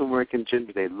look at turmeric and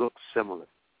ginger, they look similar.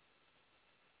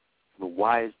 But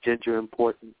why is ginger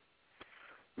important?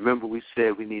 Remember we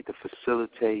said we need to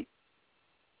facilitate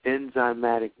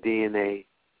enzymatic DNA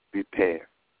repair.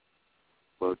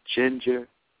 Well, ginger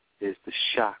is the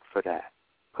shock for that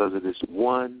because of this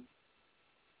one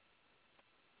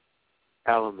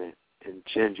element in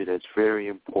ginger that's very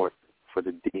important for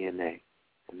the DNA,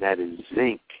 and that is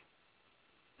zinc.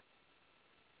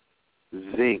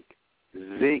 Zinc,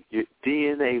 your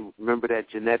DNA, remember that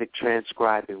genetic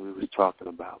transcribing we was talking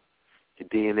about, your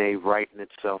DNA writing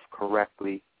itself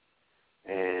correctly,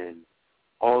 and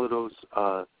all of those,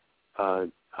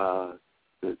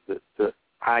 the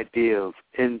idea of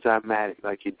enzymatic,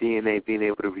 like your DNA being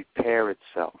able to repair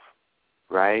itself,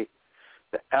 right?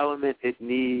 The element it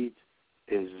needs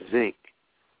is zinc,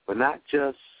 but not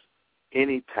just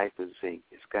any type of zinc.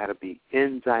 It's got to be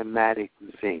enzymatic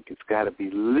zinc. It's got to be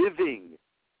living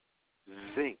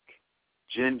zinc.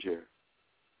 Ginger,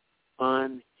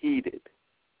 unheated,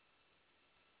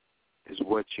 is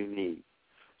what you need.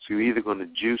 So you're either going to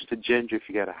juice the ginger if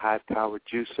you got a high-powered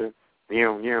juicer,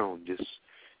 just,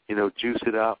 juice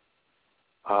it up.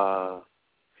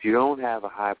 If you don't have a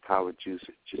high-powered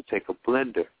juicer, just take a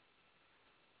blender.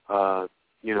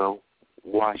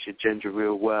 Wash your ginger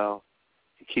real well.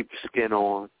 You keep the skin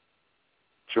on.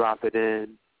 Drop it in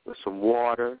with some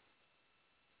water.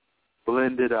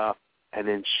 Blend it up, and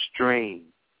then strain.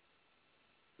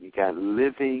 You got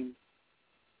living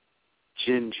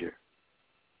ginger.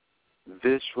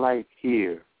 This right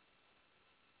here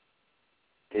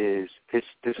this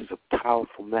is a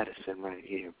powerful medicine right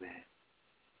here, man.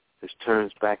 This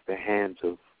turns back the hands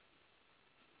of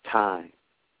time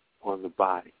on the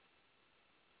body.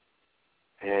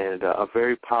 And a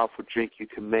very powerful drink you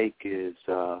can make is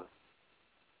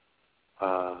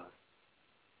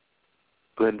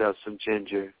blend up some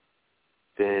ginger,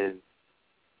 then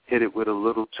hit it with a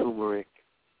little turmeric,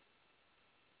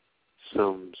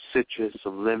 some citrus,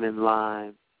 some lemon,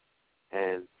 lime,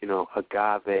 and,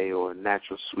 agave or a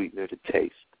natural sweetener to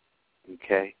taste,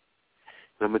 okay?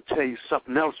 And I'm going to tell you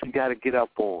something else we got to get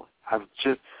up on. I've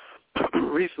just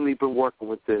recently been working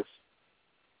with this,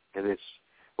 and it's,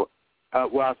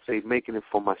 I'll say making it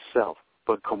for myself,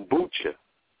 but kombucha.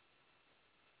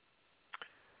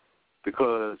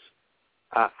 Because,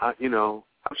 I'm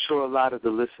sure a lot of the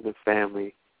listening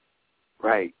family,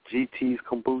 right, GT's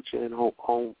kombucha and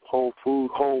Whole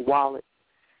Food, Whole Wallet.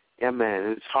 Yeah,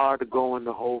 man, it's hard to go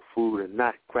into Whole Food and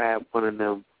not grab one of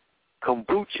them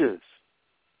kombuchas,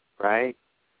 right?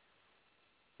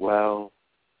 Well,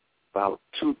 about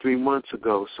 2-3 months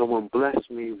ago, someone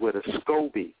blessed me with a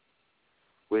SCOBY,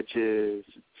 which is,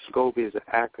 SCOBY is an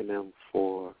acronym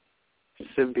for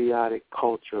Symbiotic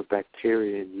Culture of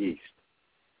Bacteria and Yeast.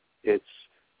 It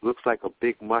looks like a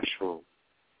big mushroom.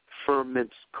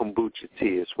 Ferments kombucha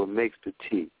tea. It's what makes the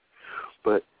tea.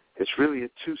 But it's really a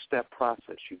two-step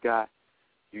process. You got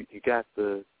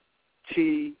the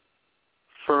tea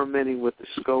fermenting with the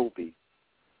SCOBY.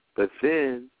 But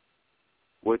then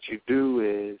what you do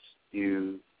is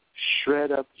you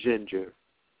shred up ginger,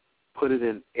 put it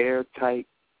in airtight,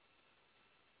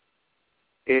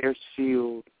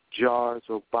 air-sealed jars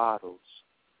or bottles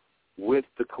with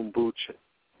the kombucha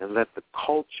and let the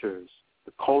cultures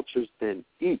then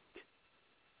eat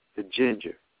the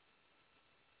ginger,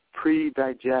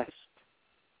 pre-digest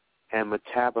and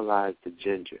metabolize the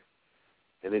ginger.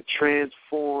 And it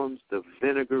transforms the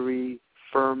vinegary,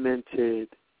 fermented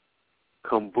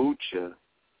kombucha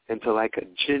into like a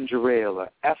ginger ale, an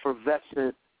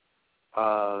effervescent,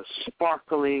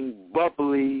 sparkling,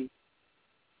 bubbly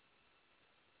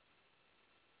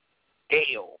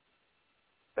ale.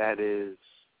 That is,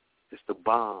 it's the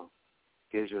bomb.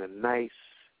 Gives you a nice,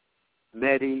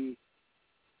 nutty,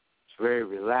 it's very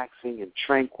relaxing and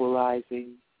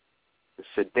tranquilizing. It's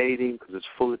sedating because it's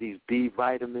full of these B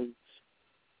vitamins.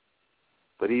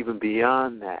 But even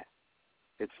beyond that,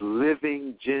 it's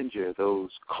living ginger,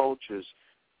 those cultures,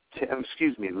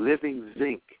 living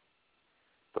zinc.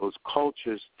 Those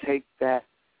cultures take that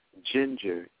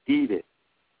ginger, eat it,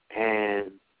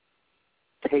 and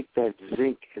take that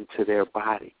zinc into their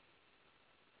body.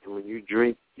 And when you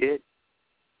drink it,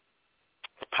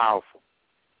 it's powerful.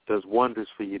 It does wonders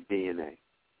for your DNA.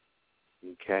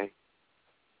 Okay?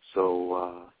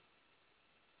 So,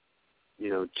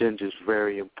 ginger's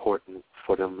very important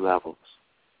for them levels.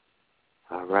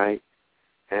 All right?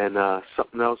 And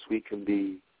something else we can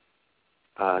be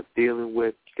dealing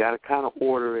with, you got to kind of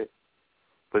order it,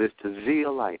 but it's the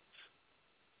zeolites.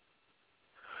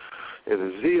 And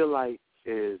the zeolite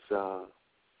is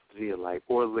zeolite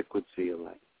or liquid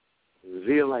zeolite. And the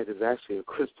zeolite is actually a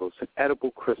crystal. It's an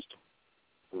edible crystal,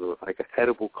 like an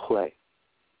edible clay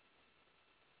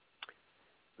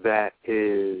that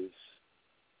is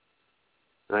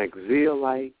like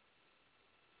zeolite.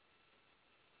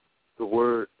 The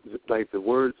word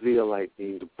zeolite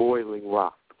means boiling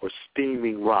rock or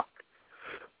steaming rock.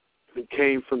 It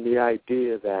came from the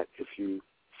idea that if you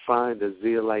find a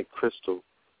zeolite crystal,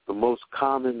 the most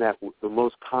common that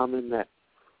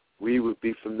we would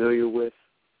be familiar with,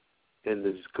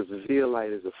 because the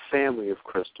zeolite is a family of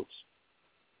crystals,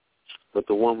 but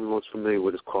the one we're most familiar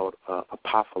with is called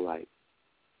apophyllite,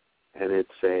 and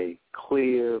it's a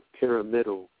clear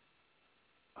pyramidal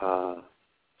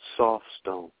soft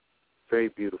stone, very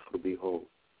beautiful to behold.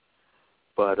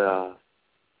 But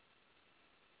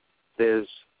there's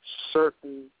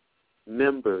certain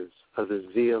members of the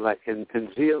zeolite, and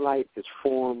zeolite is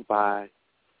formed by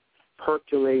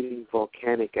percolating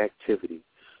volcanic activity.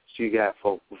 So you got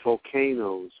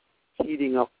volcanoes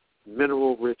heating up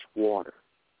mineral-rich water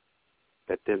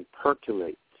that then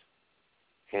percolates,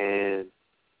 and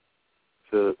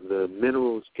the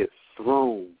minerals get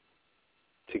thrown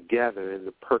together in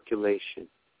the percolation.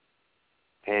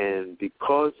 And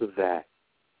because of that,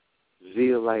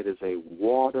 zeolite is a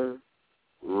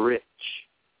water-rich,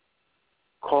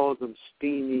 call them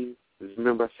steaming.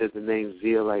 Remember I said the name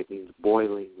zeolite means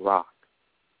boiling rock.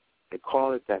 They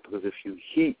call it that because if you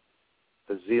heat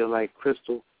a zeolite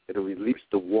crystal, it'll release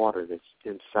the water that's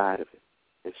inside of it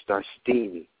and start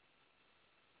steaming,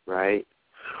 right?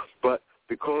 But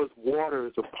because water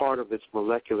is a part of its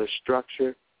molecular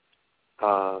structure,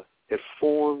 it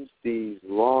forms these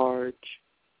large,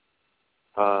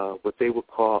 what they would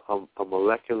call a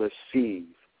molecular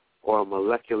sieve or a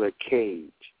molecular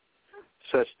cage,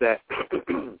 such that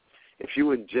if you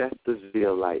ingest the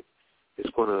zeolite, it's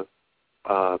going to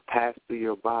pass through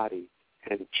your body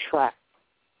and trap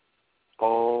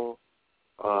all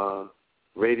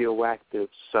radioactive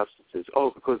substances.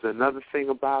 Oh, because another thing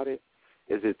about it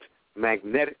is it's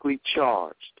magnetically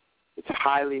charged. It's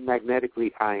highly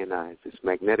magnetically ionized. It's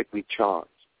magnetically charged.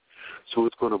 So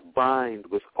it's going to bind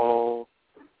with all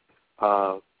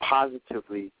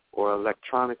positively or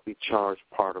electronically charged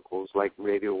particles like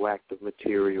radioactive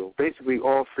material, basically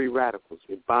all free radicals.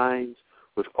 It binds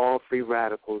with all free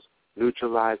radicals,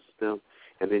 neutralizes them,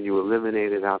 and then you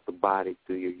eliminate it out the body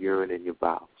through your urine and your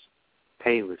bowels,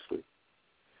 painlessly.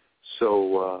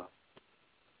 So,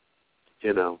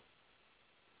 again,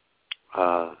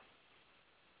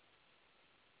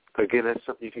 that's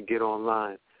something you can get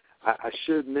online. I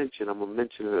should mention, I'm going to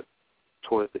mention it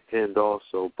towards the end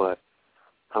also, but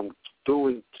I'm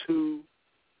doing 2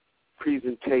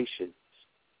 presentations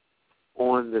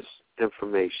on this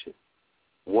information.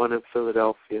 One in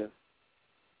Philadelphia,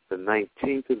 the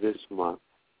 19th of this month,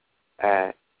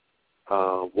 at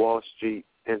Wall Street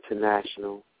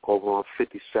International over on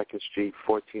 52nd Street,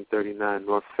 1439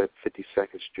 North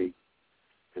 52nd Street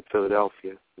in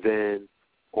Philadelphia. Then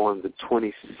on the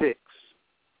 26th,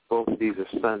 both of these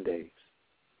are Sundays,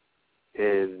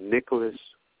 in Nicholas,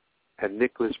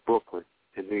 Brooklyn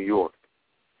in New York.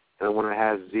 And I want to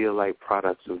have zeolite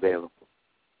products available.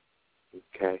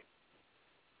 Okay?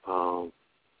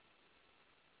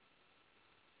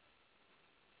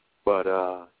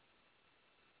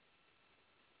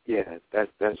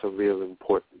 That's a real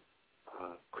important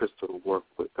crystal to work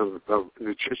with, a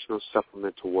nutritional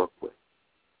supplement to work with,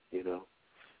 And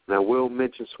I will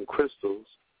mention some crystals,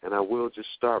 and I will just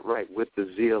start right with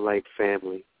the zeolite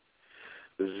family.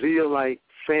 The zeolite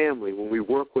family, when we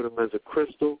work with them as a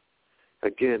crystal,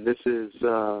 again, this is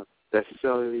that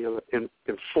cellular,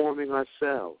 informing our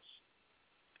cells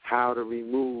how to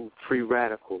remove free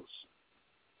radicals,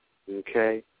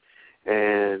 okay,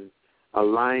 and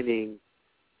aligning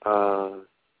the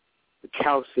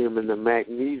calcium and the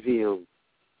magnesium,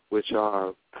 which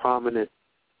are prominent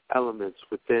elements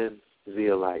within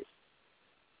zeolite,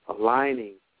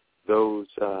 aligning those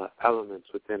elements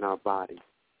within our body.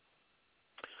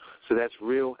 So that's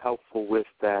real helpful with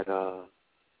that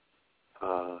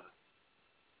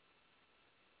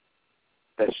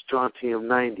that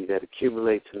strontium-90 that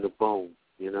accumulates in the bone,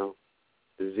 The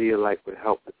zeolite would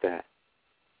help with that.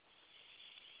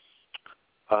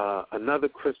 Another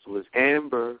crystal is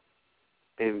amber.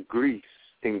 In Greek,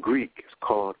 it's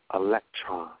called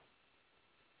electron.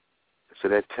 So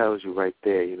that tells you right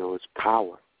there, it's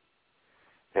power.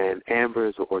 And amber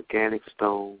is an organic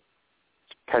stone.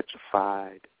 It's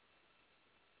petrified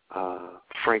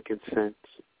frankincense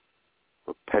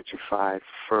or petrified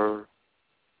fir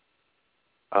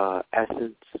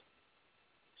essence.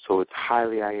 So it's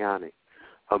highly ionic.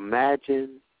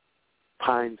 Imagine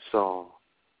pine sol,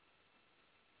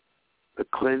 the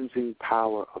cleansing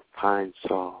power of pine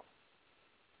sol.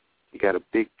 You got a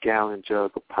big gallon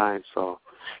jug of pine sol.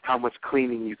 How much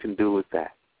cleaning you can do with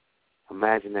that?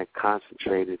 Imagine that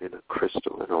concentrated in a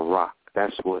crystal, in a rock.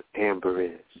 That's what amber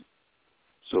is.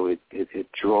 So it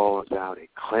draws out, it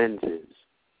cleanses,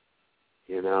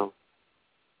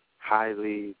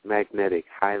 highly magnetic,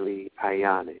 highly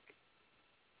ionic.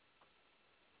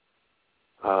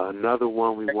 Another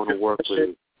one we want to work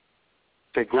with.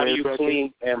 How do you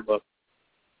clean amber?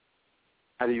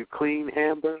 How do you clean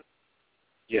amber?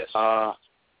 Yes.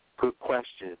 Good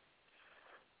question.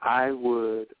 I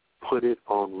would put it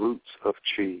on roots of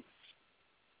trees.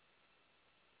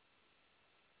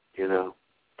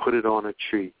 Put it on a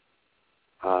tree,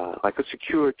 like a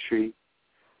secure tree,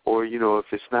 or, if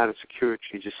it's not a secure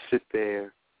tree, just sit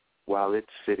there while it's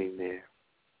sitting there.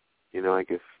 You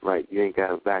ain't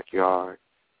got a backyard,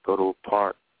 go to a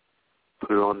park, put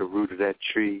it on the root of that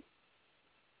tree,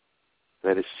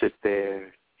 let it sit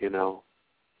there,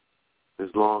 as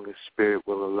long as spirit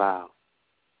will allow.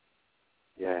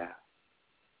 Yeah.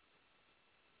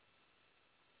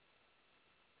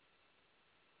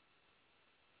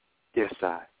 Yes,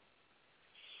 I.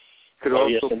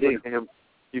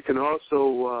 You can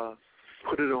also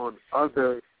put it on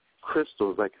other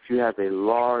crystals, like if you have a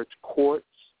large quartz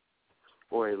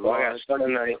or a large... I got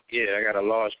selenite. Yeah, I got a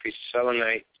large piece of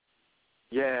selenite.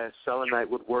 Yeah, selenite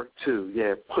would work too.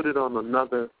 Yeah, put it on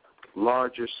another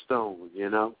larger stone,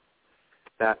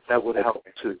 That would help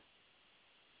too.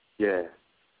 Yeah.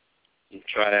 You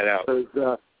try that out.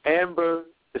 Because amber,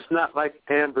 it's not like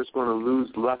amber's going to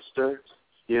lose luster,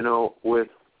 with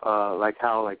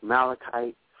like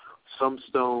malachite. Some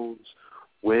stones,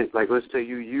 let's say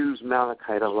you use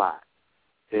malachite a lot,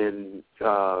 and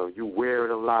you wear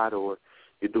it a lot, or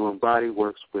you're doing body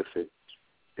works with it,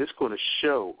 it's going to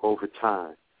show over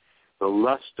time. The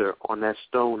luster on that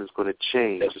stone is going to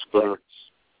change. It's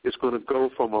going to go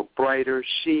from a brighter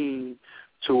sheen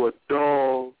to a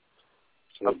dull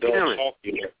appearance.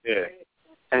 Yeah.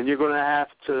 And you're going to have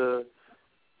to,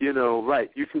 you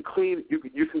can clean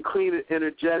it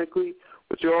energetically,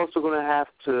 but you're also going to have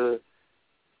to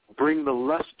bring the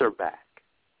luster back,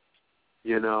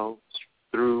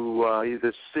 through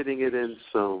either sitting it in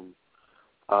some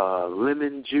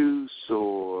lemon juice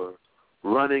or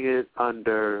running it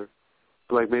under,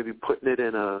 maybe putting it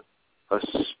in a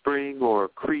spring or a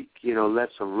creek, let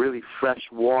some really fresh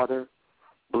water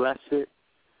bless it.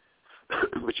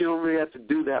 But you don't really have to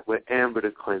do that with amber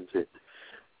to cleanse it.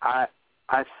 I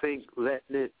think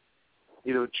letting it,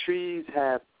 trees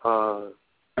have,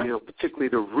 particularly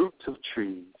the roots of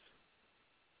trees,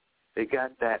 they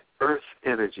got that earth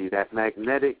energy, that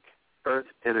magnetic earth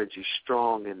energy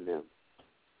strong in them.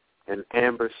 And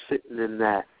amber sitting in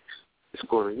that, it's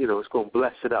going to, it's going to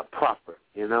bless it up proper,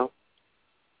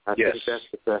 I think that's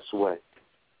the best way.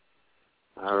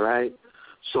 All right.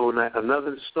 So now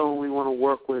another stone we want to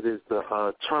work with is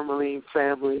the tourmaline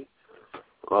family.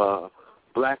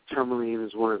 Black tourmaline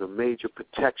is one of the major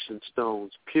protection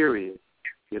stones, period,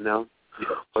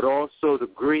 But also the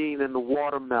green and the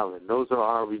watermelon. Those are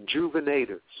our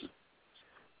rejuvenators,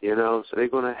 So they're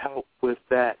going to help with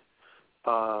that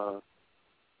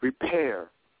repair,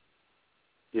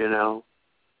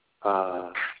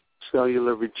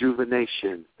 cellular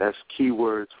rejuvenation. That's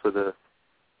keywords for the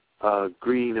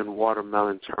green and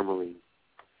watermelon tourmaline.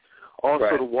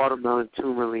 Also, the watermelon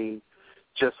tourmaline,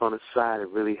 just on the side, it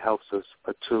really helps us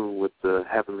attune with the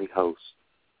heavenly host,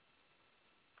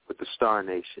 with the star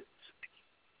nations.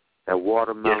 That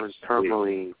watermelon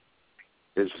tourmaline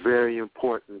is very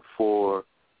important for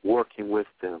working with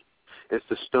them. It's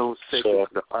the stone sacred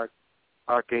to the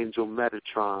Archangel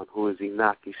Metatron, who is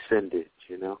Enoch ascended,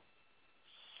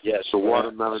 Yes. So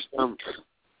watermelon tourmaline.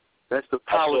 That's the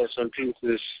power. I saw some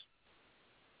pieces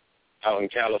out in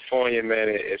California, man.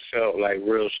 It felt like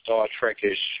real Star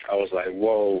Trek-ish. I was like,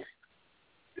 whoa,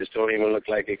 this don't even look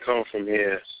like it come from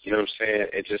here. You know what I'm saying?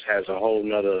 It just has a whole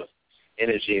nother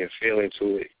energy and feeling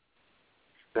to it.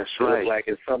 That's right. It looks like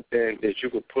it's something that you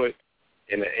could put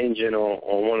in an engine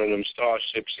on one of them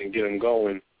starships and get them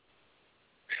going.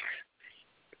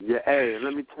 Yeah, hey,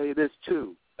 let me tell you this,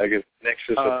 too. Like a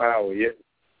nexus of power, yeah.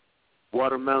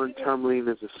 Watermelon tourmaline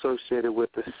is associated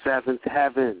with the seventh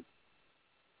heaven.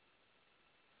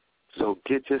 So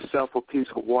get yourself a piece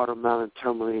of watermelon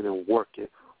tourmaline and work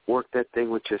it. Work that thing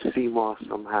with your CMOS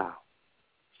somehow.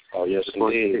 Oh, yes,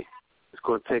 indeed. It's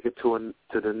going to take it to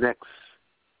the next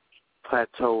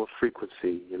plateau of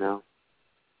frequency, you know?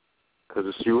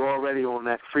 Because you're already on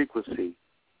that frequency.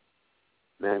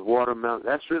 Man, watermelon,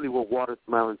 that's really what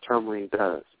watermelon tourmaline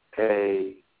does.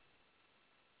 A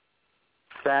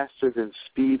faster than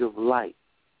speed of light,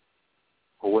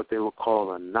 or what they would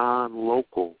call a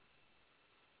non-local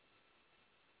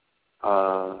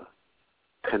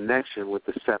connection with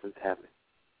the seventh heaven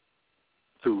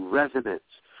through resonance.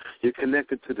 You're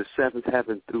connected to the seventh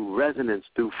heaven through resonance,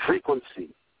 through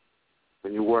frequency,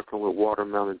 when you're working with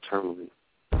watermelon tourmaline.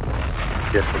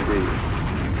 Yes, indeed.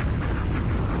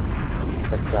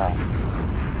 That's right.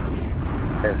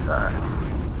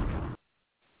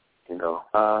 You know,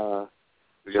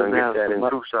 we're so going to get that in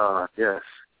Tucson, yes.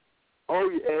 Oh,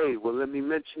 hey, well, let me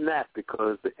mention that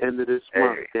because the end of this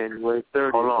month, January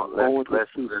 30th. Hold on,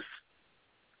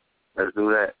 let's do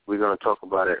that. We're going to talk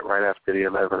about it right after the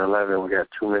 11:11. We got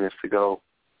 2 minutes to go.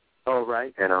 All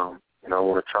right. And, I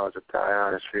want to charge up the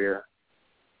ionosphere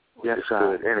with this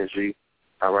good energy.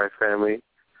 All right, family?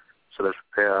 So let's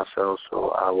prepare ourselves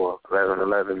for our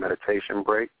 11:11 meditation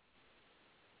break.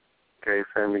 Okay,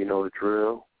 family, you know the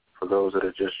drill. For those that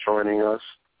are just joining us,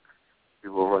 we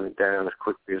will run it down as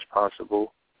quickly as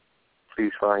possible.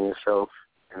 Please find yourself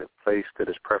in a place that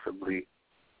is preferably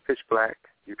pitch black.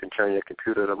 You can turn your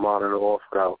computer to monitor off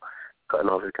without cutting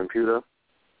off your computer.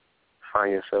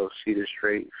 Find yourself seated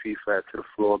straight, feet flat to the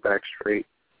floor, back straight.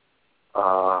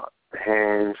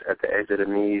 Hands at the edge of the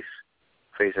knees,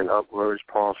 facing upwards,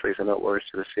 palms facing upwards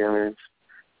to the ceilings.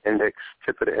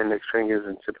 Tip of the index fingers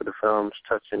and tip of the thumbs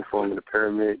touching, forming the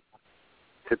pyramid.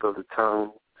 Tip of the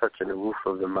tongue touching the roof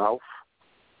of the mouth.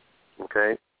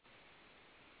 Okay?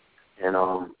 And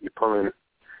you're pulling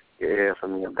your air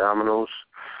from the abdominals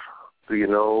through your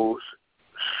nose,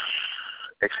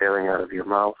 exhaling out of your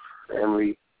mouth.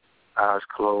 Family, eyes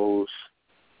closed,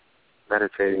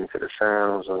 meditating to the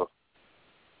sounds of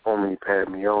Om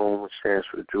Padme Om, which stands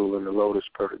for the jewel in the lotus,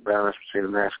 perfect balance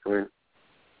between the masculine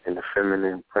and the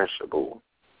feminine principle.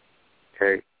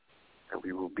 Okay? And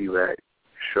we will be back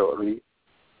shortly.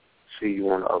 See you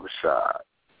on the other side.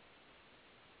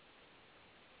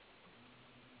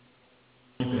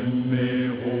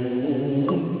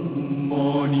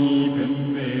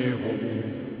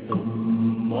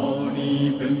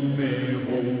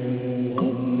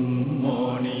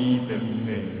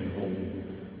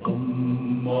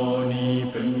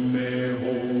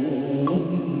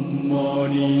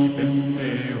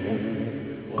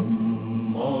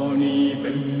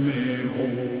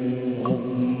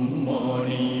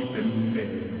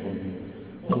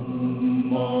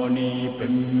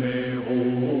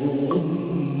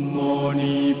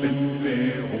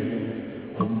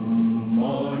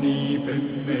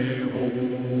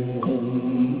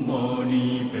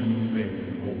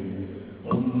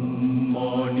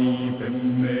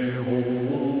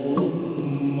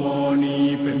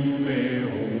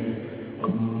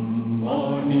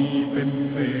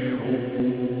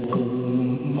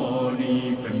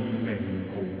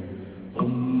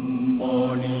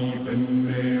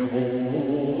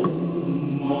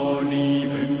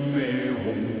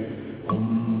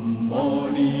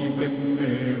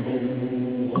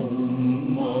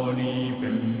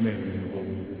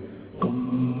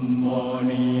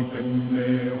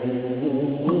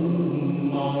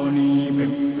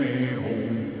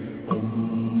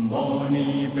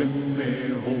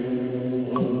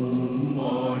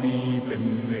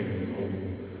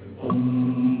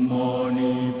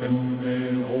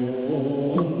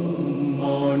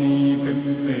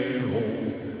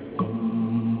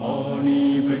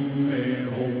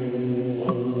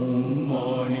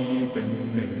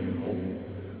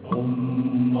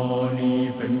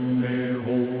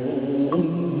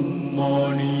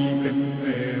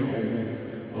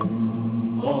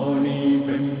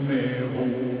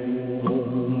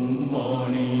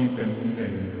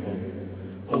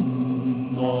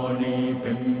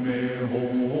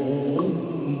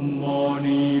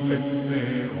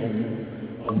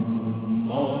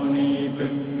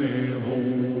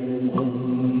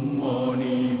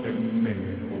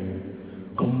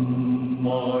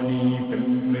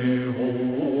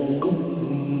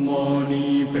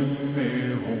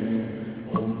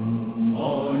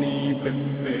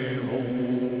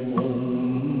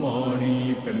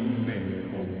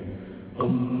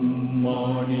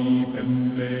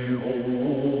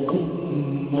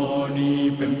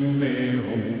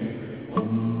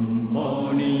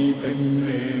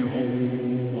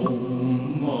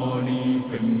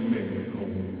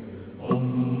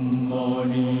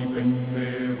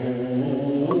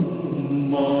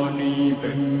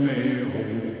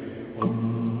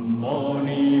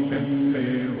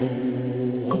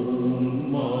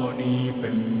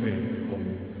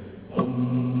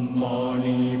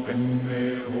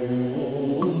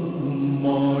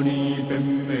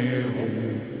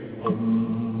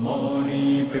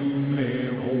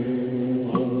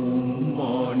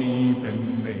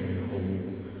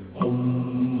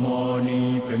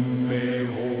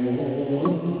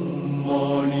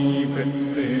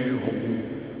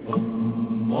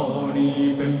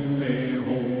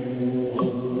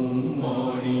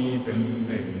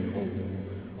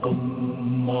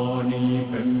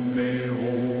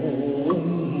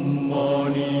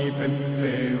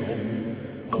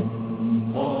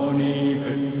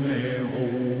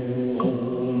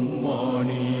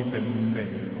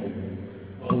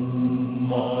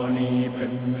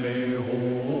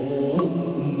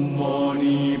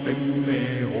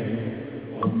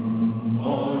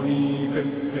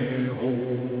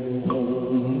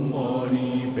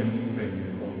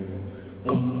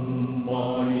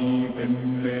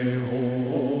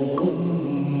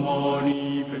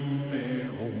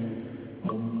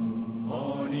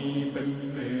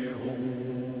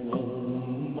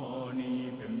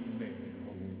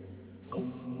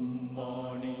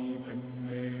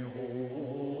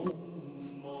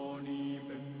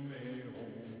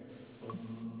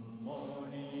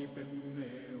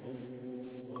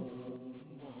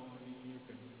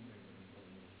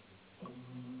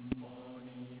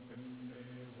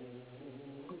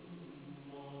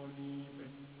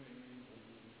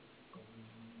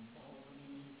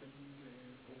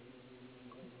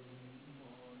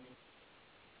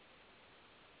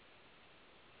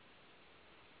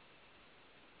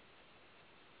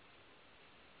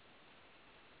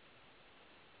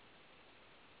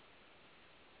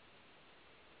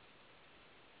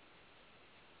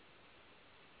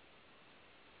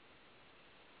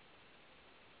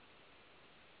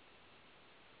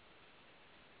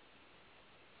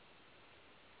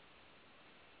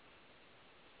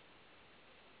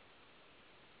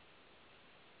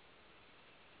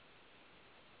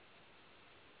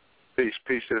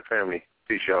 Peace to the family.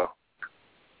 Peace, y'all.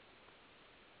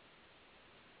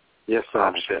 Yes, sir.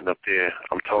 I'm sitting up there.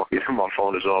 I'm talking. My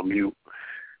phone is on mute.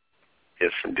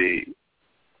 Yes, indeed.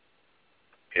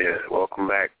 Yeah, welcome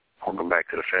back. Welcome back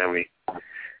to the family.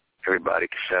 Everybody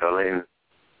can settle in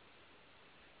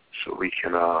so we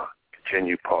can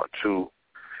continue part 2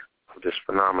 of this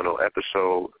phenomenal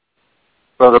episode.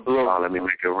 Brother Blue. Let me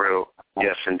make it real.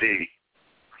 Yes, indeed.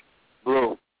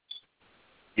 Blue.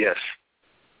 Yes.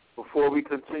 Before we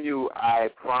continue, I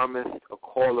promised a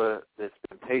caller that's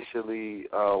been patiently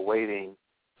waiting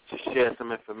to share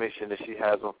some information that she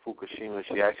has on Fukushima.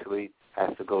 She actually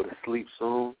has to go to sleep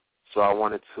soon, so I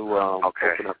wanted to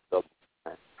open up the...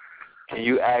 Can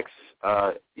you ask,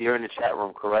 you're in the chat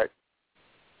room, correct?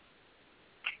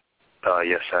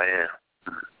 Yes, I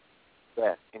am.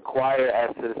 Yeah. Inquire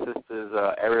as to the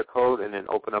sister's area code and then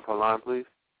open up her line, please.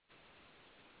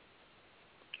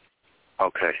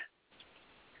 Okay.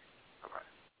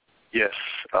 Yes,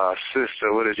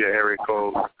 sister, what is your area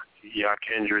code? Your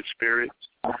kindred spirit?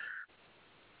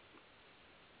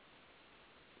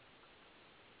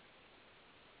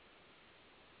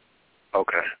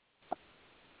 Okay.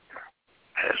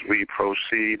 As we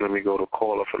proceed, let me go to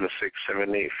caller from the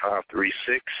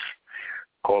 678-536.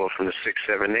 Caller from the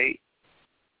 678.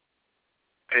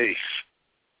 Peace.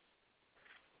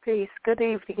 Peace. Good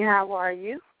evening. How are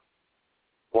you?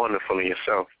 Wonderful. And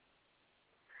yourself?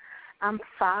 I'm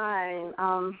fine.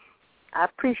 I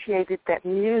appreciated that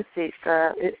music.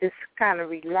 It's kind of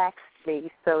relaxed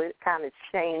me, so it kind of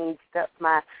changed up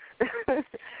my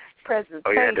presentation.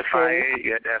 Oh, you had the fire?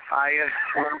 You had that fire?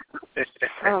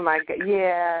 Oh, my God.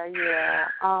 Yeah.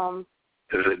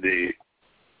 Yes, indeed.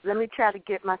 Let me try to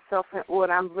get myself in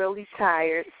order. I'm really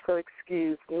tired, so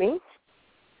excuse me.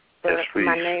 But yes,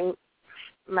 please.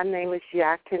 My name is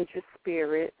Yakindra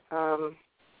Spirit on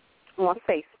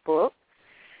Facebook.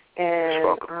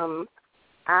 And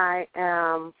I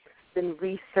am been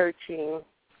researching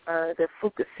the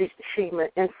Fukushima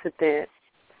incident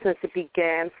since it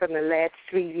began from the last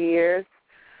 3 years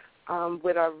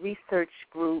with our research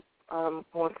group on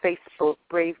Facebook,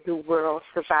 Brave New World,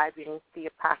 Surviving the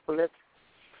Apocalypse.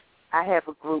 I have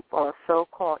a group also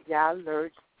called Ya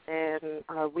Alert, and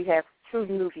we have True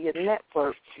Media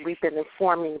Network. We've been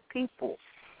informing people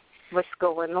what's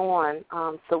going on.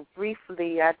 So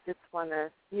briefly, I just want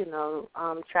to,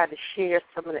 try to share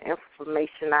some of the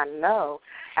information I know.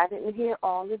 I didn't hear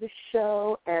all of the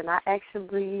show, and I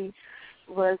actually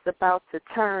was about to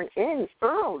turn in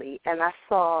early, and I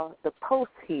saw the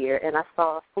post here, and I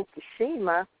saw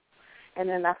Fukushima, And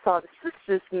then I saw the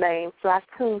sister's name, so I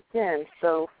tuned in.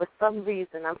 So for some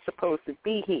reason, I'm supposed to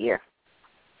be here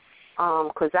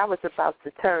because I was about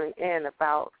to turn in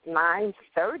about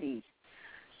 9:30.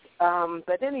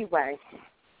 But anyway,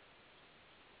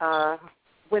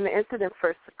 when the incident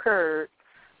first occurred,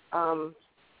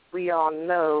 we all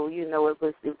know, it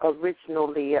was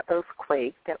originally an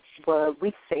earthquake that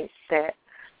we think that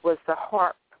was the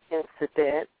HARP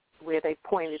incident, where they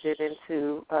pointed it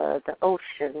into the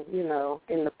ocean,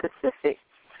 in the Pacific,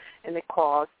 and it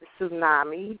caused the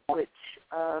tsunami, which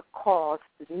caused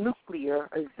the nuclear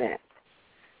event.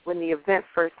 When the event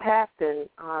first happened,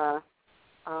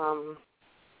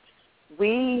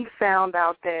 we found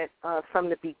out that from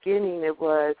the beginning it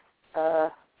wasn't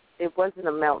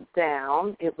a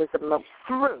meltdown, it was a melt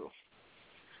through.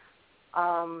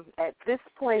 At this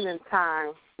point in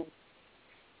time,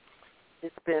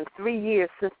 it's been 3 years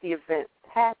since the event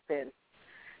happened.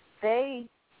 They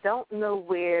don't know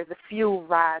where the fuel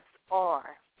rods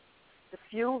are. The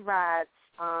fuel rods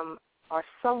are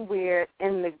somewhere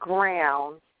in the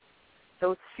ground.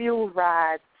 Those fuel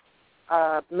rods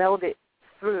melted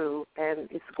through, and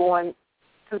it's going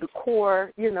to the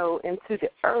core, into the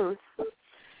earth,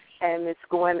 and it's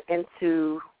going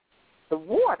into the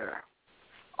water.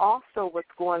 Also, what's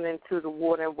going into the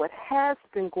water, and what has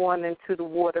been going into the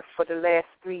water for the last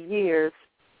 3 years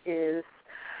is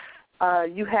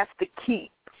you have to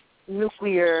keep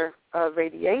nuclear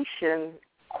radiation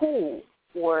cool,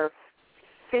 or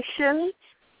fission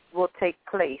will take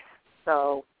place.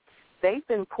 So they've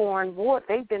been pouring water.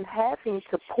 They've been having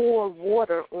to pour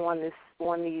water on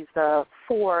these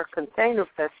 4 container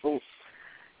vessels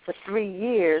for 3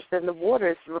 years, and the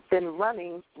water's been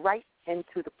running right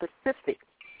into the Pacific.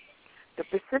 The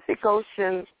Pacific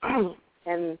Ocean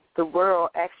and the world,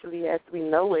 actually, as we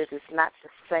know it, is not the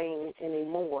same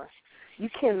anymore. You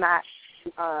cannot,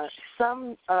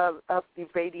 some of the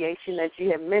radiation, as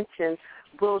you have mentioned,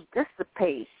 will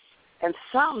dissipate, and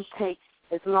some take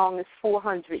as long as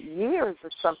 400 years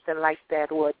or something like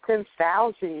that, or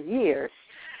 10,000 years.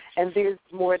 And there's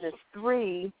more than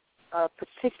 3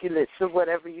 particulates, or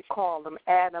whatever you call them,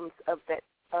 atoms of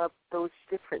those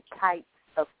different types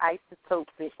of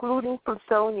isotopes, including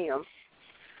plutonium.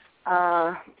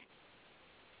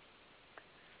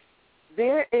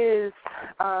 There is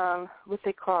what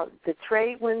they call the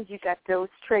trade winds. You got those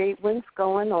trade winds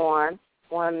going on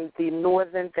the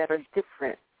northern, that are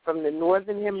different from the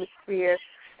northern hemisphere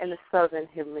and the southern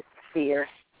hemisphere.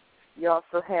 You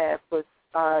also have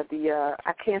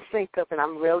I can't think of it.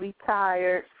 I'm really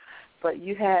tired, but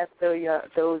you have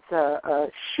those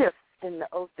shifts in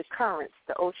the currents,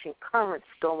 the ocean currents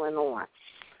going on.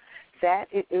 That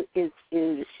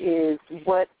is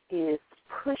what is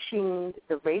pushing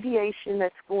the radiation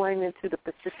that's going into the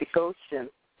Pacific Ocean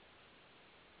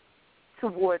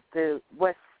toward the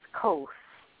west coast.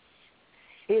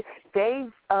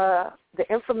 The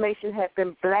information had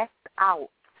been blacked out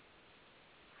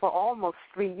for almost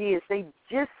 3 years.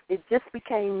 It just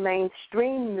became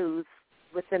mainstream news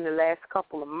within the last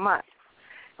couple of months.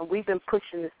 And we've been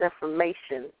pushing this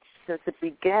information since it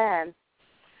began.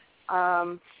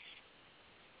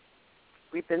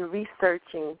 We've been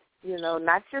researching,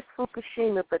 not just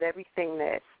Fukushima, but everything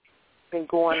that's been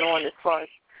going on as far as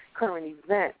current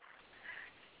events.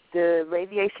 The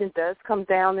radiation does come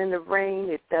down in the rain.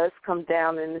 It does come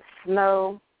down in the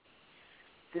snow.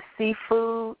 The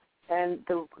seafood and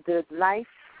the life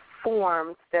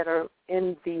forms that are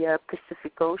in the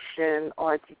Pacific Ocean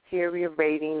are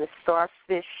deteriorating. The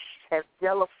starfish have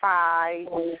jellified.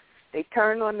 They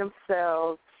turn on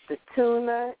themselves. The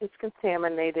tuna is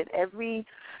contaminated. Every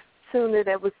tuna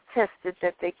that was tested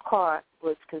that they caught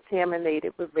was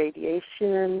contaminated with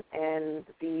radiation, and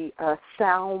the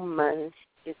salmon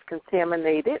is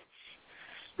contaminated.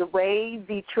 The way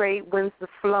the trade winds are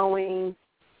flowing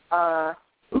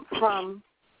from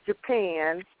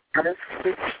Japan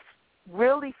is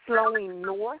really flowing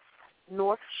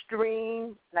north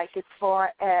stream, like as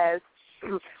far as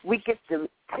we get the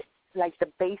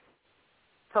base,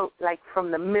 so like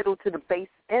from the middle to the base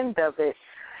end of it.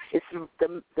 It's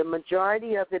the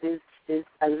majority of it is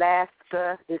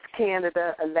Alaska, is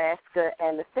Canada, Alaska,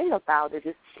 and the thing about it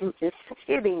is it's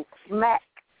hitting smack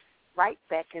right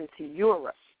back into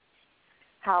Europe.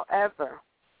 However,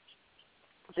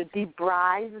 the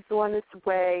debris is on its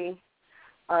way.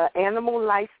 Animal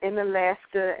life in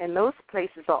Alaska and those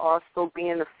places are also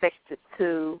being affected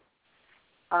too.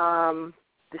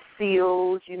 The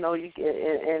seals, you get,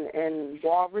 and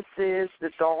walruses,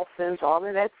 the dolphins, all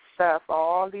of that stuff,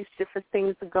 all these different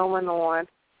things are going on.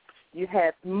 You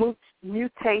have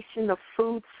mutation of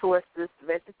food sources,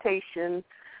 vegetation.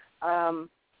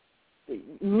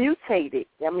 mutated.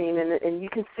 I mean, and you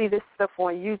can see this stuff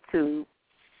on YouTube.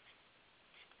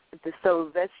 So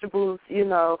vegetables,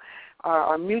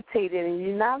 are mutated, and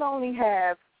you not only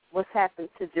have what's happened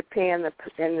to Japan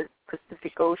and the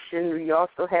Pacific Ocean, you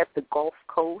also have the Gulf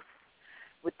Coast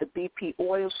with the BP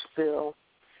oil spill.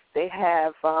 They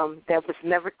have that was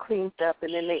never cleaned up,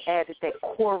 and then they added that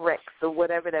Corex or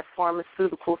whatever that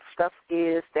pharmaceutical stuff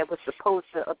is that was supposed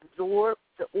to absorb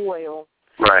the oil.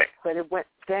 Right. But it went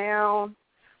down.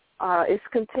 It's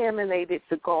contaminated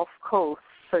the Gulf Coast.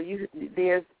 So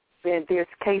there's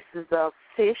cases of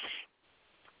fish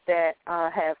that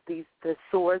have the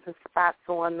sores and spots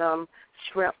on them,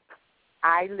 shrimp,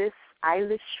 eyeless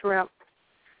shrimp,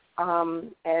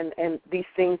 and these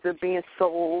things are being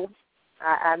sold.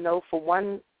 I know for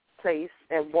one place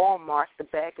at Walmart, the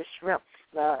bag of shrimp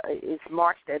is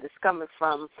marked that it's coming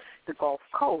from the Gulf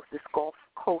Coast. It's Gulf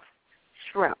Coast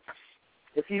shrimp.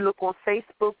 If you look on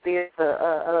Facebook, there's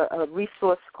a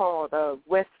resource called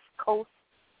West Coast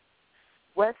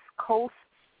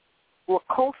or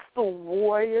Coastal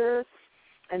Warriors,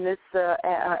 and it's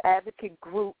an advocate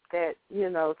group that,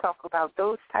 talk about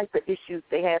those type of issues.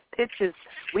 They have pictures.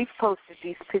 We've posted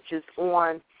these pictures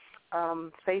on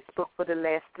Facebook for the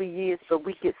last 3 years, but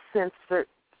we get censored.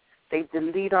 They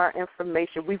delete our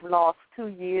information. We've lost 2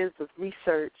 years of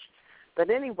research. But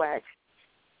anyway,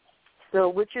 so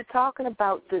what you're talking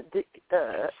about, the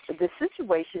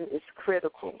situation is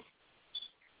critical.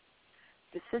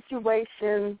 The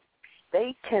situation,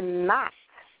 they cannot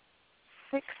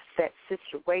fix that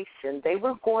situation. They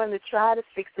were going to try to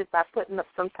fix it by putting up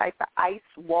some type of ice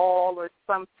wall or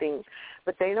something,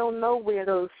 but they don't know where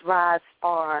those RAS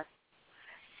are.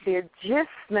 They're just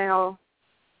now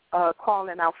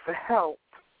calling out for help.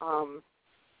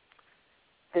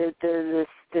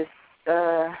 This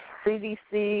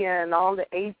CDC and all the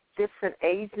 8 different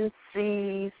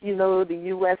agencies, the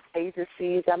U.S.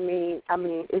 agencies. I mean,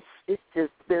 it's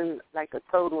just been like a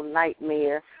total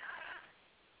nightmare.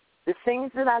 The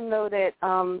things that I know that,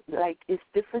 it's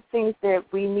different things that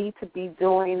we need to be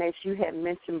doing, as you had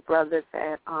mentioned, brother,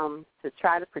 that to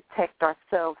try to protect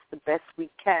ourselves the best we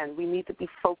can. We need to be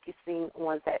focusing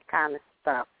on that kind of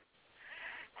stuff.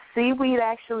 Seaweed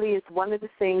actually is one of the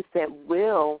things that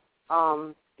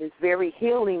is very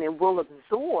healing and will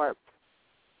absorb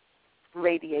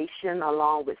radiation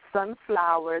along with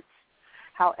sunflowers.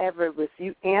 However, if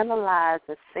you analyze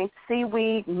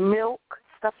seaweed, milk,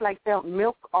 stuff like that,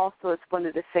 milk also is one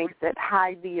of the things that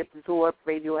highly absorb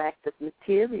radioactive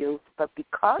materials. But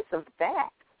because of that,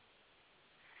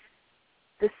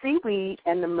 the seaweed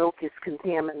and the milk is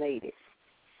contaminated.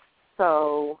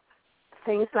 So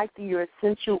things like your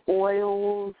essential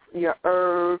oils, your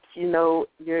herbs,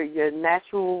 your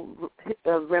natural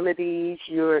remedies,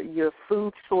 your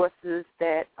food sources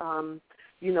that,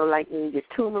 like your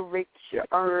turmeric, your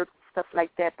herbs, stuff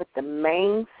like that. But the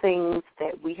main things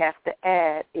that we have to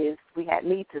add is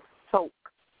need to soak.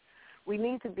 We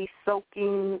need to be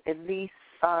soaking at least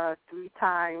 3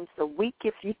 times a week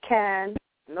if you can,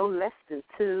 no less than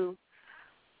 2.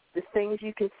 The things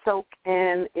you can soak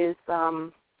in is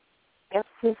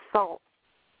Epsom salt,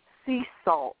 sea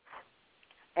salt,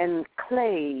 and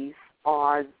clays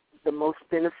are the most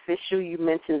beneficial. You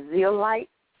mentioned zeolite.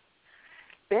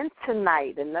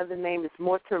 Bentonite, another name is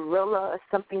mortarilla or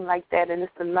something like that, and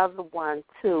it's another one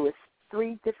too. It's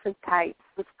 3 different types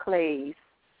of clays.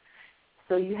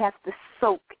 So you have to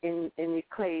soak in your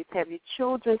clays. Have your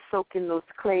children soak in those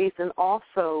clays, and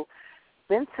also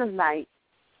bentonite.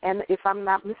 And if I'm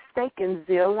not mistaken,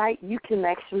 zeolite you can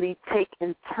actually take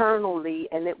internally,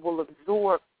 and it will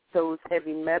absorb those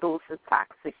heavy metals and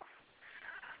toxics.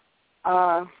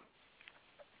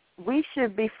 We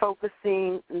should be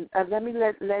focusing, let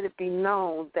it be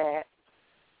known that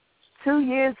 2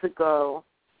 years ago,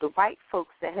 the white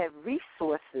folks that have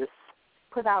resources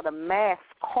put out a mass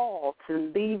call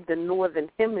to leave the northern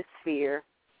hemisphere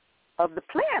of the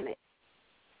planet.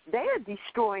 They're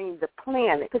destroying the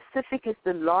planet. Pacific is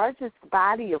the largest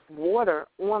body of water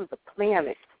on the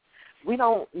planet. We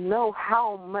don't know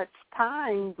how much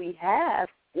time we have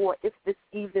or if this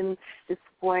even is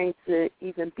going to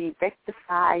even be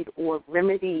rectified or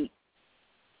remedied.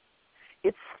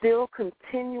 It's still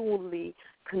continually,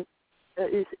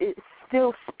 it's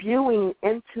still spewing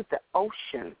into the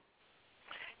ocean.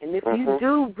 And if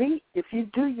you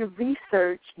do your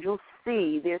research, you'll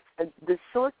see there's the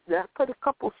source. I put a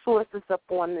couple sources up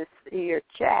on this here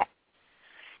chat.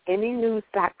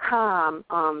 Anynews.com,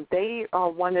 they are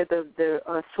one of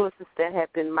the sources that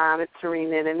have been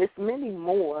monitoring it, and there's many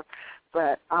more.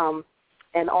 But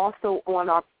and also on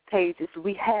our pages,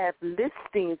 we have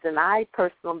listings, and I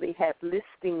personally have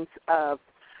listings of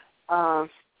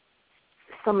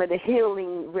some of the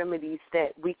healing remedies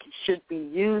that we should be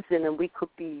using and we could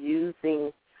be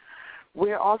using.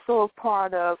 We're also a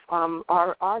part of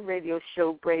our radio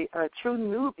show, True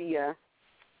Nubia,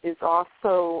 is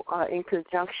also in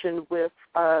conjunction with,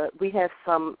 we have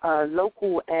some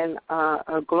local and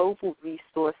global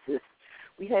resources.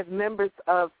 We have members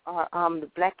of the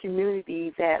Black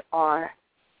community that are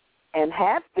and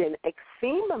have been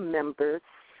eczema members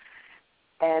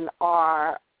and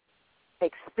are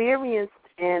experienced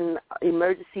in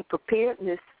emergency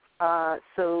preparedness.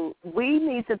 So we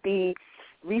need to be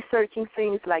researching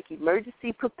things like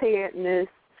emergency preparedness,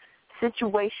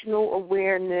 situational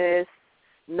awareness,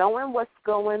 knowing what's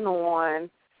going on,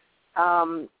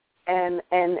 and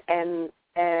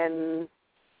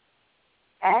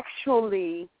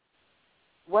actually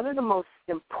one of the most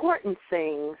important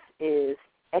things is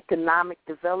economic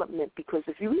development, because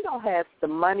if we don't have the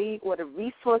money or the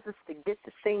resources to get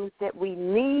the things that we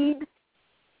need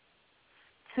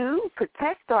to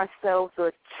protect ourselves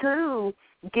or to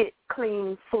get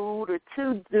clean food or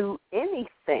to do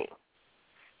anything,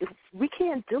 if we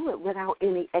can't do it without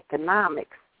any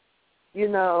economics. You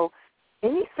know,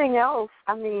 anything else,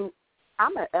 I mean,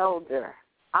 I'm an elder.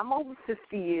 I'm over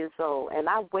 50 years old, and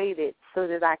I waited so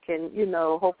that I can, you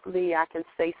know, hopefully I can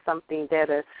say something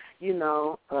that, you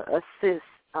know, assist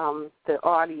the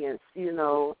audience, you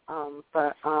know.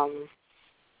 But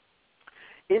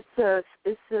it's a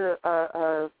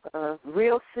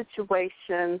real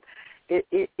situation.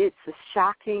 It's a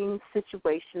shocking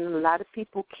situation. A lot of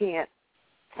people can't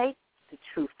take the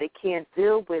truth. They can't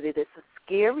deal with it. It's a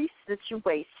scary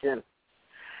situation.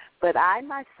 But I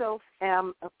myself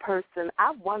am a person,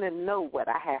 I want to know what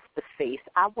I have to face.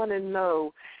 I want to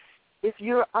know, if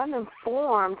you're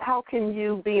uninformed, how can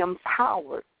you be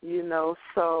empowered, you know?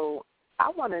 So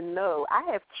I want to know. I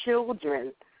have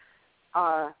children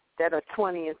that are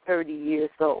 20 and 30 years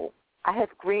old. I have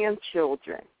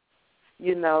grandchildren,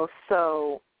 you know,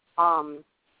 so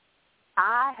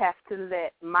I have to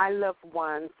let my loved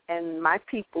ones and my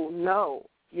people know,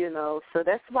 you know. So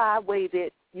that's why I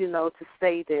waited, you know, to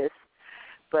say this.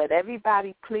 But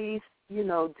everybody, please, you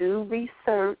know, do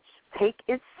research. Take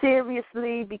it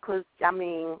seriously because, I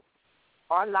mean,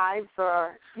 our lives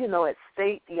are, you know, at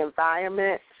stake, the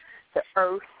environment, the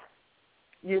earth.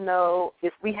 You know,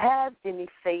 if we have any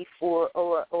faith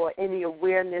or any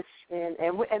awareness, and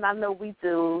I know we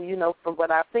do, you know, from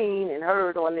what I've seen and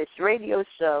heard on this radio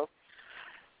show,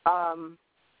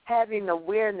 having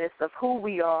awareness of who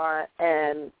we are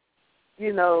and,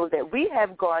 you know, that we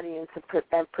have guardians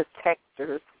and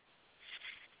protectors.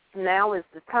 Now is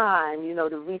the time, you know,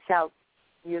 to reach out,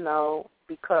 you know,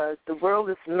 because the world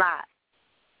is not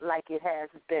like it has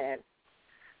been.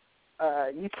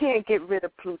 You can't get rid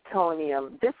of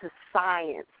plutonium. This is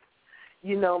science.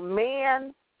 You know,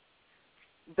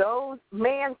 those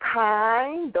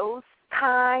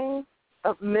kind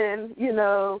of men, you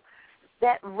know,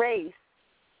 that race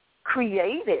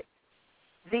created.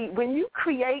 When you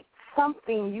create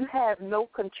something you have no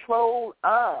control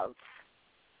of,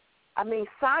 I mean,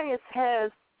 science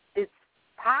has its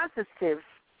positive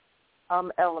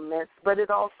elements, but it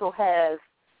also has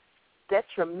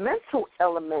detrimental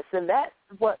elements, and that's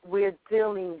what we're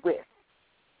dealing with.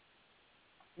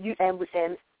 And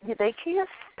they can't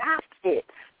stop it.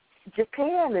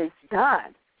 Japan is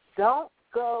done. Don't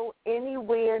go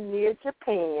anywhere near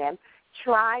Japan.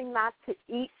 Try not to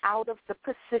eat out of the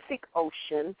Pacific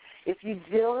Ocean. If you're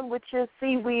dealing with your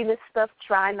seaweed and stuff,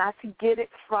 try not to get it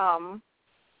from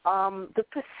the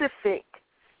Pacific.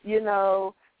 You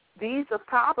know, these are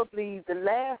probably the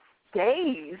last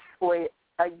days or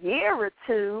a year or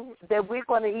two that we're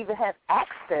going to even have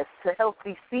access to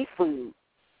healthy seafood.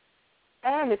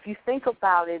 And if you think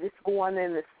about it, it's going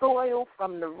in the soil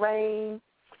from the rain.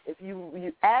 If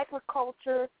you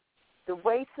agriculture, the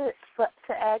way to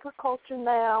agriculture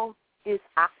now is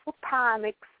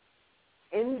aquaponics,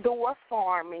 indoor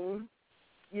farming,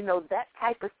 you know, that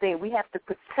type of thing. We have to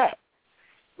protect.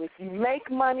 If you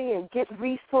make money and get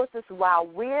resources while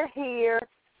we're here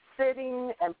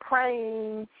sitting and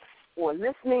praying or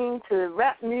listening to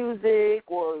rap music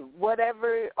or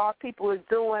whatever our people are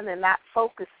doing and not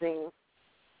focusing,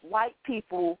 white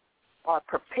people are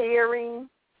preparing.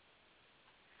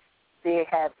 They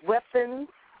have weapons.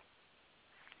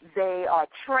 They are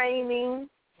training.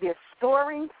 They're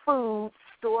storing food,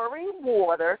 storing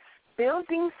water,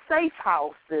 building safe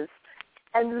houses,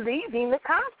 and leaving the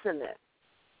continent.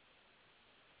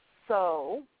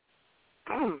 So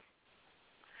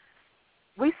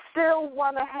we still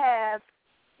want to have,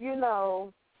 you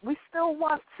know, we still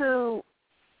want to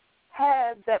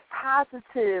have that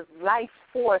positive life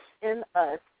force in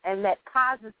us and that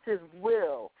positive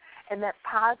will and that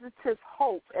positive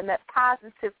hope and that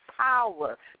positive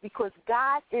power, because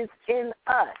God is in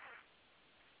us.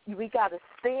 We got to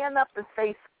stand up and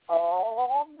face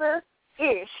all the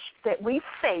ish that we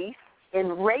face in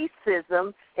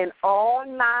racism in all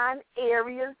 9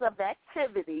 areas of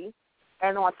activity.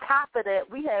 And on top of that,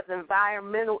 we have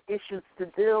environmental issues to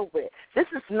deal with. This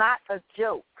is not a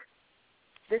joke.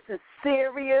 This is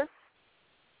serious.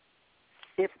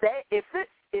 If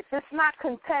it's not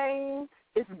contained,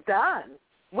 it's done.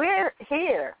 We're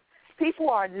here. People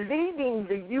are leaving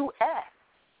the U.S.,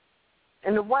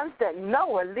 and the ones that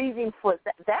know are leaving for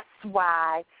that. That's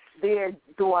why they're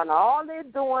doing all they're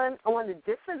doing on the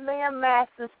different land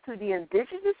masses to the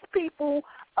indigenous people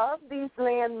of these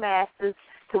land masses,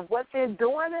 to what they're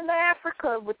doing in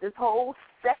Africa with this whole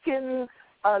second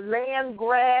land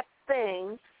grab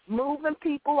thing, moving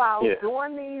people out,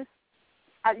 doing these,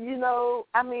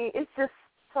 it's just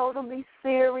totally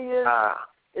serious.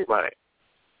 Right.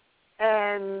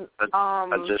 And I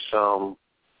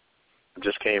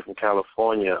just came from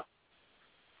California,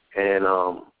 and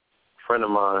a friend of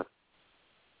mine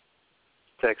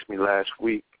texted me last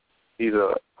week. He's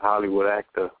a Hollywood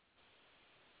actor,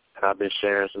 and I've been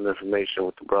sharing some information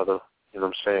with the brother, you know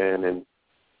what I'm saying, and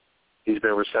he's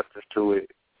been receptive to it,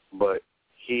 but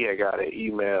he had got an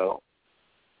email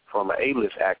from an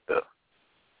A-list actor,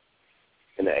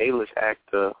 and the A-list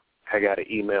actor had got an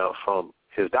email from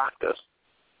his doctor,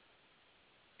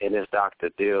 and his doctor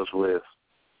deals with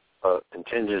a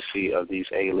contingency of these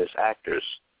A-list actors,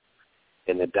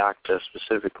 and the doctor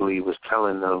specifically was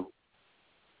telling them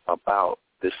about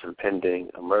this impending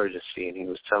emergency, and he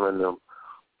was telling them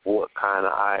what kind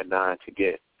of iodine to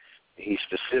get. He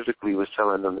specifically was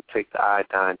telling them to take the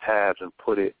iodine tabs and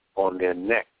put it on their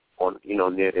neck,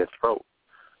 near their throat.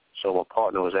 So my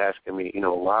partner was asking me,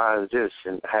 why is this?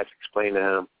 And I had to explain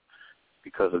to him,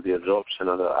 because of the absorption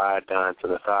of the iodine to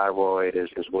the thyroid is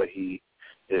what he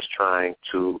is trying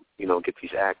to, get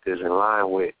these actors in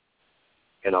line with.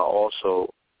 And I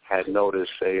also had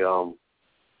noticed a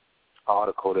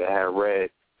article that I had read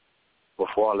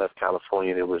before I left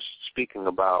California that was speaking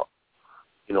about,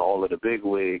 all of the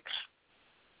bigwigs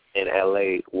in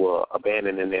L.A. were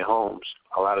abandoning their homes.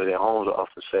 A lot of their homes are up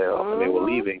for sale, and they were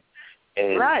leaving.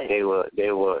 And they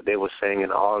were saying in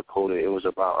the article that it was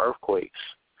about earthquakes.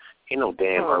 Ain't no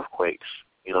damn earthquakes,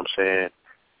 you know what I'm saying?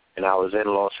 And I was in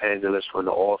Los Angeles when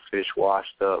the oil fish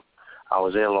washed up. I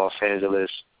was in Los Angeles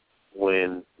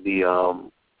when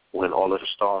when all of the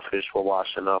starfish were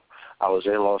washing up. I was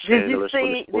in Los Angeles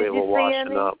when the squid were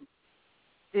washing up.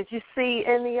 Did you see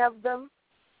any of them?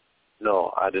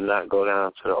 No, I did not go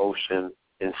down to the ocean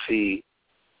and see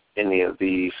any of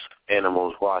these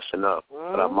animals washing up.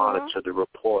 But I monitored the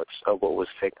reports of what was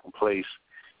taking place,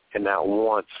 and not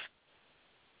once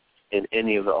in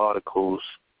any of the articles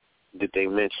did they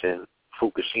mention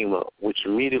Fukushima, which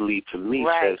immediately to me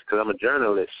says, because I'm a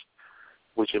journalist,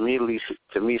 which immediately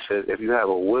to me says if you have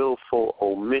a willful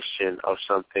omission of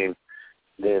something,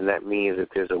 then that means that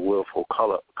there's a willful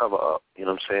cover-up, you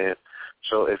know what I'm saying?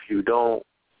 So if you don't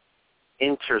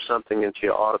enter something into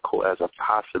your article as a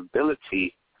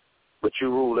possibility, but you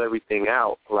rule everything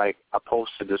out, like I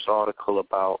posted this article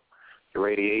about the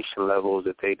radiation levels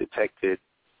that they detected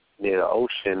near the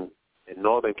ocean in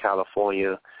Northern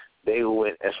California. They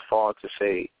went as far to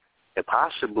say it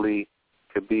possibly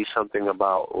could be something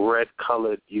about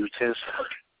red-colored utensils.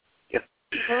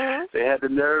 They had the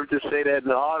nerve to say that in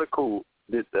the article,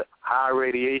 that the high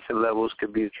radiation levels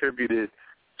could be attributed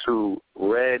to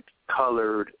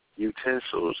red-colored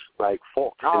utensils, like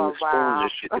forks and spoons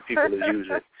and shit that people are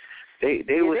using.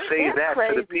 They would say that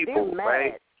to the people,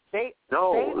 right? They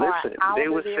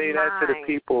would say that to the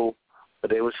people, but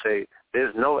they would say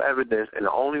there's no evidence, and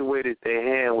the only way that their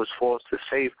hand was forced to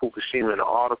say Fukushima in the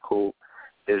article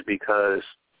is because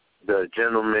the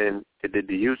gentleman that did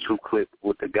the YouTube clip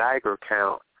with the Geiger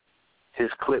count, his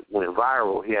clip went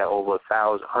viral. He had over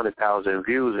 100,000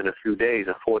 views in a few days,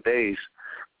 in 4 days.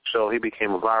 So he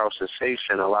became a viral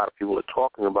sensation. A lot of people are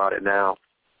talking about it now,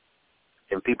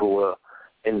 and people were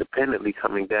independently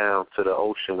coming down to the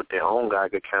ocean with their own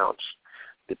Geiger counts,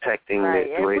 detecting that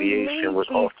the radiation was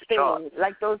off the chart.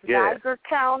 Like those Geiger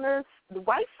counters, the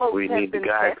white folks we need the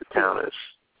Geiger counters.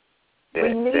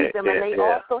 We need them, and they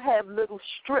also have little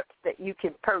strips that you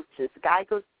can purchase.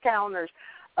 Geiger counters,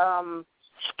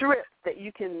 strips that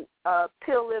you can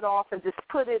peel it off and just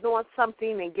put it on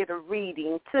something and get a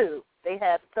reading too. They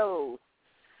have those.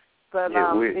 But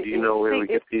do you know where we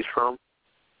get these from?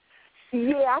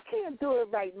 Yeah, I can't do it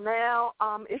right now.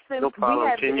 It's in, no problem. We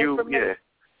have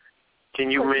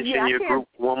Can you mention your group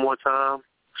one more time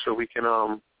so we can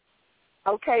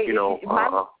Okay. You know,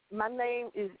 my name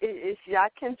is Ya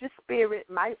Kendra Spirit.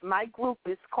 My group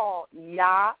is called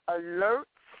Ya Alerts,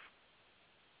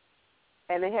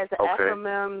 and it has an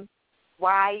acronym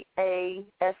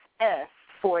YASS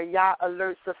for Ya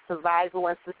Alerts of Survival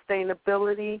and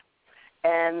Sustainability,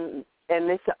 and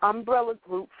it's an umbrella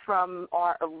group from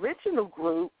our original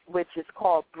group, which is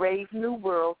called Brave New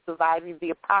World: Surviving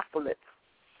the Apocalypse.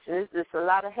 There's a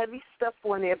lot of heavy stuff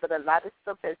on there, but a lot of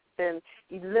stuff has been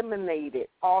eliminated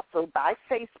also by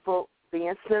Facebook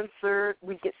being censored.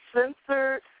 We get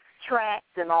censored,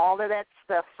 tracked, and all of that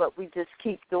stuff, but we just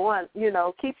keep doing,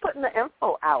 keep putting the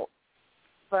info out.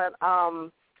 But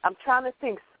I'm trying to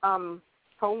think.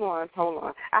 Hold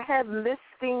on. I have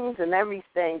listings and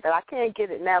everything, but I can't get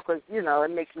it now because,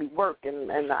 it makes me work,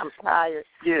 and I'm tired.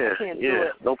 Yeah, I can't do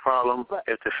it. No problem. But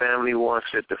if the family wants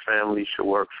it, the family should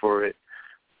work for it.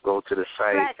 Go to the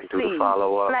site and do the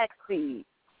follow-up.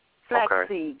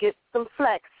 Flaxseed. Get some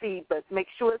flaxseed, but make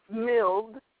sure it's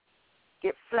milled.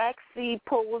 Get flaxseed,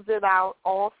 pulls it out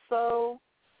also.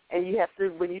 And you have to,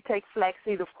 when you take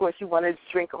flaxseed, of course, you want to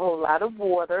drink a whole lot of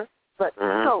water. But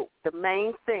soak, the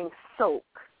main thing, soak.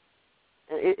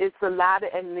 It's a lot of,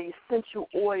 and the essential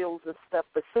oils and stuff.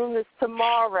 As soon as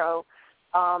tomorrow,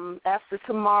 after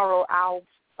tomorrow, I'll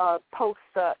post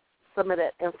up some of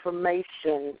that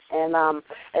information, and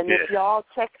if y'all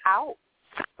check out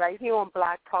right here on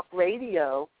Blog Talk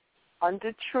Radio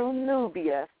under True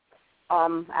Nubia,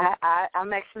 I'm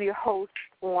actually a host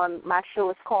on my show.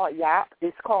 It's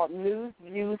called News,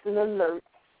 Views, and Alerts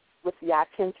with Ya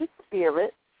Kendra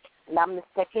Spirit, and I'm the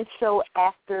second show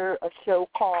after a show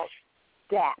called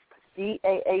DAAP,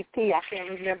 DAAP. I can't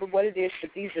remember what it is,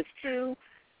 but these are two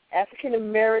African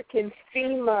American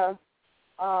FEMA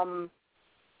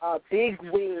big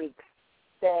wigs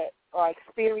that are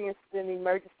experienced in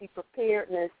emergency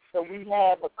preparedness. So we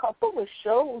have a couple of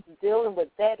shows dealing with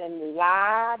that, and a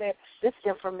lot of this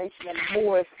information and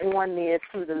more is on there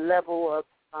to the level of,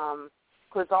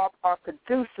 because our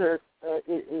producer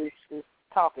is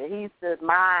talking. He's the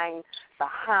mind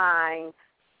behind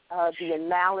the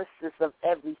analysis of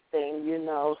everything,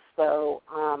 So,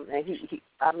 and he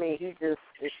just,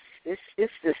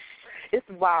 it's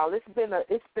wild.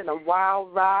 It's been a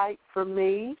wild ride for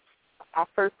me. I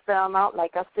first found out,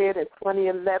 like I said, in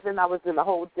 2011, I was in a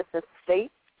whole different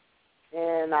state,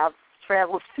 and I've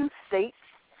traveled 2 states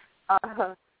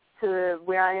to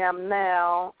where I am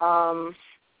now.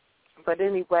 But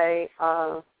anyway,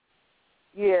 but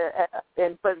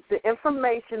the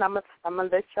information I'm gonna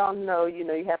let y'all know. You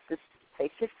have to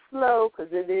take it slow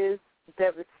because it is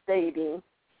devastating.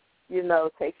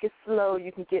 Take it slow.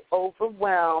 You can get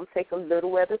overwhelmed. Take a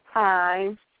little at a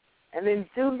time, and then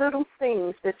do little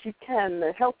things that you can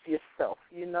to help yourself.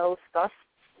 Start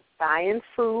buying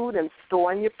food and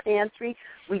storing your pantry.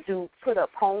 We do put up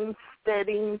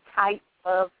homesteading type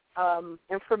of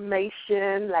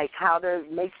information, like how to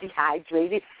make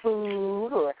dehydrated food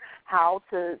or how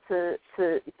to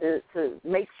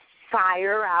make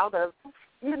fire out of,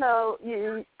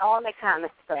 all that kind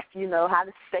of stuff, how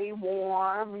to stay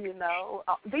warm, These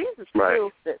are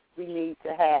skills that we need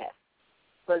to have.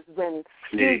 Because when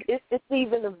it's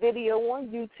even a video on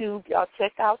YouTube, y'all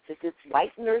check out that this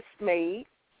white nurse made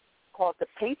called The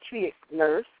Patriot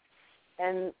Nurse,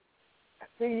 and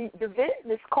the video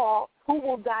is called Who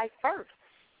Will Die First?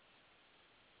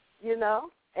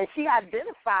 And she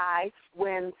identifies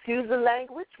when, excuse the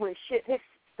language, when shit hits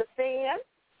the fan,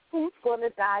 who's going to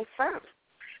die first?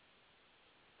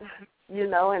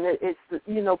 And it's,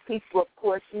 people, of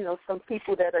course, some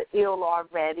people that are ill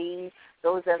already,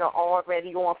 those that are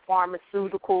already on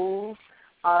pharmaceuticals,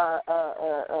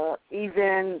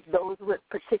 even those with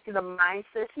particular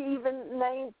mindsets. He even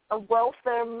named a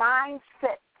welfare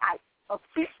mindset type of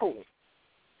people,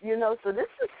 so this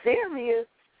is serious.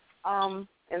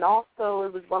 And also,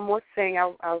 it was one more thing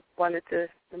I wanted to,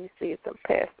 let me see if I'm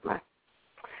past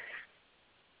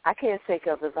I can't think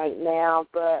of it right now,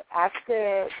 but I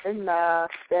said enough,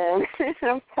 and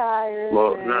I'm tired.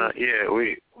 Well,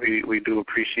 we do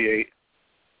appreciate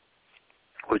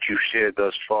what you've shared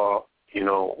thus far.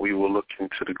 We will look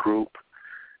into the group,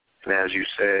 and as you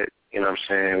said,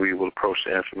 we will approach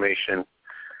the information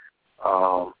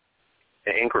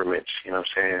in increments,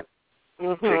 taking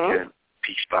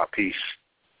piece by piece.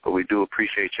 But we do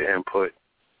appreciate your input.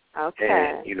 Okay.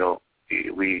 And,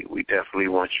 we definitely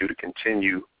want you to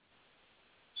continue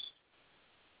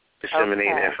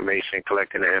disseminating the information,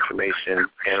 collecting the information,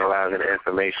 analyzing the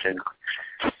information,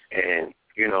 and,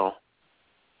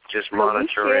 just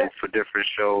monitoring for different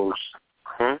shows.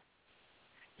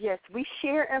 Yes, we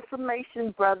share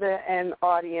information, brother and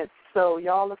audience, so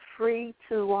y'all are free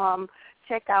to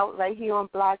check out right here on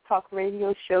Blog Talk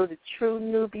Radio Show, the True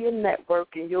Nubian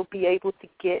Network, and you'll be able to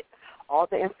get all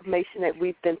the information that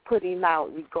we've been putting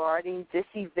out regarding this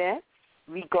event,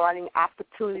 regarding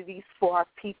opportunities for our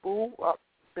people,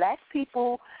 black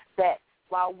people, that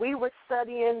while we were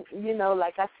studying,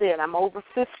 like I said, I'm over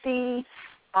 50,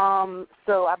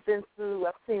 so I've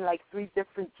seen like 3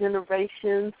 different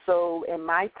generations. So in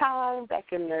my time,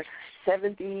 back in the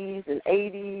 70s and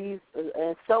 80s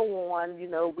and so on,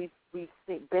 we've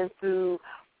been through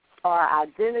our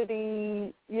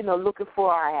identity, looking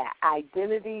for our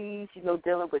identities,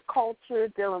 dealing with culture,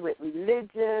 dealing with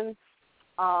religion.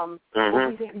 But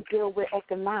we didn't deal with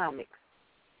economics.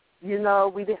 We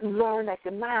didn't learn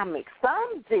economics.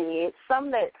 Some did.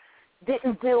 Some that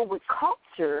didn't deal with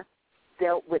culture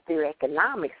dealt with their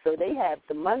economics. So they have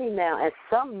the money now, and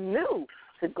some knew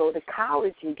to go to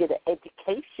college and get an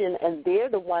education, and they're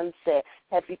the ones that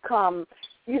have become,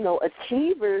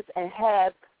 achievers and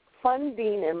have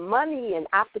funding and money and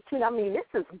opportunity. I mean, this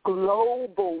is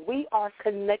global. We are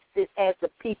connected as a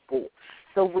people.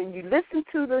 So when you listen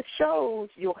to the shows,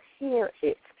 you'll hear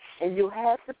it, and you'll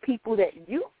have the people that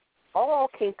you all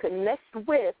can connect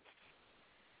with.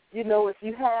 If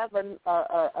you have a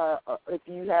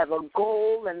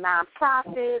goal, a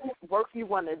nonprofit work you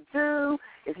want to do,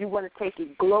 if you want to take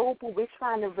it global, we're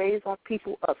trying to raise our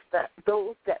people up,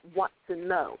 those that want to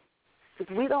know,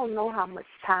 because we don't know how much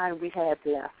time we have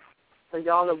left. So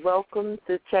y'all are welcome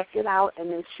to check it out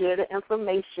and then share the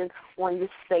information on your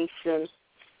station.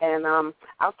 And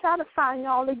I'll try to find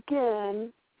y'all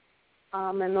again.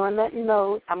 And on that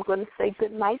note, I'm going to say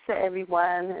good night to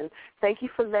everyone, and thank you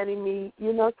for letting me,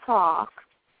 talk.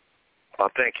 Oh,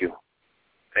 thank you.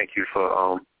 Thank you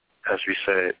for, as we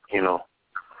said,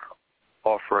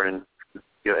 offering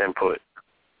your input.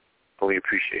 We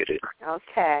appreciate it.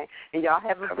 Okay. And y'all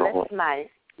have a blessed night.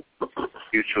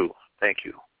 You too. Thank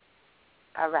you.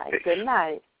 All right. Peace. Good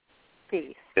night.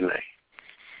 Peace. Good night.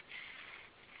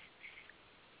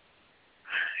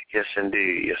 Yes,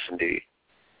 indeed. Yes, indeed.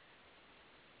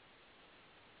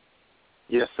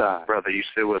 Yes, sir. Brother, you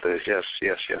still with us? Yes,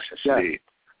 indeed.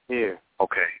 Here.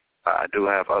 Okay. I do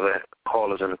have other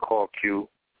callers in the call queue.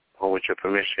 With your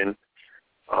permission,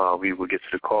 we will get to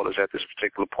the callers at this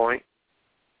particular point.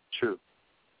 True.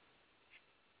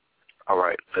 All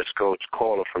right. Let's go to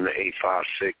caller from the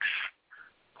 856.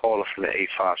 Caller from the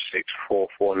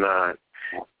 856-449.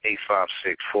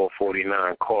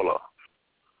 856-449. Caller.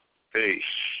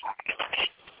 Peace.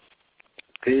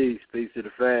 Peace to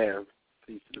the fam.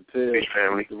 Peace to the pill. Peace,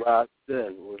 family. Peace to RAS.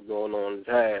 What's going on in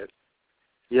Hash?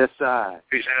 Yes, sir.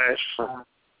 Peace, Hash.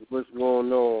 What's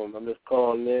going on? I'm just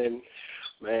calling in.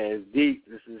 Man, it's deep.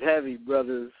 This is heavy,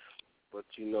 brothers. But,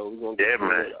 we're going to get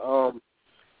man. it.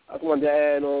 I just wanted to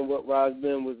add on what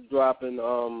Rosben was dropping.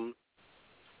 I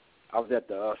was at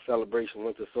the celebration,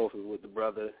 Winter Solstice with the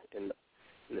brother and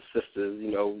the sisters.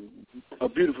 A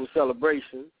beautiful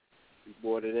celebration. We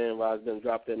brought it in. Rosben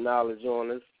dropped that knowledge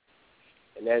on us.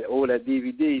 And that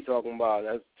DVD talking about,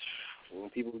 that's when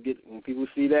people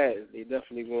see that, they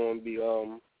definitely going to be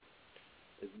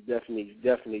it's definitely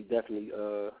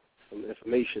some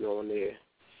information on there.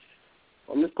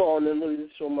 I'm just calling in really to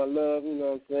show my love, you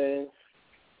know what I'm saying?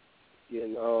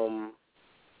 And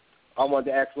I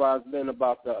wanted to ask Rosben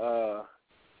about the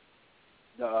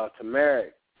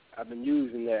turmeric. I've been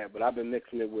using that, but I've been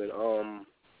mixing it with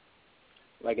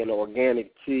like an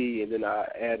organic tea, and then I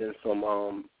add in some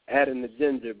add in the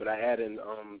ginger, but I add in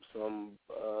some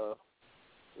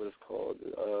what is called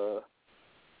the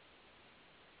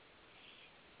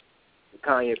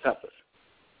cayenne peppers.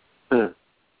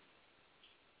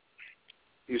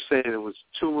 You saying it was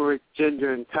turmeric,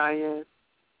 ginger, and cayenne?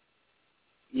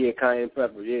 Yeah, cayenne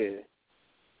pepper. Yeah.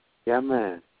 Yeah,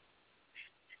 man.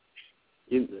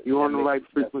 You on the right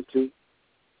frequency?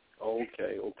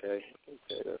 Okay.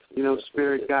 That's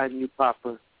spirit guiding you,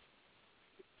 Papa.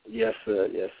 Yes, sir.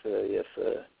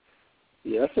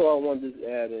 Yeah, that's all I wanted to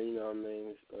add in,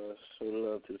 show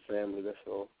love to the family, that's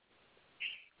all.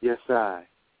 Yes, I.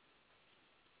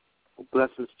 Well,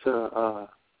 blessings to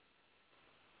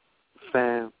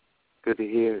fam. Good to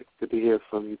hear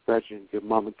from you, Brethren. Your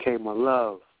mama came, my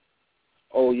love.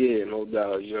 Oh, yeah, no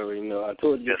doubt. You already know. I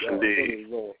told you. Yes, indeed.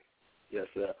 Yes,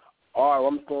 sir. All right,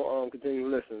 I'm just going to continue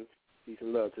to listen. Peace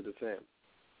and love to the fam.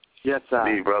 Yes, I.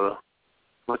 Indeed, brother.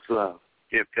 Much love.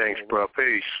 Yeah, thanks, bro.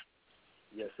 Peace.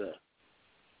 Yes, sir.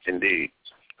 Indeed.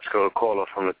 Let's go to caller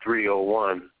from the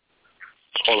 301.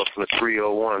 Caller from the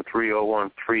 301,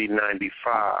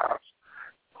 301-395.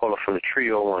 Caller from the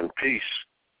 301. Peace.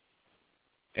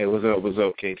 Hey, what's up,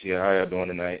 KTL? How y'all doing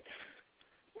tonight?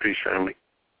 Peace, family.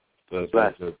 Good.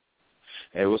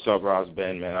 Hey, what's up, Ross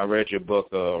Ben, man? I read your book,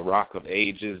 Rock of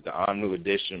Ages, the Omnu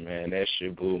edition, man. That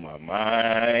shit blew my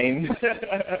mind.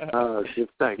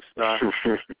 Thanks,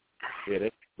 Yeah,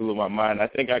 that blew my mind. I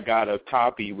think I got a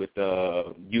copy with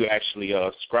you actually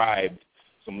scribed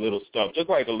some little stuff, just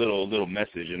like a little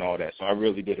message and all that. So I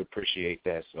really did appreciate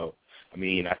that. So, I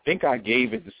mean, I think I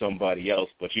gave it to somebody else,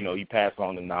 but, you know, you pass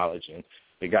on the knowledge and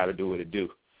they got to do what it do.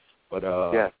 But,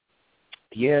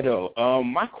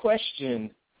 my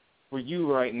question for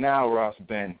you right now, Ross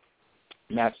Ben,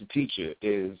 Master Teacher,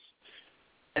 is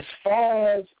as far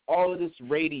as all of this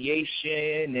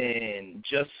radiation and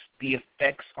just the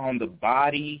effects on the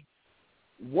body,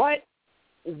 what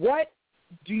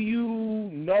do you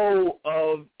know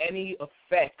of any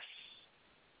effects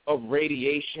of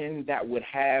radiation that would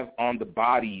have on the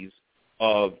bodies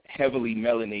of heavily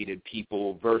melanated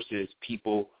people versus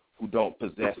people who don't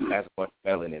possess as much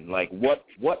melanin? Like, what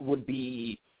would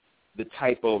be the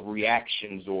type of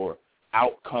reactions or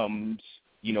outcomes,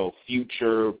 you know,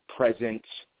 future, present,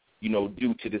 you know,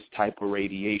 due to this type of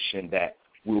radiation that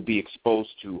we'll be exposed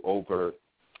to over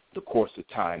the course of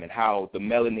time, and how the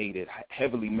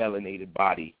heavily melanated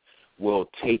body will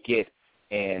take it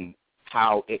and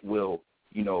how it will,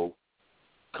 you know,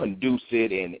 conduce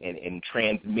it and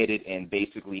transmit it, and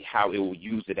basically how it will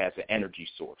use it as an energy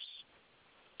source.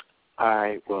 All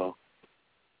right, well,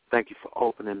 thank you for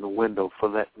opening the window for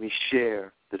letting me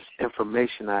share this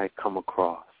information I come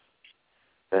across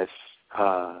that's,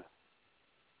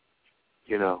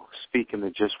 you know, speaking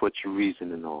to just what you're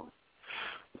reasoning on.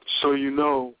 So, you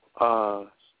know,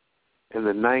 in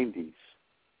the 90s,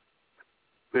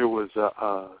 there was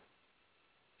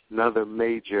another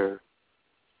major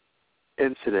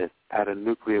incident at a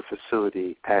nuclear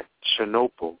facility at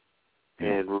Chernobyl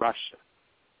in Russia,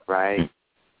 right?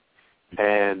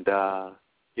 And,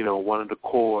 you know, one of the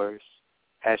cores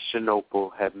at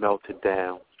Chernobyl had melted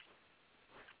down.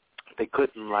 They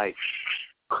couldn't, like,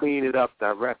 clean it up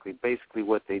directly. Basically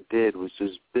what they did was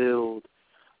just build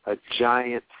a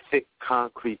giant, thick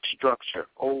concrete structure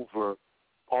over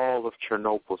all of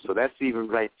Chernobyl. So that's even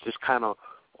right, just kind of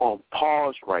on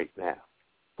pause right now.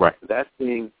 Right. That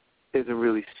thing isn't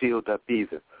really sealed up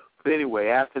either. But anyway,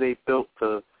 after they built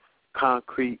the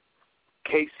concrete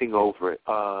casing over it,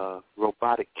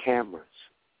 robotic cameras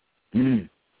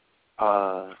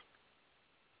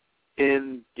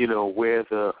in, you know, where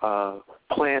the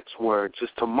plants were,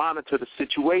 just to monitor the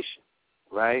situation,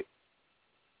 right?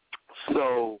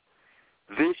 So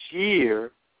this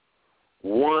year,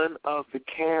 one of the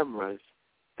cameras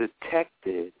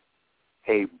detected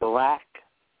a black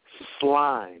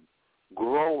slime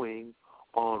growing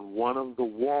on one of the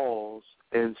walls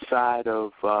inside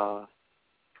of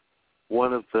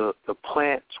one of the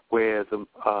plants where the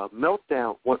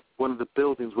meltdown, one of the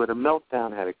buildings where the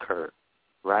meltdown had occurred,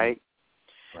 right?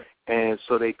 Right. And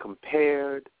so they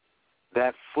compared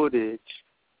that footage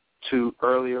to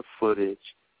earlier footage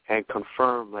and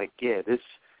confirmed, like, yeah,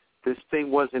 this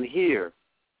thing wasn't here,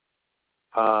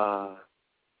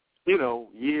 you know,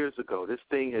 years ago. This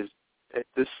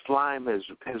slime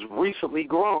has recently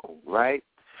grown, right?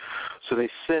 So they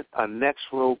sent a next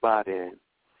robot in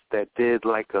that did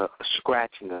like a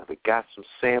scratching of it, got some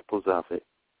samples of it,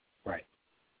 right,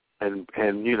 and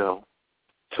you know,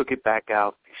 took it back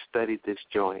out. They studied this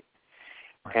joint,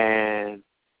 right. And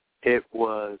it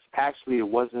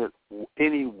wasn't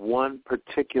any one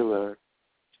particular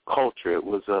culture. It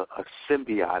was a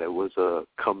symbiote. It was a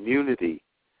community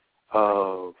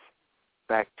of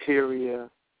bacteria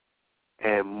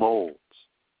and molds.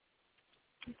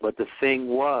 But the thing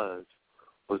was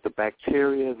the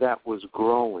bacteria that was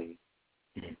growing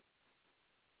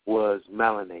was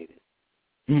melanated.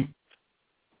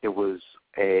 It was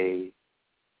a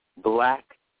black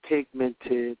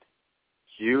pigmented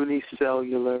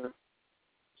unicellular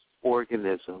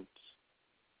organisms,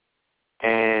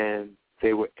 and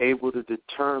they were able to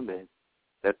determine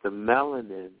that the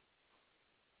melanin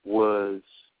was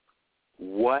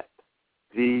what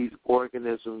these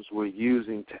organisms were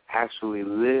using to actually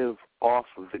live off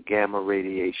of the gamma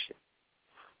radiation.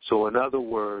 So in other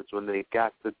words, when they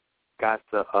got the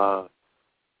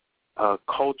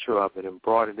culture of it and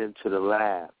brought it into the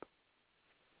lab,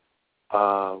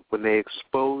 when they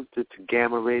exposed it to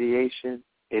gamma radiation,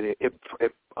 it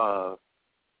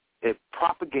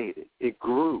propagated. It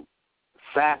grew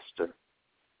faster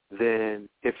than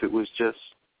if it was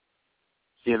just,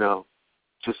 you know,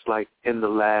 just like in the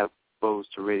lab exposed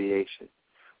to radiation.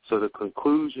 So the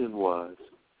conclusion was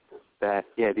that,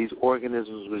 yeah, these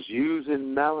organisms was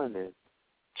using melanin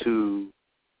to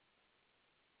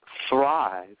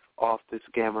thrive off this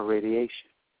gamma radiation.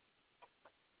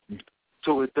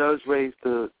 So it does raise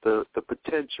the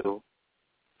potential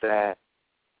that,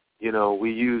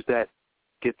 we use that,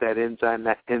 get that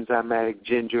enzymatic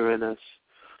ginger in us,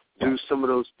 do some of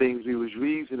those things we was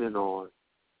reasoning on,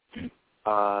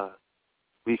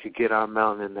 we could get our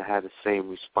melanin to have the same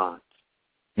response.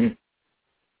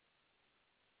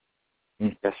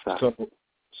 Yes, sir.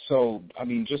 So I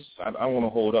mean, I want to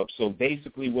hold up. So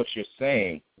basically what you're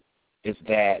saying is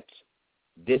that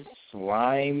this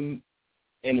slime,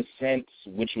 in a sense,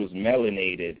 which was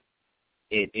melanated,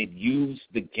 it used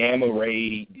the gamma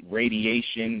ray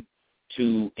radiation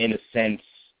to, in a sense,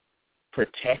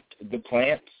 protect the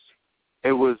plants?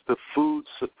 It was the food,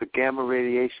 the gamma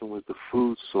radiation was the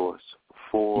food source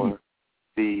for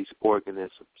these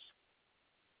organisms.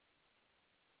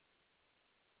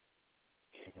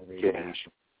 Gamma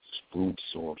radiation was food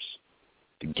source.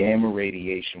 The gamma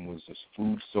radiation was the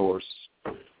food source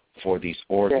for these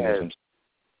organisms.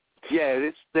 Yeah,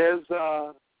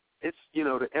 the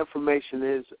information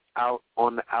is out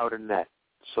on the outer net.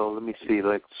 So let me see,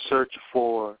 like search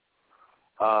for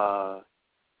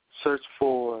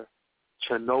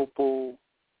Chernobyl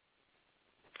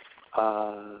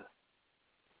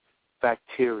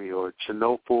bacteria or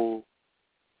Chernobyl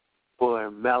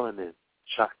or melanin.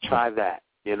 Try that.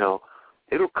 It'll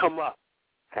come up,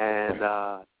 and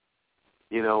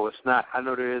it's not. I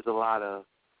know there is a lot of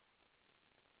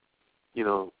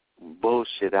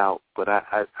bullshit out, but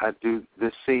I do.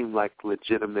 This seemed like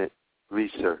legitimate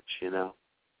research.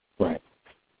 Right.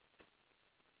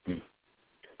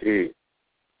 Indeed.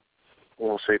 I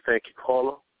want to say thank you,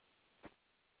 caller.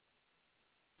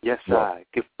 Yes, I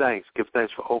give thanks. Give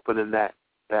thanks for opening that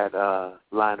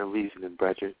line of reasoning,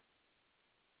 brethren.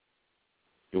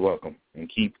 You're welcome,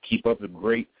 and keep up the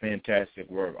great, fantastic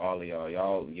work, all of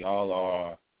y'all. Y'all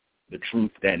are the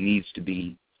truth that needs to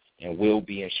be, and will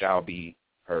be, and shall be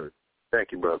heard.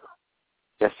 Thank you, brother.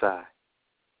 Yes, I.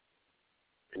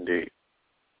 Indeed.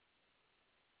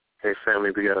 Hey,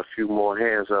 family, we got a few more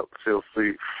hands up. Feel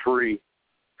free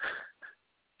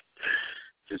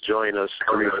to join us,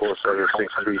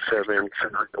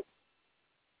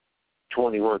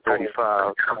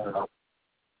 347-637-2135.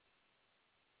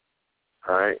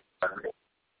 All right.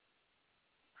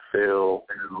 Feel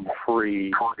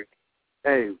free.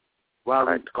 Hey,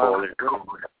 call it.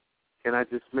 Can I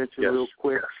just mention real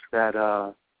quick that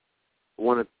I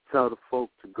want to tell the folk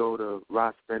to go to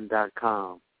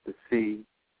RASBEN.com to see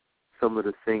some of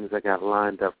the things I got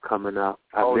lined up coming up.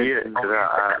 We didn't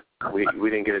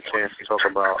get a chance to talk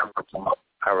about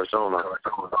Arizona.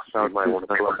 So you might want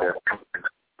to plug that.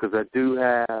 Because I do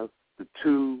have the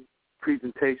 2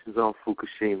 presentations on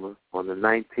Fukushima on the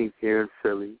 19th here in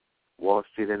Philly, Wall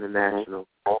Street International,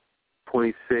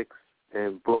 26th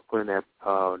in Brooklyn at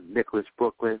Nicholas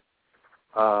Brooklyn,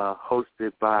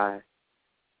 hosted by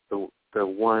the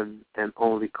one and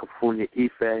only Kafunya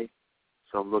Ife.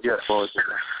 So I'm looking forward to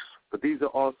that. But these are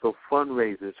also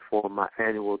fundraisers for my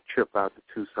annual trip out to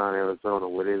Tucson, Arizona,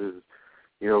 where it is,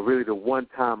 really the one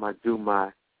time I do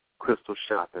my crystal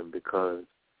shopping because,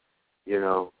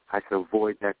 I can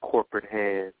avoid that corporate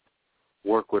hand,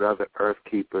 work with other earth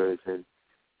keepers, and,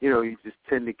 you just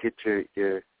tend to get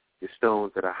your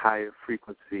stones at a higher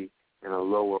frequency and a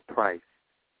lower price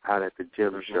out at the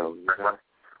gym show,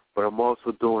 But I'm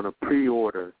also doing a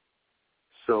pre-order,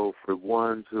 so for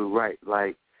ones who,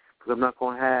 because I'm not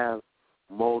going to have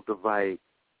moldavite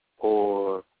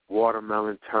or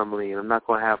watermelon tourmaline. I'm not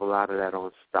going to have a lot of that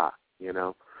on stock,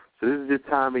 So this is the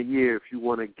time of year if you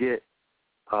want to get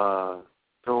a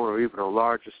stone or even a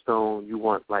larger stone, you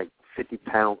want like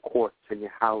 50-pound quartz in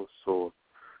your house or,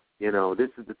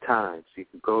 this is the time. So you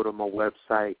can go to my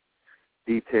website.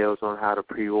 Details on how to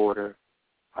pre-order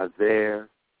are there.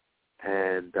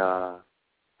 And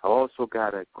I also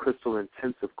got a crystal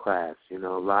intensive class. A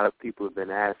lot of people have been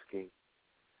asking,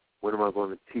 when am I going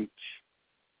to teach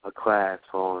a class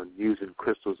on using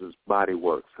crystals as body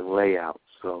works and layouts?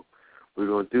 So we're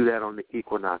going to do that on the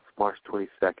equinox, March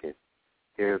 22nd,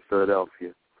 here in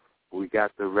Philadelphia. We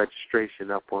got the registration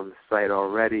up on the site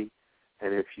already,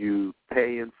 and if you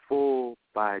pay in full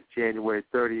by January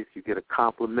 30th, you get a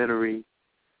complimentary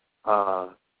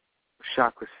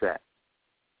chakra set,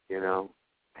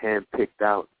 hand-picked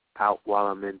out while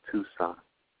I'm in Tucson,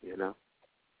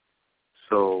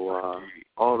 So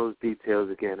all those details,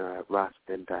 again, are at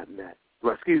RASBEN.net.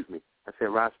 Excuse me, I said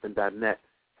RASBEN.net.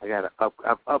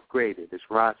 I've upgraded. It's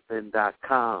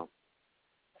RASBEN.com.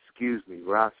 Excuse me,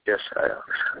 Yes,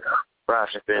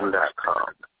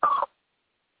 RASBEN.com.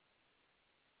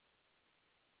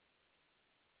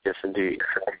 Yes, indeed.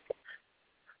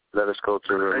 Let us go to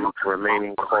the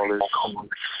remaining callers on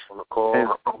the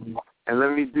call. And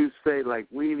let me do say, like,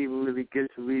 we didn't even really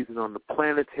get to reason on the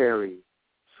planetary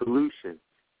solution.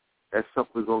 That's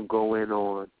something we're going to go in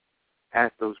on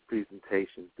at those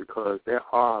presentations, because there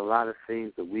are a lot of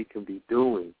things that we can be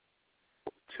doing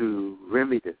to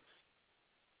remedy this.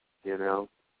 You know,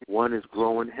 one is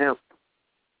growing hemp.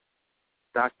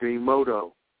 Dr.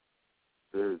 Emoto,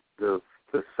 the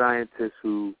scientist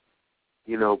who,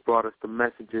 you know, brought us the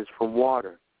messages from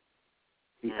water,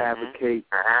 he advocates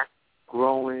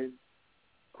growing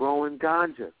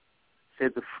ganja.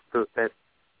 Said that,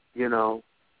 you know,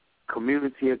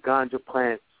 community of ganja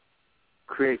plants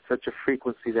create such a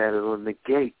frequency that it will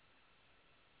negate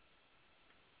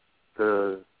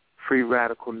the free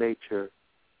radical nature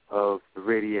of the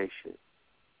radiation.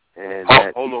 And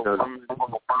hold on.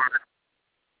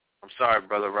 I'm sorry,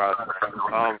 Brother Ross.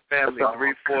 Family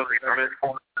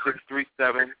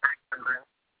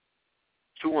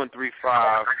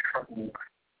 347-637-2135.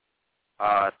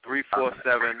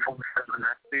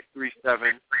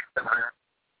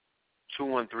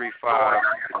 347-637-2135.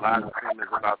 The live stream is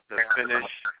about to finish.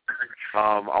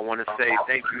 I want to say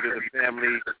thank you to the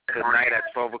family. Tonight at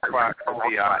 12 o'clock will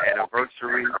be our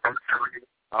anniversary.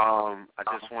 I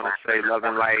just want to say love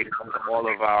and light to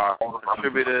all of our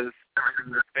contributors,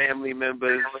 family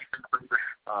members,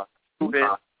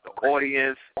 students, the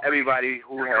audience, everybody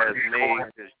who has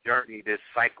made this journey, this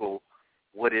cycle,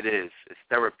 what it is. It's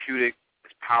therapeutic.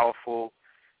 It's powerful.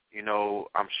 You know,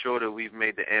 I'm sure that we've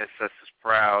made the ancestors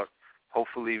proud.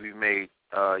 Hopefully we made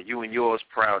you and yours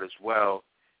proud as well.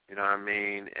 You know what I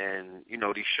mean? And, you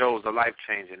know, these shows are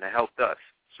life-changing. They helped us.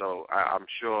 So I'm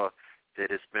sure that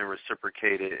it's been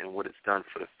reciprocated in what it's done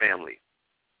for the family.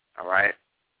 All right?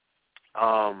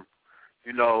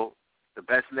 You know, the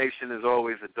best nation is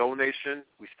always a donation.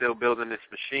 We're still building this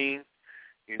machine.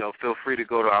 You know, feel free to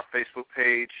go to our Facebook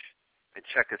page and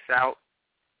check us out.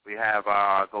 We have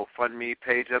our GoFundMe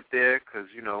page up there because,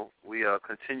 you know, we are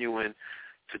continuing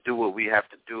to do what we have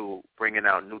to do, bringing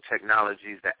out new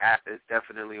technologies. The app is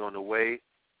definitely on the way.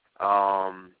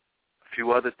 A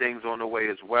few other things on the way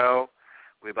as well.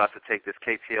 We're about to take this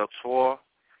KTL tour.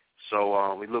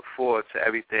 So we look forward to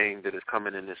everything that is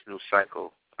coming in this new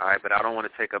cycle. All right, but I don't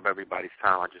want to take up everybody's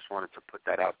time. I just wanted to put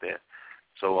that out there.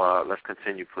 So let's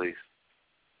continue, please.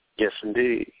 Yes,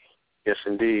 indeed. Yes,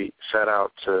 indeed. Shout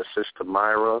out to Sister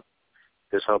Myra.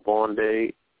 It's her born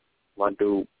day. My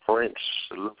dude Prince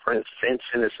Vincent,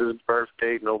 it's his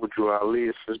birthday. Noble Drew Ali,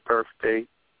 it's his birthday.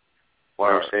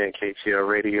 While I'm saying KTL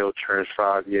Radio turns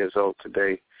 5 years old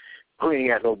today. We ain't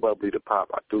got no bubbly to pop.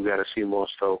 I do got to see more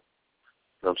so.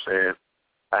 You know what I'm saying?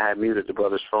 I had muted the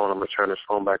brother's phone. I'm going to turn his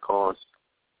phone back on.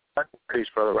 Peace,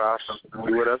 Brother Ross.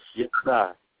 You with us? Yes,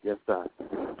 sir. Yes, sir.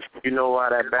 You know why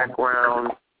that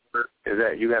background is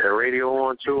that you got the radio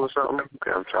on too or something?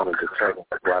 Okay, I'm trying to detect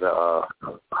why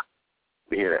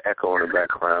we hear the echo in the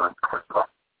background.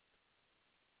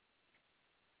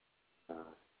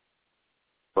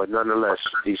 But nonetheless,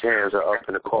 these hands are up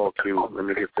in the call queue. Let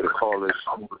me get to the callers.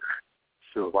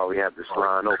 Sure. While we have this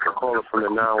line open. Caller from the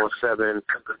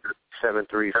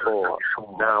 917-734.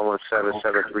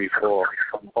 917-734.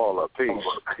 Caller, peace.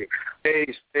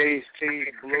 Peace,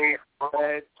 Blue,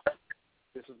 Red.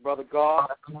 This is Brother Goff.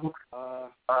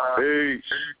 Peace.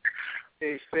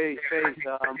 Peace.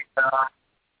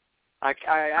 I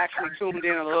actually tuned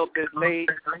in a little bit late,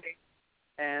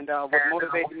 and what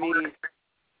motivated me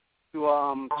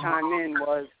to chime in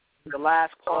was the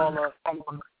last caller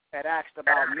had asked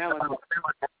about melanin,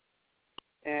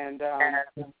 and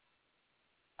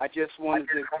I just wanted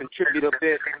to contribute a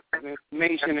bit of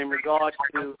information in regards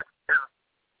to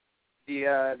the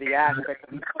aspect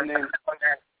of melanin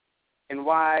and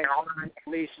why, at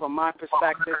least from my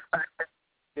perspective,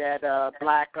 that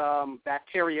black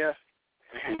bacteria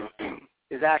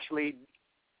is actually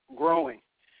growing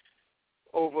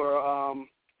over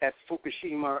at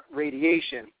Fukushima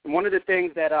radiation. And one of the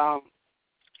things that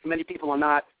many people are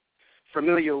not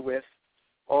familiar with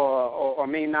or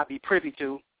may not be privy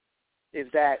to is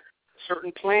that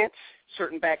certain plants,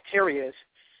 certain bacteria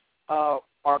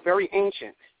are very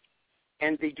ancient,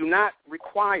 and they do not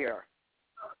require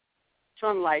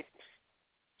sunlight,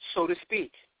 so to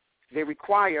speak. They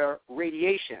require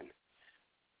radiation,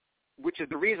 which is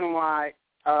the reason why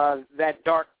that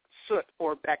dark soot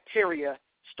or bacteria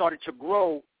started to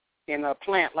grow in a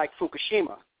plant like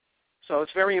Fukushima. So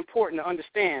it's very important to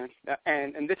understand,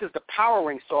 and this is the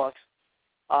powering source.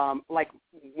 Like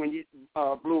when you,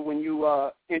 Blue, when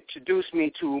you introduced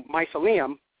me to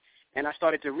mycelium, and I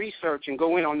started to research and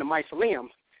go in on the mycelium.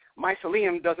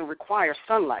 Mycelium doesn't require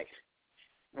sunlight.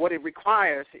 What it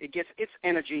requires, it gets its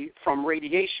energy from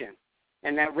radiation.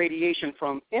 and that radiation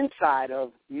from inside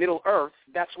of Middle Earth,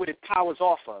 that's what it powers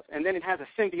off of. And then it has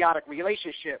a symbiotic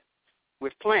relationship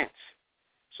with plants.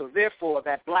 So therefore,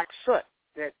 that black soot,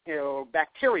 that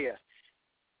bacteria,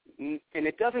 and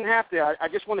it doesn't have to, I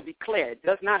just want to be clear, it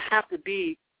does not have to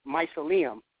be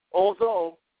mycelium,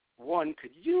 although one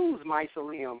could use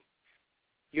mycelium,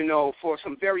 for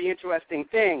some very interesting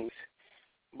things.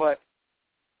 But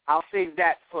I'll save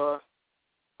that for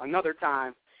another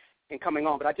time in coming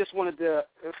on. But I just wanted to,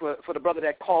 for the brother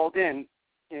that called in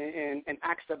and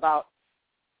asked about,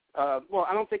 well,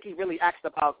 I don't think he really asked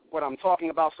about what I'm talking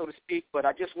about, so to speak, but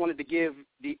I just wanted to give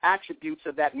the attributes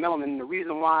of that melanin and the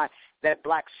reason why that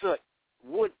black soot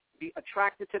would be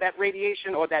attracted to that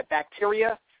radiation, or that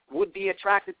bacteria would be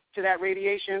attracted to that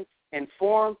radiation and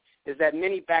form, is that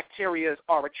many bacteria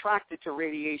are attracted to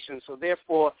radiation, so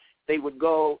therefore they would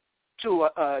go to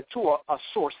a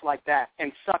source like that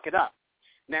and suck it up.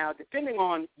 Now, depending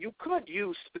on, you could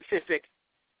use specific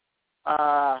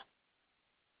plants.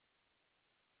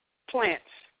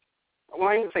 Well,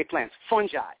 I didn't say plants,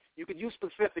 fungi. You could use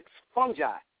specific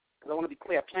fungi, because I want to be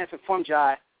clear, plants and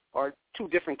fungi are two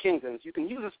different kingdoms. You can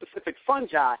use a specific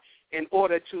fungi in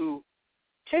order to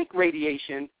take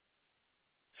radiation,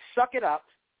 suck it up,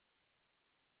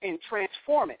 and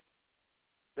transform it.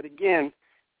 But again,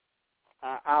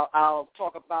 I'll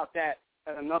talk about that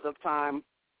at another time,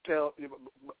 till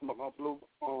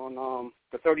on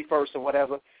the 31st or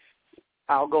whatever.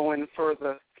 I'll go in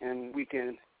further and we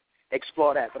can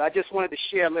explore that. But I just wanted to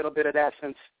share a little bit of that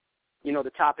since,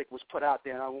 the topic was put out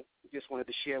there. I just wanted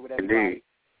to share with everybody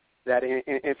that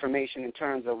information in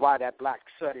terms of why that black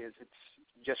soot is. It's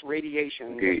just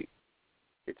radiation. Indeed.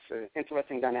 It's an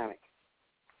interesting dynamic.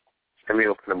 Let me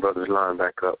open the brother's line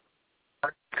back up.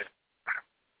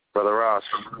 Brother Ross.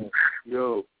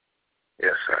 Yo.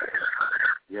 Yes, sir.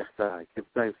 Yes, sir. Give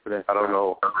thanks for that. I don't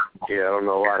know. Yeah, I don't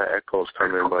know why the echoes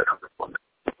come in, but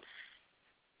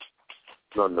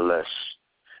nonetheless,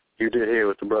 you did hear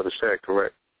what the brother said,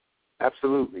 correct?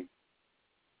 Absolutely.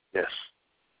 Yes.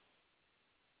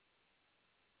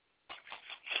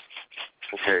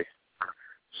 Okay.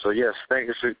 So yes, thank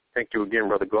you again,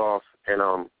 Brother Goff.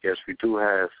 And yes, we do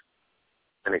have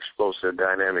an explosive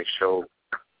dynamic show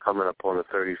coming up on the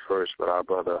 31st, but our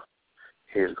brother,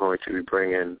 he is going to be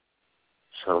bringing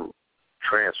some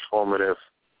transformative,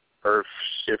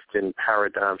 earth-shifting,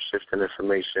 paradigm-shifting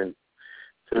information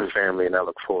to the family, and I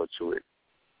look forward to it.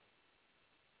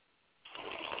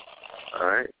 All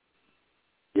right?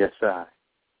 Yes, sir.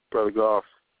 Brother Goff.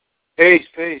 Peace.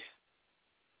 Peace.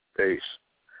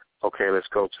 Okay, let's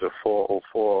go to the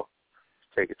 404.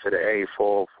 Take it to the A,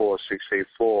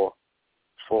 404-684.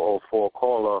 404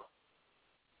 caller.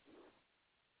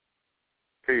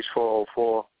 Peace,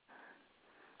 404.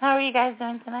 How are you guys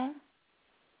doing tonight?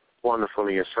 Wonderful,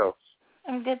 yourself.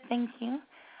 I'm good, thank you.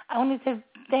 I wanted to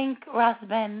thank Ross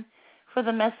Ben for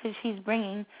the message he's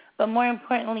bringing, but more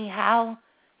importantly, how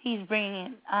he's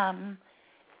bringing it.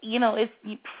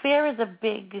 Fear is a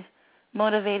big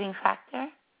motivating factor,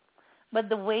 but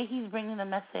the way he's bringing the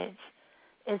message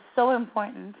is so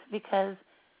important because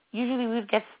usually we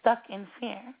get stuck in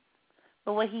fear.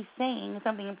 But what he's saying,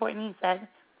 something important he said,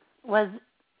 was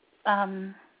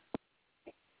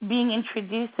being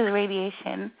introduced to the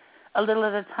radiation a little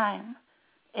at a time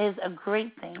is a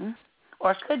great thing,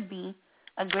 or could be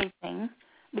a great thing,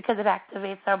 because it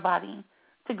activates our body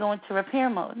to go into repair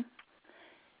mode.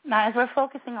 Now, as we're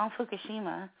focusing on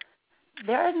Fukushima,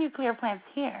 there are nuclear plants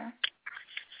here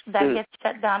that get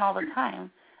shut down all the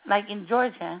time. Like in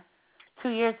Georgia, 2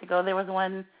 years ago, there was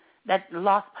one that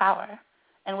lost power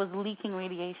and was leaking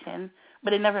radiation,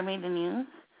 but it never made the news.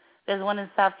 There's one in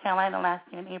South Carolina last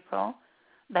year in April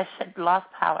that lost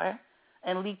power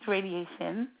and leaked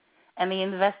radiation, and they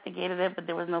investigated it, but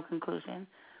there was no conclusion.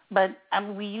 But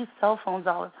we use cell phones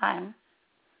all the time,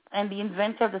 and the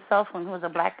inventor of the cell phone, who was a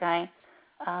black guy,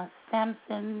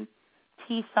 Samson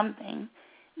T. something,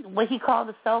 what he called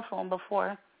a cell phone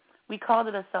before, we called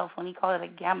it a cell phone. He called it a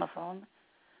gamma phone.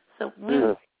 So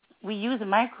we use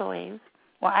microwaves.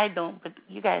 Well, I don't, but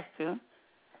you guys do.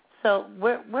 So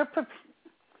we're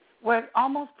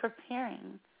almost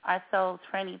preparing ourselves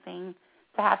for anything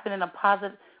to happen in a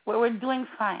positive. We're doing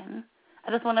fine.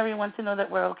 I just want everyone to know that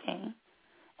we're okay,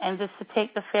 and just to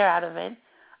take the fear out of it.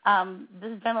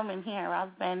 This gentleman here, Ross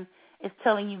Ben, is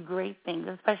telling you great things,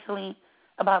 especially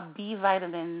about B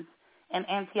vitamins and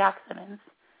antioxidants.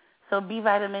 So B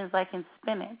vitamins, like in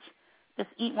spinach, just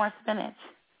eat more spinach.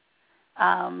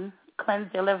 Cleanse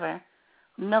your liver.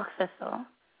 Milk thistle.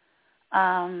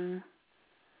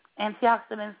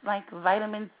 Antioxidants like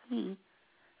vitamin C,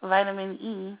 vitamin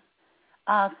E,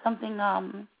 something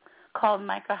called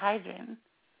microhydrin.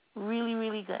 Really,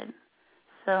 really good.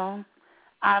 So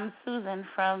I'm Susan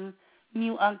from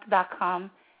newunk.com,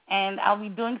 and I'll be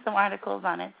doing some articles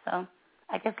on it, so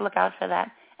I guess look out for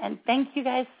that. And thank you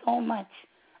guys so much.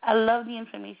 I love the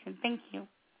information. Thank you.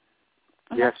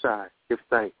 Yes, I give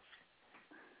thanks.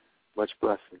 Much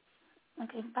blessing.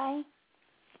 Okay, bye.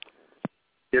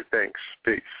 Give thanks.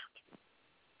 Peace.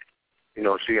 You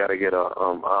know, she got to get a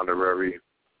honorary.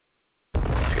 She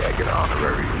got to get an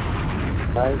honorary.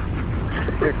 Right?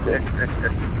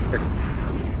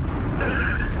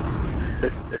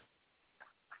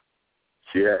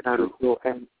 Yeah,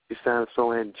 you sound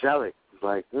so angelic. It's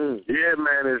like, yeah,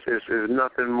 man, it's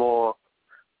nothing more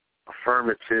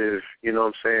affirmative, you know what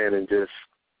I'm saying, and just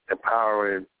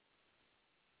empowering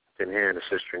than hearing the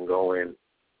sister and going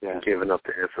and giving up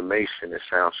the information. It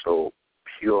sounds so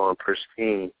pure and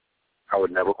pristine. I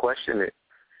would never question it.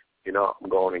 You know, I'm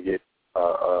going to get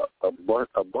a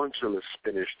bunch of the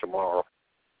spinach tomorrow.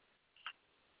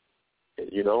 And,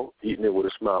 you know, eating it with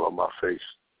a smile on my face.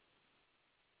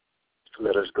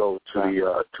 Let us go to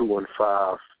the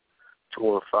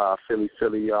 215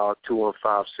 Philly, y'all,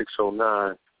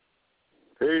 215-609.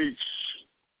 Peace.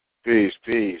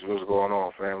 Peace. What's going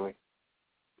on, family?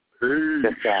 Peace.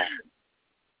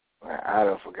 I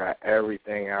done forgot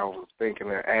everything I was thinking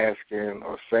and asking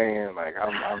or saying. Like,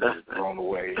 I'm just blown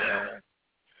away, man.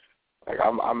 Like,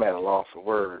 I'm at a loss of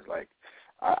words. Like,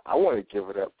 I want to give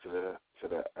it up to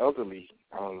the elderly.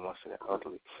 I don't even want to say the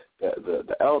elderly.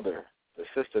 The elder, the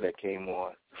sister that came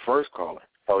on, the first caller.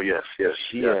 Oh yes.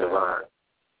 She divine.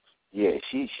 Yeah,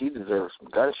 she deserves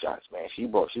some gunshots, man. She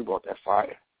brought that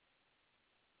fire.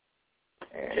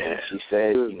 And she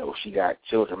said, you know, she got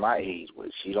children my age,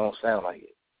 but she don't sound like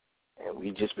it. And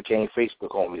we just became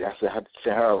Facebook homies. I had to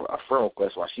send her a friend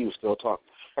request while she was still talking.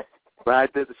 But I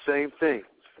did the same thing.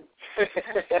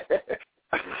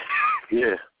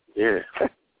 Yeah.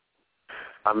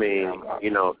 I mean,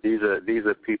 you know, these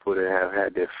are people that have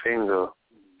had their finger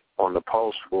on the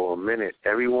pulse for a minute.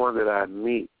 Everyone that I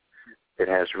meet that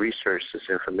has researched this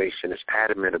information is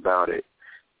adamant about it.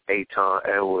 Eitan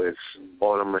Edwards,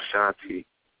 Autumn Ashanti.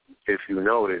 If you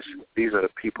notice, these are the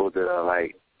people that are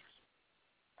like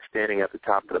standing at the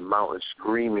top of the mountain,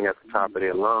 screaming at the top of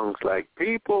their lungs, like,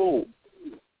 people,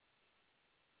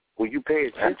 will you pay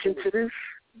attention to this?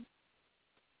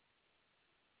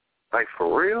 Like,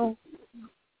 for real?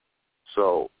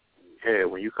 So, yeah,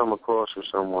 when you come across with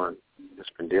someone that's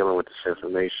been dealing with this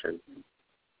information,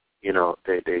 you know,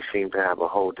 they seem to have a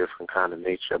whole different kind of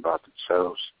nature about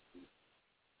themselves.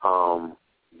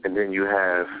 And then you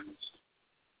have,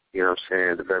 you know what I'm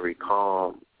saying, the very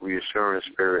calm, reassuring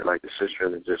spirit like the sister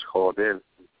that just called in.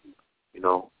 You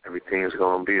know, everything's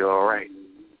going to be all right.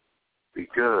 Be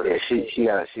good. Yeah, she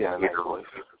got a nice voice.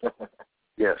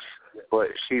 Yes, but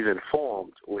she's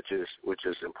informed, which is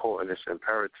important. It's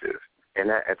imperative. And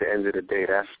that, at the end of the day,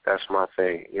 that's my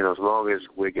thing. You know, as long as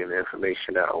we're getting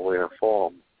information out and we're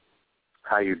informed,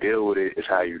 how you deal with it is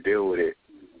how you deal with it.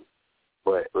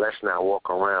 But let's not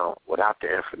walk around without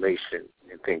the information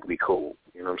and think we cool.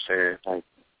 You know what I'm saying?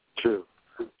 True.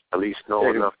 At least know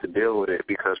enough to deal with it,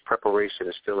 because preparation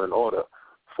is still in order.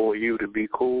 For you to be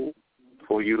cool,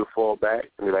 for you to fall back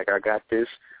and be like, I got this,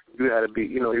 you got to be,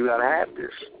 you know, you got to have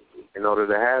this. In order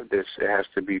to have this, it has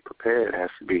to be prepared. It has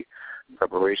to be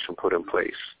preparation put in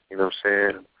place. You know what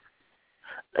I'm saying?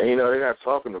 And, you know, they're not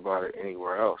talking about it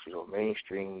anywhere else. You know,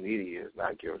 mainstream media is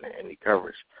not giving it any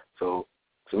coverage. So,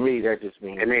 to me, that just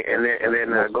means... And they're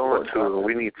not going to.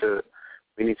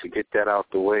 We need to get that out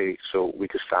the way so we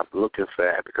can stop looking for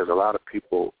that, because a lot of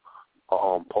people are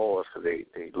on pause, so they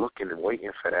looking and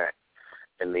waiting for that,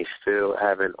 and they still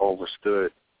haven't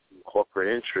understood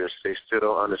corporate interests. They still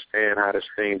don't understand how this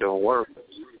thing don't work.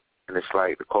 And it's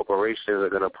like the corporations are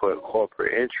going to put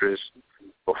corporate interests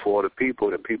before the people.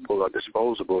 The people are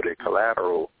disposable. They're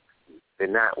collateral. They're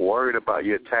not worried about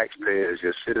your taxpayers,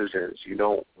 your citizens. You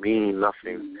don't mean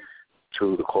nothing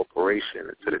to the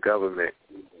corporation, to the government.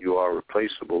 You are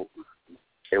replaceable.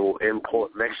 They will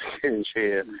import Mexicans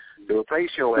here to replace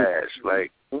your ass.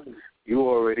 Like, you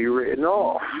already written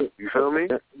off. You feel me?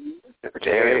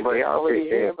 They already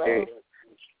here, man.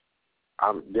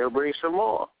 They'll bring some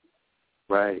more.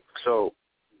 Right. So,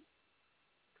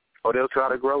 or they'll try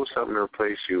to grow something to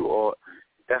replace you, or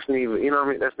that's neither, you know what I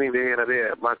mean? That's neither here nor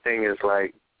there. My thing is,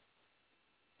 like,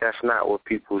 that's not what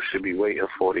people should be waiting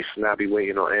for. They should not be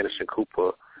waiting on Anderson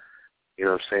Cooper, you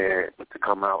know what I'm saying, to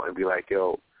come out and be like,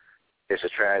 yo, it's a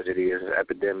tragedy, it's an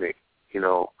epidemic. You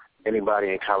know, anybody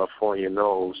in California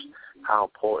knows how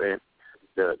important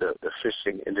the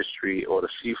fishing industry or the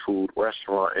seafood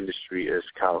restaurant industry is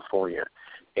to California.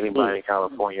 Anybody in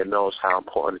California knows how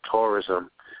important the tourism,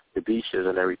 the beaches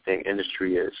and everything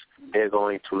industry is. They're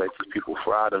going to let these people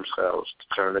fry themselves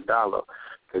to turn the dollar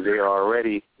because they are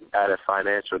already at a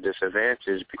financial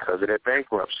disadvantage because of their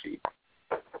bankruptcy.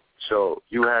 So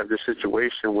you have this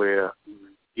situation where,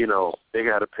 you know, they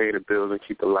got to pay the bills and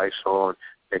keep the lights on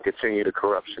and continue the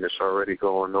corruption that's already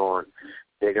going on.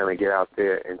 They're going to get out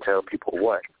there and tell people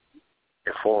what?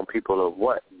 Inform people of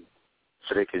what?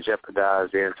 So they can jeopardize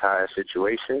their entire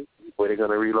situation? Where they're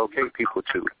going to relocate people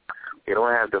to? They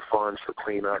don't have the funds for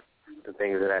cleanup and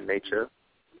things of that nature.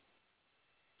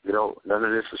 You know, none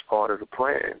of this is part of the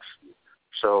plans.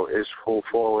 So it's full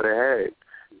forward ahead.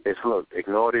 It's, look,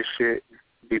 ignore this shit.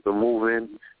 Keep it moving.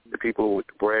 The people with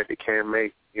the bread that can't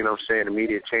make, you know what I'm saying,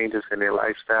 immediate changes in their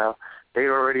lifestyle, they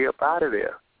already up out of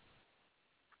there.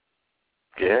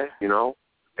 Yeah. You know,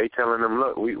 they telling them,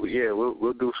 look,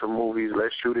 we'll do some movies.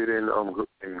 Let's shoot it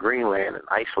in Greenland and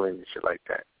Iceland and shit like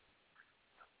that.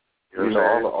 You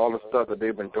know, all the stuff that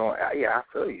they've been doing. Yeah, I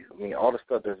feel you. I mean, all the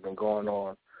stuff that's been going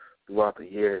on throughout the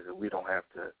years, and we don't have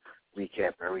to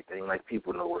recap everything. Like,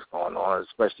 people know what's going on,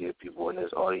 especially if people in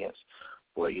this audience.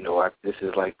 But, you know, this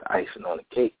is like the icing on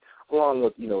the cake, along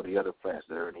with, you know, the other plants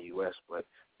that are in the U.S., but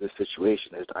this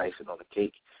situation is the icing on the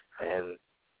cake. And,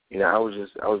 you know, I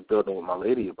was building with my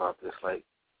lady about this, like,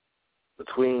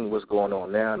 between what's going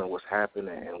on now and what's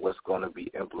happening and what's going to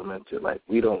be implemented, like,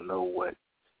 we don't know what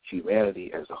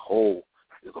humanity as a whole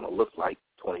is going to look like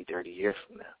 20, 30 years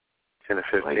from now. 10 or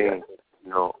 15. Like, you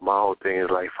know, my whole thing is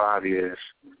like 5 years.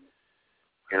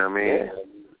 You know what I mean?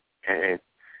 Yeah. And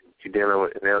you're dealing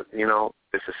with, you know,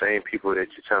 it's the same people that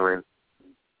you're telling.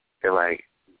 They're like,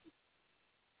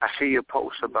 I see your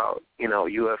posts about, you know,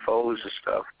 UFOs and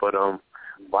stuff, but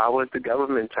why wouldn't the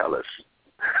government tell us?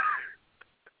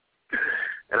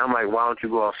 And I'm like, why don't you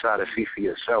go outside and see for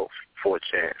yourself for a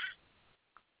chance?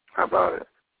 How about it?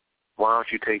 Why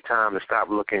don't you take time to stop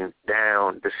looking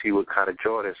down to see what kind of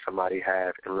Jordan somebody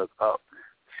has and look up,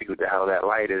 see what the hell that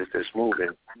light is that's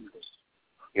moving?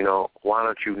 You know, why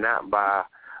don't you not buy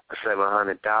a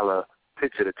 $700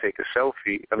 picture to take a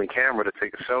selfie, camera to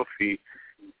take a selfie,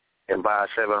 and buy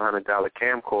a $700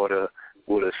 camcorder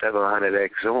with a 700x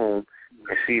zoom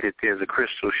and see that there's a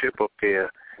crystal ship up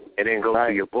there, and then go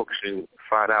through your books and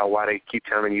find out why they keep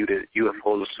telling you that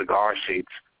UFOs are cigar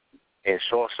shapes and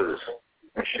saucers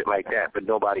and shit like that, but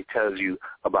nobody tells you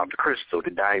about the crystal,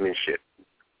 the diamond ship.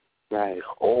 Right.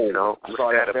 Oh, you know, I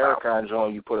saw that Farrakhan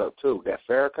joint you put up too. That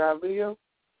Farrakhan video?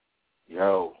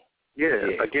 Yo.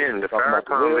 Yeah, again, the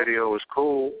Farrakhan video was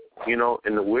cool, you know,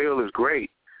 and the wheel is great.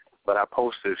 But I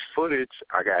posted footage.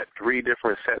 I got 3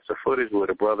 different sets of footage where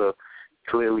the brother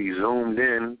clearly zoomed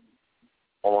in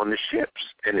on the ships,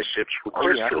 and the ships were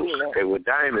crystals. They were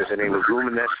diamonds, and they were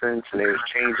luminescence, and they was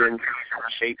changing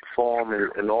shape, form,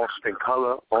 and all in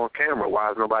color on camera.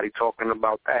 Why is nobody talking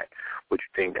about that? Would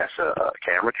you think that's a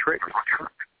camera trick?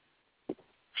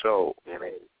 So,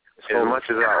 as much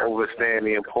as I understand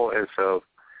the importance of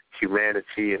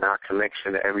humanity and our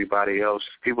connection to everybody else,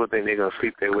 people think they're going to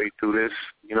sleep their way through this.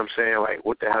 You know what I'm saying? Like,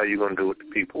 what the hell are you going to do with the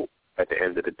people at the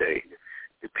end of the day?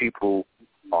 The people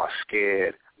are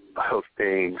scared of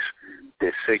things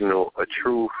that signal a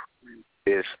truth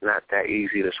that's not that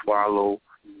easy to swallow,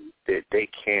 that they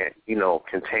can't, you know,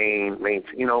 contain,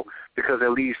 maintain, you know, because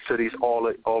it leads to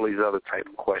all these other type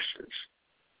of questions.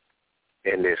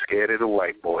 And they're scared of the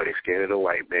white boy. They're scared of the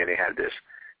white man. They have this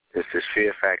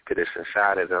fear factor that's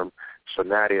inside of them. So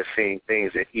now they're seeing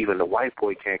things that even the white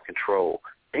boy can't control.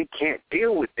 They can't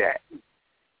deal with that.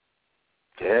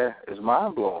 Yeah, it's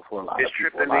mind-blowing for a lot of people.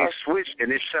 It's tripping, they switch,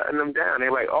 and it's shutting them down.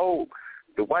 They're like, oh,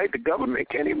 the government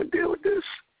can't even deal with this.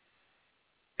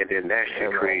 And then that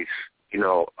shit creates, you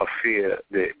know, a fear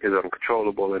that is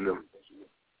uncontrollable in them.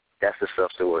 That's the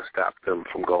stuff that will stop them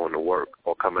from going to work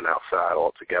or coming outside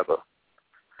altogether.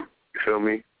 You feel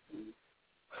me?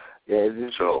 Yeah,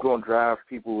 it's just going to drive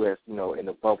people that's, you know, in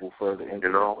the bubble further into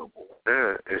the bubble.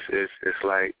 Yeah, it's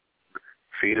like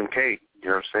feed them cake. You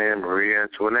know what I'm saying? Maria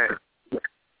Antoinette.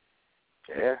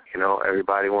 Yeah. You know,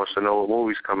 everybody wants to know what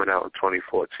movie's coming out in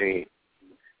 2014.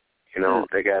 You know,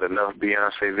 they got enough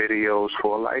Beyonce videos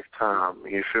for a lifetime.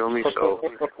 You feel me? So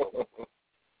it's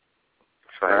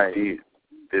like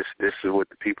this is what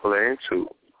the people are into.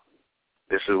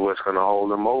 This is what's going to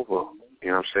hold them over.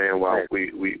 You know what I'm saying? While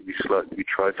we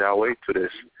trudge our way to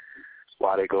this,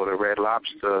 while they go to Red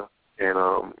Lobster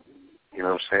and you know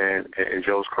what I'm saying, and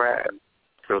Joe's Crab.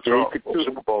 Real talk.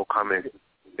 Super Bowl coming.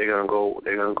 They're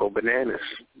gonna go bananas.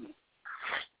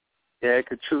 Yeah, it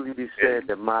could truly be said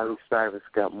that Miley Cyrus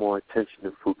got more attention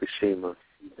than Fukushima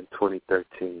in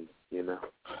 2013. You know.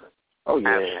 Oh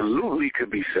yeah, absolutely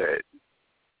could be said.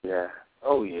 Yeah.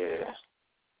 Oh yeah.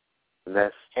 And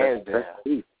that's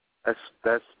deep.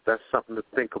 That's something to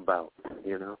think about,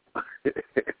 you know.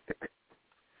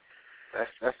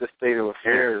 That's the state of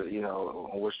affairs, you know,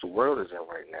 in which the world is in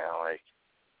right now. Like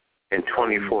in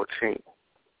 2014.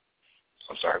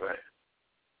 I'm sorry, go ahead.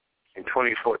 In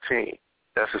 2014,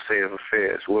 that's the state of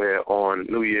affairs, where on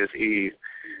New Year's Eve,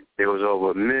 there was over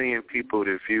 1 million people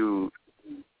that viewed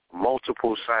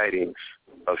multiple sightings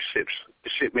of ships. The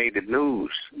ship made the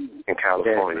news in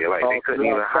California. Like, they couldn't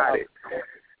even hide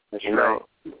it. You know,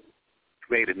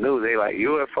 made the news. They like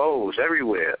UFOs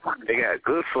everywhere. They got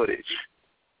good footage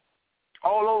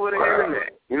all over the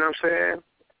internet. You know what I'm saying?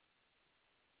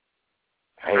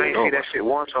 I ain't see that shit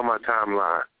once on my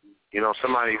timeline. You know,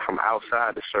 somebody from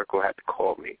outside the circle had to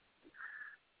call me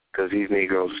because these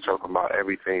Negroes was talking about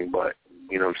everything but,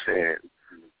 you know what I'm saying,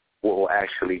 what will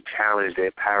actually challenge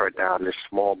their paradigm, this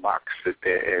small box that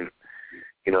they're in.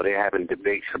 You know, they're having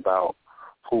debates about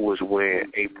who was wearing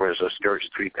aprons or skirts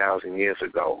 3,000 years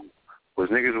ago. Was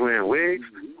niggas wearing wigs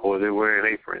or were they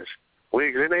wearing aprons?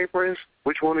 Wigs and aprons?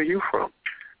 Which one are you from?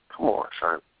 Come on,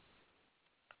 son.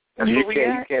 That's you what we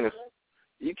got.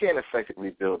 You can't effectively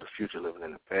build the future living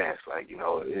in the past. Like, you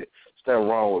know, it's nothing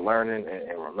wrong with learning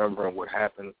and remembering what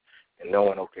happened and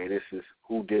knowing, okay, this is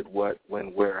who did what,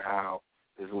 when, where, how.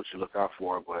 This is what you look out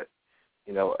for. But,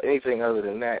 you know, anything other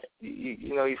than that,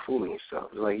 you know, you're fooling yourself.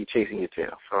 It's like you're chasing your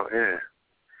tail. Oh, yeah.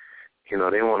 You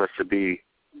know, they want us to be,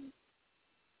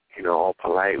 you know, all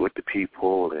polite with the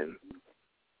people and,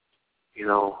 you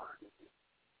know,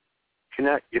 you're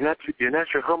not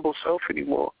your humble self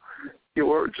anymore. Your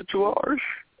words are too harsh.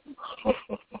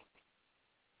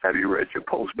 Have you read your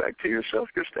post back to yourself?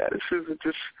 Your statuses are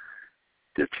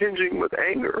just tinging with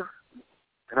anger.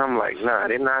 And I'm like, nah,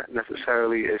 they're not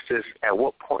necessarily. It's just at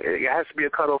what point? It has to be a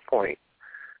cutoff point.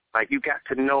 Like, you got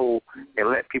to know and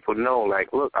let people know, like,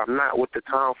 look, I'm not with the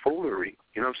tomfoolery.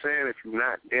 You know what I'm saying? If you're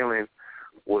not dealing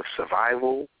with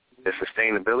survival and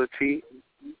sustainability,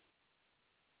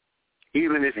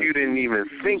 even if you didn't even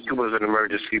think it was an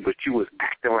emergency, but you was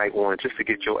acting like one just to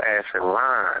get your ass in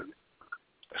line.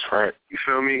 That's right. You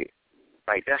feel me?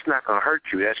 Like, that's not going to hurt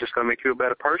you. That's just going to make you a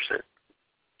better person.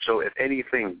 So if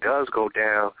anything does go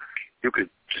down, you could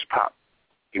just pop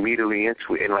immediately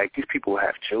into it. And, like, these people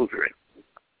have children.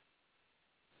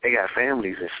 They got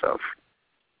families and stuff.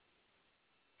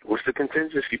 What's the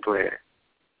contingency plan?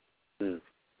 You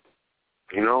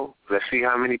know, let's see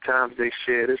how many times they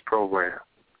share this program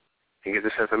and get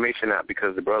this information out,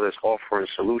 because the brother is offering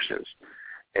solutions.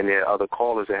 And there are other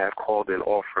callers that have called in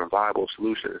offering viable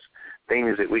solutions,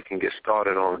 things that we can get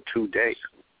started on today,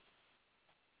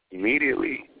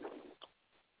 immediately.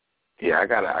 Yeah, I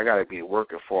gotta be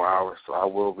working 4 hours, so I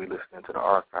will be listening to the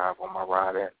archive on my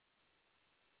ride in.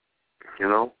 You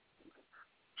know?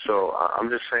 So I'm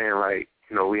just saying, like,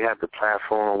 you know, we have the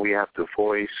platform, we have the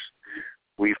voice.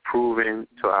 We've proven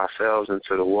to ourselves and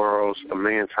to the world 1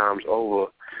 million times over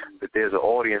that there's an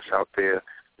audience out there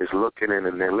that's looking in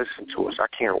and they're listening to us. I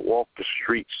can't walk the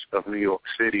streets of New York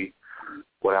City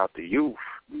without the youth.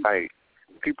 Like,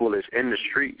 people that's in the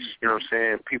streets, you know what I'm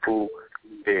saying? People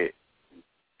that,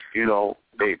 you know,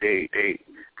 they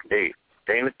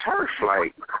in the turf.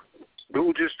 Like,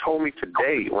 dude just told me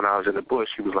today when I was in the bush,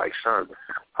 he was like, son,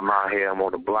 I'm out here, I'm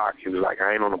on the block. He was like,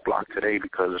 I ain't on the block today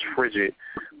because it's frigid,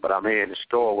 but I'm here in the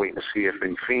store waiting to see if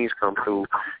any fiends come through.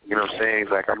 You know what I'm saying?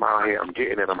 He's like, I'm out here, I'm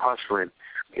getting it, I'm hustling.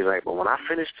 He's like, but when I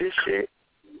finish this shit,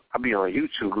 I'll be on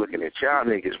YouTube looking at y'all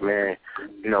niggas, man.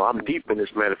 You know, I'm deep in this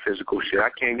metaphysical shit. I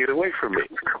can't get away from it.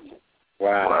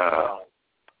 Wow.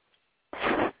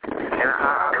 And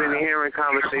I've been hearing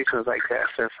conversations like that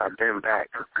since I've been back.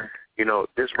 You know,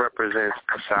 this represents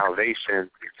salvation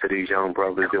to these young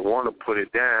brothers that want to put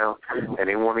it down and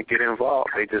they want to get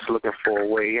involved. They just looking for a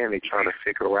way in. They trying to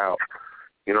figure out,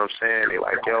 you know what I'm saying? They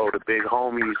like, yo, the big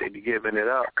homies, they be giving it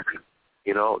up.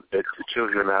 You know, the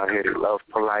children out here, they love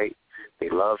Polite. They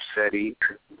love SETI,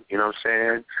 you know what I'm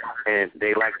saying? And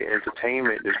they like the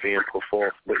entertainment that's being put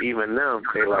forth. But even them,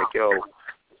 they like, yo,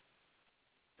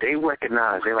 they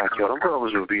recognize, they like, yo, them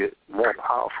brothers would be more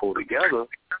powerful together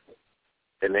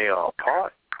than they are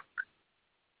apart.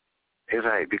 It's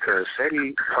like, because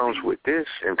SETI comes with this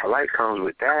and Polite comes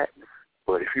with that,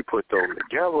 but if you put them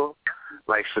together,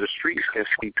 like, so the streets can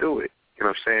see through it. You know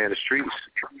what I'm saying? The streets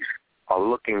are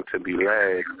looking to be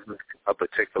led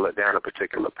down a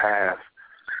particular path,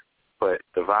 but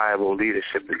the viable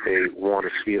leadership that they want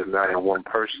to see is not in one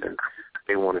person.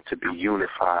 They want it to be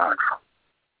unified.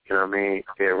 You know what I mean?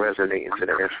 They're resonating to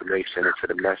the information and to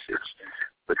the message,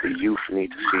 but the youth need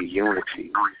to see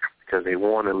unity, because they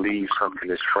want to leave something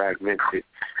that's fragmented.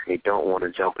 They don't want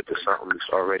to jump into something that's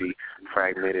already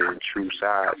fragmented in true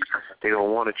size. They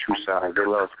don't want a true size. They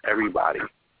love everybody.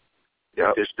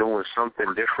 They're just doing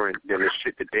something different than the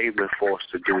shit that they've been forced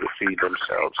to do to feed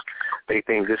themselves. They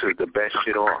think this is the best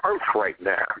shit on earth right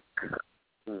now.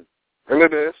 And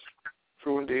it is.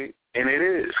 True indeed. And it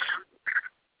is.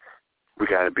 We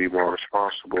got to be more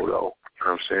responsible, though. You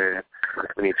know what I'm saying?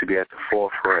 We need to be at the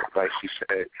forefront, like she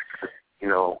said. You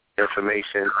know,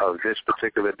 information of this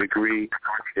particular degree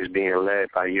is being led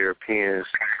by Europeans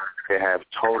that have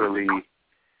totally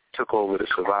took over the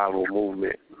survival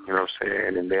movement, you know what I'm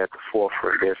saying, and they're at the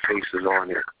forefront, their faces on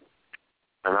it.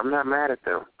 And I'm not mad at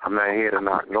them. I'm not here to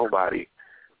knock nobody.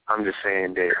 I'm just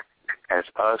saying that as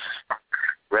us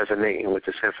resonating with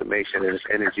this information and this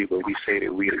energy when we say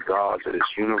that we the gods of this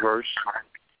universe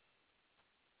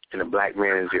and the black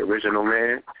man is the original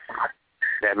man,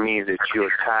 that means that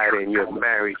you're tied and you're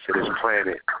married to this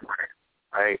planet,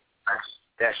 right?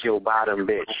 That's your bottom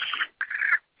bitch.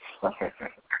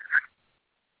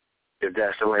 If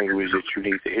that's the language that you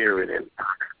need to hear it in.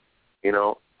 You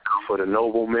know, for the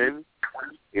noblemen,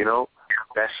 you know,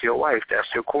 that's your wife, that's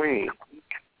your queen.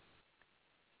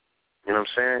 You know what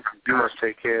I'm saying? You must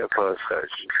take care of her as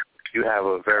such. You have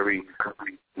a very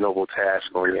noble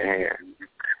task on your hand,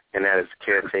 and that is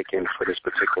caretaking for this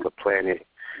particular planet.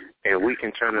 And we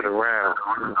can turn it around.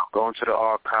 Go into the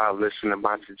archive, listen to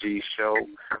Mata G's show.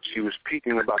 She was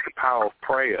speaking about the power of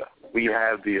prayer. We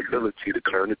have the ability to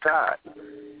turn the tide.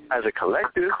 As a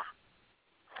collective,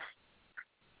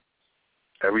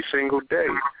 every single day,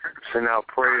 send out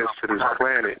prayers to this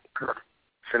planet.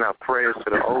 Send out prayers to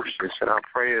the ocean. Send out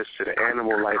prayers to the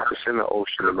animal life that's in the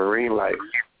ocean, the marine life.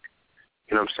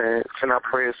 You know what I'm saying? Send out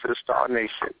prayers to the Star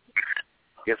Nation.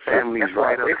 Your family's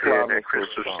right up there in that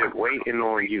crystal ship waiting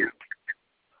on you.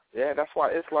 Yeah, that's why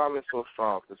Islam is so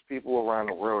strong, because people around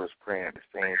the world is praying at the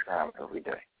same time every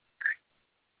day.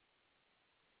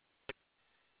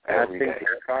 I think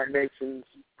the Star Nations,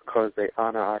 because they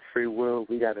honor our free will,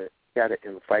 we gotta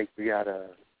invite, we gotta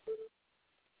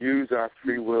use our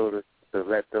free will to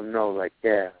let them know, like,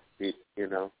 yeah, you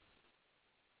know,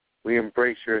 we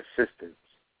embrace your assistance,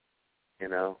 you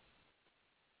know,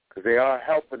 because they are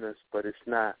helping us, but it's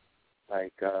not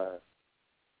like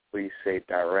what you say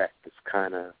direct. It's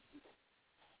kind of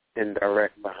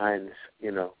indirect behind this,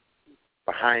 you know,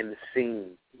 behind the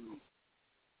scenes.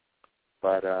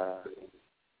 But I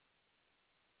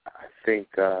think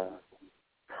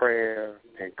prayer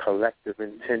and collective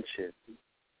intention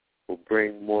will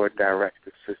bring more direct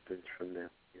assistance from them,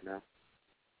 you know.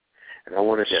 And I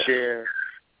want to share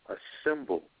a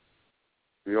symbol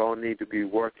we all need to be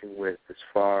working with as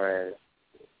far as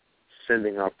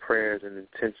sending our prayers and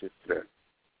intentions to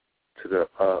the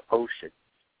ocean.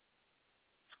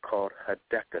 It's called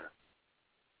Hedekka.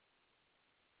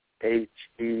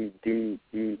 Hedekka.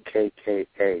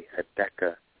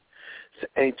 Hedekka. It's an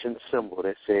ancient symbol.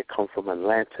 They say it comes from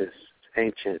Atlantis. It's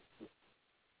ancient.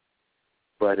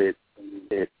 But it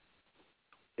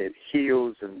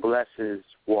heals and blesses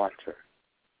water.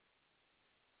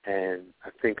 And I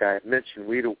think I had mentioned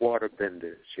we the water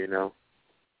benders, you know,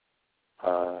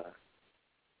 the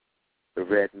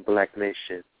red and black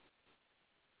nation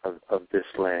of this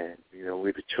land. You know,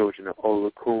 we're the children of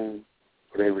Olokun,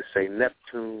 or they would say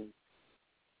Neptune.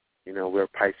 You know, we're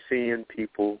Piscean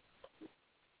people.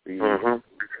 We're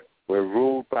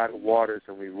ruled by the waters,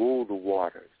 and we rule the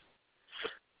waters.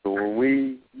 So when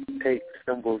we take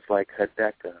symbols like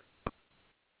Hedekka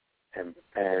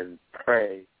and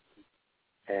pray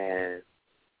and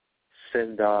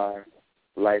send our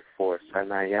life force,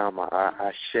 Anayama, our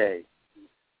Ashe,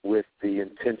 with the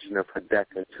intention of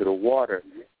Hedekka to the water,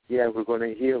 yeah, we're going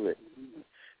to heal it.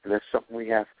 And that's something we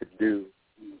have to do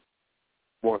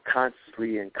more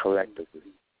consciously and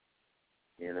collectively,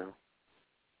 you know?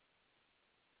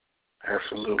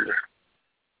 Absolutely.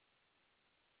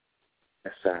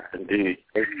 Yes, sir. Indeed.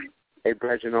 Hey,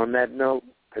 brethren, on that note,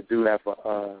 I do have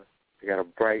I got a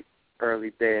bright, early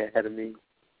day ahead of me.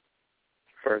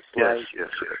 First light. Yes.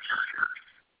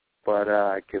 But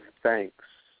I give thanks.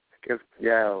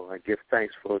 I give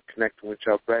thanks for connecting with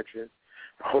y'all, brethren.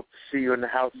 I hope to see you in the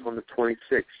house on the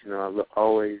 26th. You know, I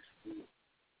always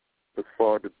look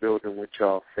forward to building with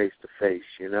y'all face to face.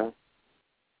 You know.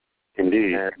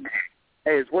 Indeed. And,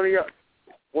 hey, is one of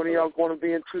y'all going to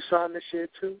be in Tucson this year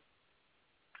too?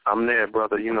 I'm there,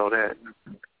 brother. You know that.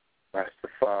 That's the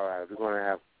far out.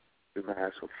 We're gonna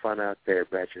have some fun out there,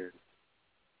 brethren.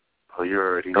 Oh, you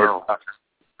already know.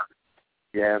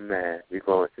 Yeah, man. We're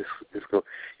going. It's go.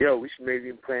 Yo, we should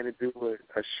maybe plan to do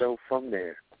a show from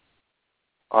there.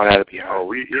 Oh, that'll be hard.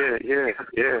 Oh, yeah.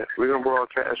 We're going to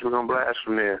broadcast. We're going to blast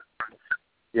from there.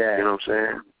 Yeah. You know what I'm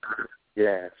saying?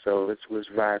 Yeah, so let's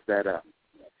vibe that up.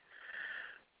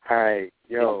 All right,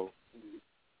 yo.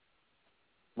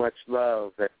 Much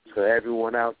love to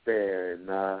everyone out there. And,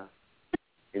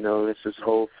 this is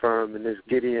Whole Firm and this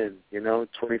Gideon,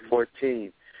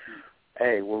 2014.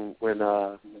 Hey, when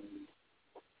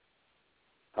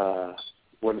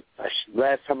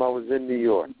last time I was in New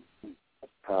York,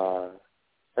 I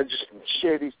just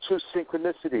share these two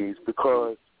synchronicities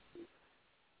because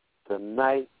the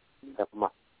night that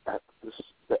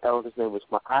the elder's name was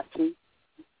Ma'ati.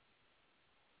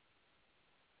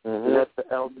 Is that the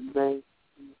elder's name?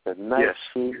 The night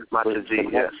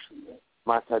Matadi, yes.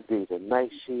 Matadi. The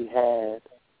night she had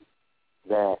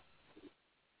that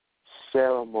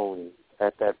ceremony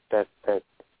at that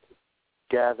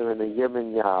gathering in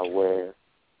Yemenia where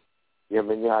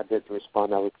Yemenia didn't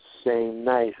respond. That was the same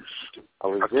night. I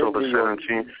was October in New York.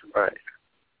 17th, right.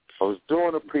 I was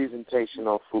doing a presentation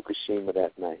on Fukushima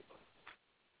that night.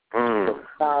 Mm. The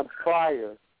time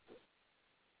prior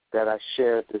that I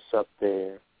shared this up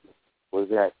there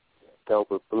was at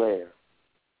Delbert Blair,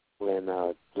 when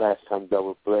last time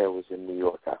Delbert Blair was in New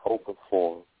York. I opened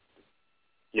for him.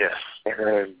 Yes.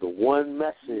 And the one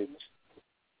message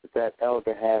that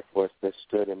elder had for us that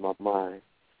stood in my mind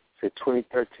said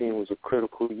 2013 was a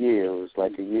critical year. It was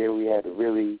like a year we had to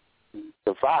really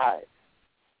survive.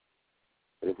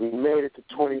 But if we made it to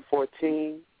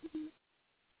 2014,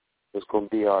 it's going to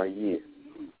be our year.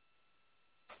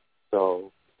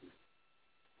 So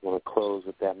I want to close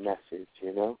with that message,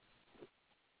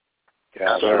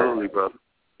 Absolutely, brother.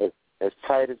 As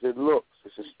tight as it looks,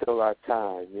 this is still our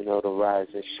time, to rise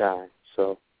and shine.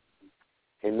 So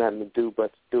ain't nothing to do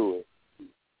but to do it.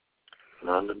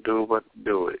 Nothing to do but to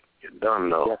do it. You're done,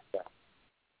 though.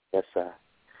 Yes, sir.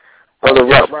 Brother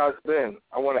Ross Ben,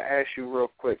 I want to ask you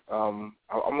real quick. I'm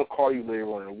going to call you later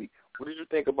on in the week. What did you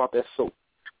think about that soap?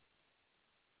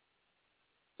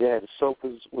 Yeah, the soap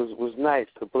was nice.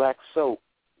 The black soap.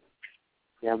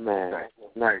 Yeah, man.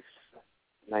 Nice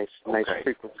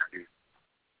frequency.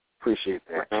 Appreciate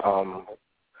that.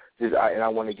 And I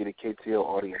want to get a KTL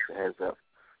audience a heads up.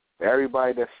 For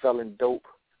everybody that's selling dope,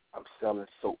 I'm selling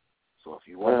soap. So if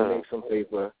you want to make some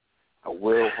paper, I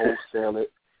will wholesale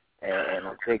it. And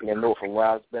I'm taking a note from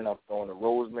Rosben. I'm throwing the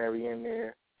rosemary in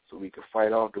there so we can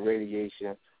fight off the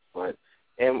radiation. But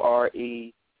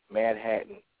MRE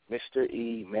Manhattan, Mr.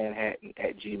 E Manhattan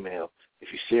at Gmail.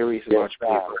 If you're serious about your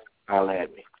paper, holler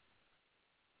at me.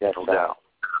 Yes, no doubt.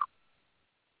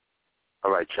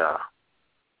 All right, y'all.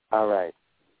 All right.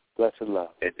 Blessed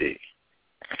love. Indeed.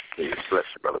 Peace. Bless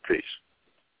you, brother. Peace.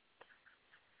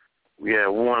 We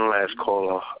have one last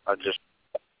caller.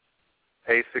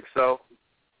 860?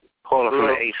 Caller from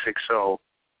the 860.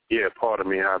 Yeah, pardon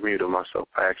me. I muted myself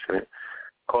by accident.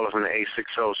 Caller from the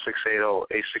 860-680.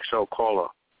 860 caller.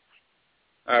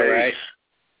 All right.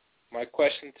 My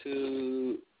question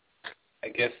to, I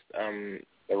guess,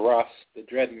 the Ross, the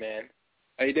Dread Man.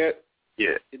 Are you there?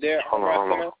 Yeah. You there? Hold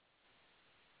on.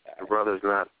 The brother's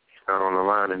not on the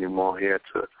line anymore. He had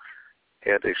to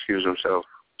excuse himself.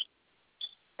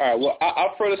 All right. Well,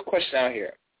 I'll throw this question out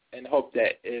here and hope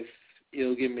that if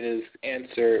he'll give me this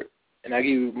answer, and I'll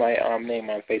give you my name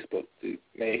on Facebook,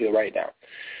 maybe he'll write it down.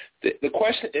 The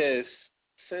question is,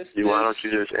 why don't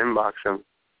you just inbox him?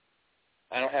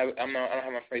 I don't have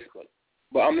my Facebook.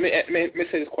 But let me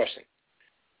say this question.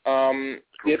 The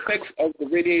effects of the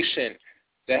radiation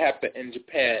that happened in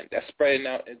Japan that's spreading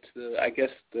out into, I guess,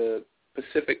 the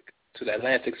Pacific to the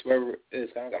Atlantic, wherever it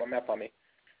is. I don't got my map on me.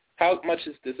 How much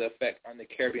is this effect on the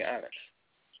Caribbean islands?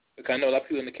 Because I know a lot of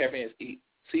people in the Caribbean eat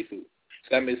seafood.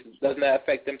 So that means, doesn't that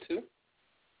affect them too?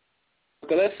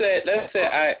 Because let's say let me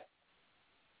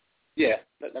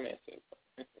answer it.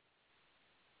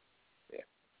 Yeah,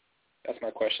 that's my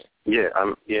question. Yeah,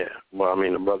 Well,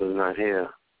 the brother's not here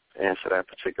to answer that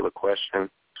particular question.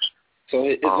 So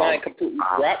his line completely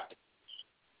dropped?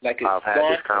 Like it's I've had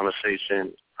gone? this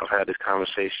conversation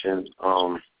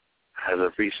as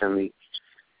of recently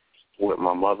with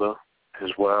my mother as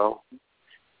well.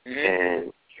 Mm-hmm.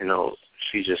 And,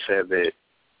 she just said that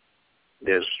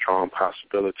there's a strong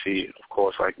possibility, of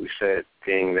course, like we said,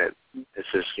 being that this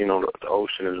is, the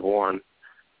ocean is one.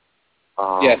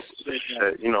 Yes. She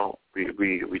said,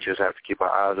 we just have to keep our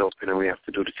eyes open and we have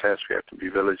to do the test. We have to be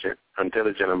diligent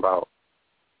about,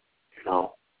 the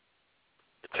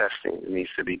testing that needs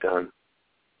to be done.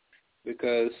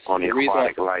 Because on the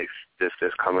aquatic life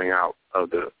that's coming out of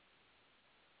the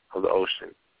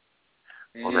ocean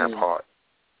on that part.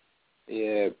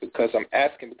 Yeah, because I'm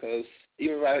asking because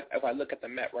even if I look at the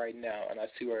map right now and I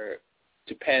see where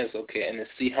Japan's okay, and then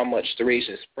see how much the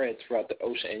radiation spreads throughout the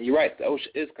ocean. And you're right, the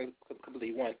ocean is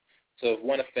completely one. So if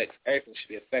one affects, everything should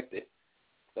be affected.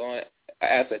 So I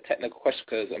asked that technical question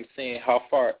because I'm seeing how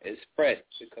far it spread.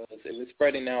 Because if it's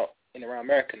spreading out in around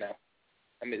America now,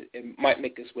 I mean, it might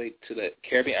make its way to the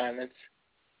Caribbean islands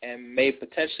and maybe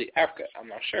potentially Africa. I'm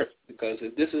not sure. Because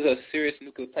if this is a serious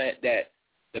nuclear plant that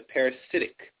the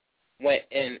parasitic went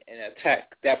in and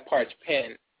attacked that part of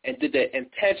Japan and did that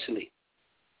intentionally,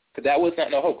 because that was not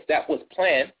no hoax. That was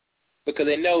planned because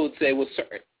they know there was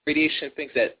certain radiation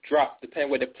things that drop depending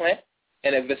where they plant.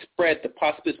 And if it spread, the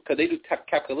possibility, because they do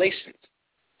calculations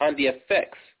on the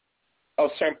effects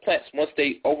of certain plants once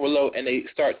they overload and they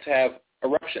start to have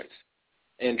eruptions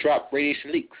and drop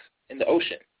radiation leaks in the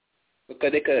ocean.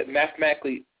 Because they could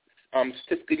mathematically,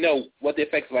 statistically know what the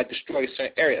effects of like destroy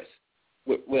certain areas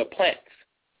with plants.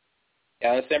 You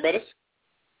understand, brothers?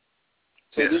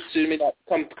 So this should not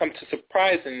come to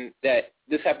surprising that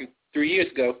this happened 3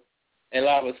 years ago, and a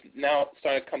lot of us now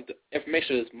starting to come to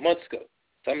information this months ago.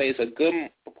 So I mean, it's a good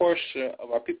proportion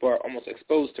of our people are almost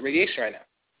exposed to radiation right now,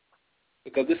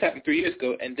 because this happened 3 years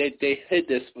ago, and they hid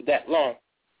this for that long.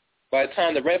 By the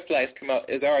time the red flags come out,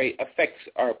 it already effects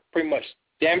are pretty much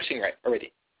damaging right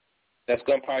already. That's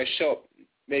going to probably show up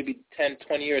maybe 10,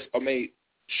 20 years, or maybe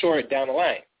shorter down the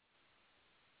line,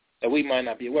 that we might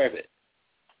not be aware of it.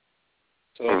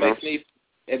 So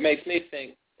it makes me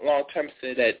think long term,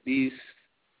 say that these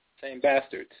same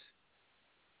bastards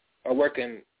are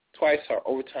working twice hard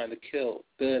overtime to kill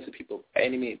billions of people by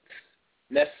any means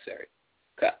necessary.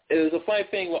 It was a funny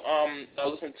thing when I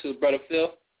was listening to Brother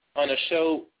Phil on a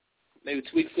show maybe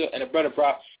 2 weeks ago, and the brother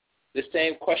brought the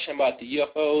same question about the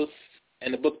UFOs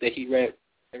and the book that he read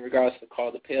in regards to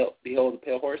called Behold the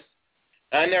Pale Horse.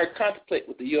 And I never contemplate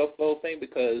with the UFO thing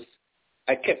because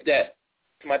I kept that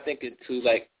to my thinking to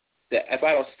like that if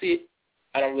I don't see it,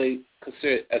 I don't really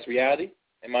consider it as reality.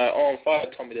 And my own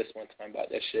father told me this one time about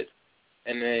that shit.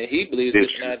 And then he believes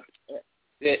it.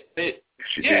 Did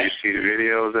you see the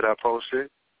videos that I posted?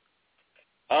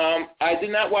 I did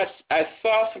not watch. I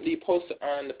saw something posted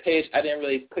on the page. I didn't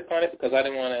really click on it because I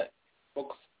didn't want to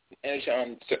focus energy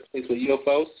on certain things with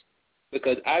UFOs.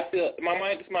 Because I feel, in my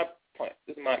mind, this is my point.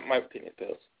 This is my opinion,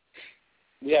 Pills.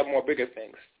 We have more bigger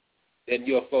things than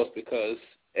UFOs because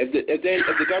if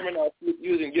the government are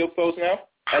using UFOs now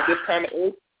at this time of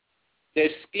age, they're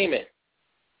scheming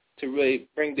to really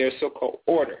bring their so-called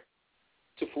order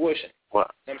to fruition.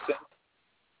 What? You know what I'm saying?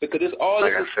 Because it's all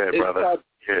like I said, brother.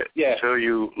 Until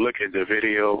you look at the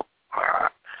video, I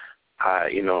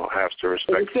have to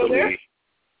respectfully.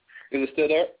 Is it still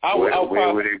there?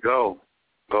 Where would it go?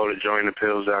 Go to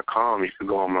jointhepills.com. You can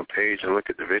go on my page and look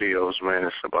at the videos, man.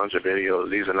 It's a bunch of videos.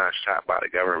 These are not shot by the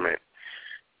government.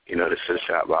 This is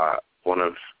shot by one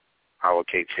of our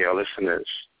KTL listeners.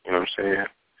 You know what I'm saying?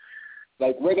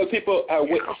 Like regular people are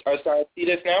starting to see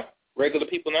this now? Regular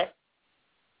people now?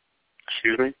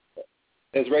 Excuse me?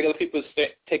 There's regular people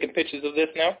taking pictures of this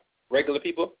now? Regular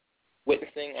people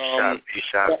witnessing? He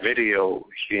shot video.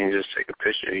 He didn't just take a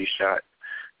picture. He shot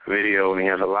video, and he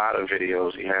has a lot of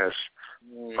videos. He has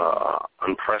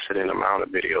unprecedented amount of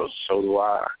videos. So do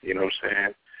I. You know what I'm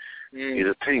saying? These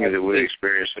are things that we're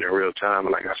experiencing in real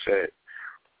time. Like I said,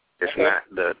 it's not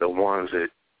the ones that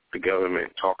the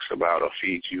government talks about or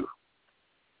feeds you.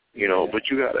 But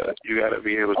you gotta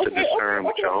be able to discern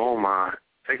with your own mind.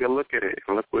 Take a look at it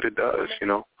and look what it does.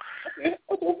 Okay.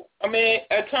 I mean,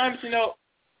 at times,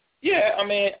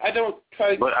 I don't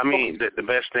try to. But I mean, the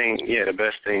best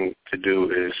thing to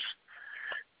do is,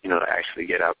 to actually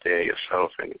get out there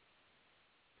yourself and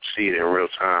see it in real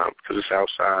time because it's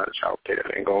outside, it's out there,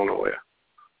 it ain't going nowhere.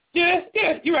 Yeah,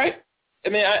 you're right. I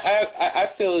mean, I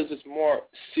feel it's just more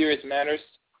serious matters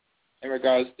in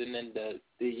regards to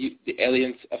the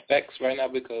aliens effects right now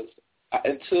because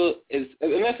unless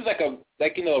it's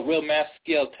a real mass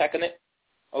scale attack on it,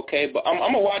 okay. But I'm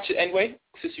gonna watch it anyway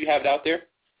since you have it out there.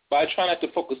 But I try not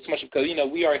to focus too much because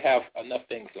we already have enough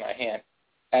things in our hand,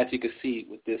 as you can see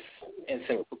with this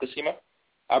incident with Fukushima.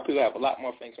 Our people have a lot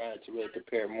more things right now to really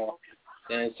prepare more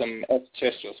than some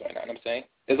extraterrestrials right now. You know what I'm saying?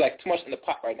 There's like too much in the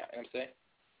pot right now. You know what I'm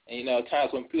saying? And at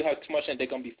times when people have too much in it, they're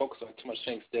gonna be focused on too much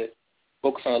things. They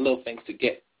focus on the little things to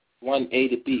get point A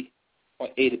to B.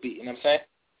 You know what I'm saying?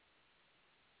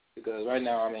 Because right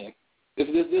now, I mean, this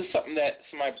is something that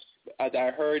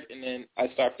I heard, and then I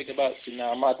started thinking about. So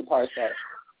now I'm about to probably start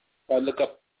look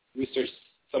up, research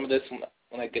some of this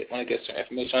when I get some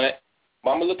information on it.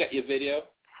 But I'm gonna look at your video.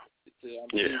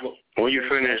 When you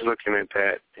finish looking at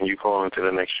that and you call into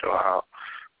the next show, I'll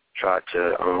try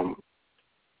to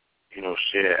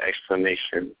share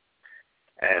explanation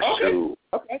as to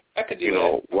I could do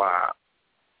that. why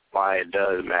why it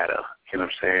does matter, you know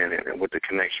what I'm saying, and what the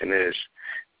connection is.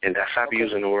 And I stop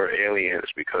using the word aliens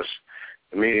because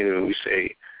immediately when we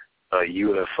say a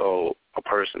UFO, a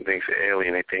person thinks an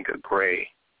alien, they think of gray.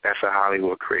 That's a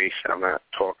Hollywood creation. I'm not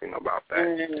talking about that.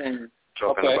 I'm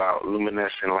talking about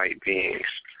luminescent light beings,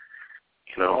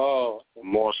 you know,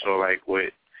 more so like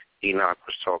what Enoch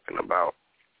was talking about.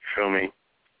 You feel me?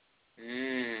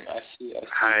 I see.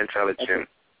 High intelligent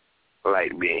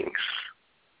light beings,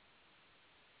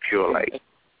 pure light.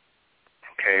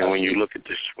 Okay, and when you look at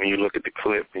the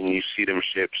clip and you see them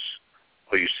ships,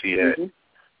 or you see that,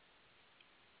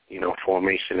 you know,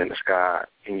 formation in the sky,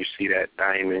 and you see that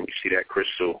diamond, you see that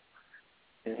crystal,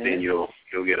 then you'll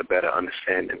get a better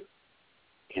understanding.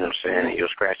 You know what I'm saying? And you'll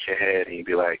scratch your head and you'll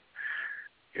be like,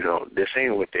 you know, this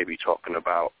ain't what they be talking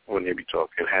about when they be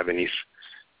having these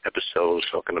episodes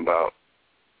talking about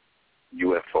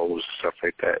UFOs and stuff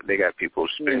like that. They got people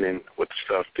spinning with the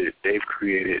stuff that they've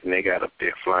created, and they got up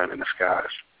there flying in the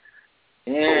skies.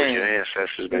 But what your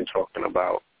ancestors been talking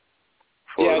about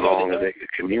for as long as they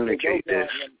could communicate this,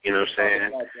 you know what I'm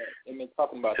saying? They've been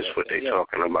talking about that's what they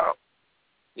talking about.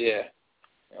 Yeah.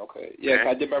 Okay. Yeah,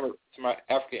 I did remember some of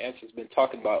my African ancestors been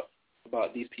talking about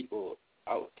these people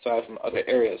outside from other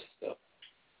areas and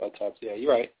stuff. Yeah,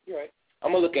 you're right.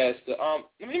 I'm gonna look at it.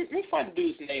 Let me find the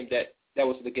dude's name that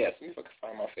was the guest. Let me see if I can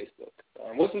find him on Facebook.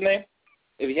 What's his name?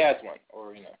 If he has one,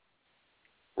 or you know.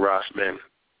 Ross Ben.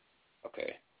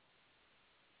 Okay.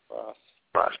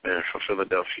 Ross Ben from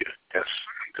Philadelphia. Yes,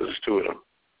 because there's two of them.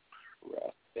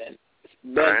 Ross Ben.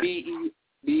 Ben,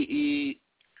 B-E,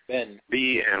 Ben.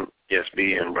 B-E-N, yes,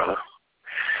 B-E-N, brother.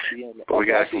 B-E-N. But we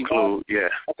got to conclude, yeah.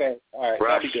 Okay, all right.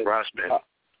 Ross Ben.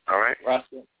 All right? Ross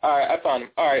Ben. All right, I found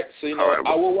him. All right, so, you know,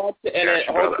 I will watch it, and then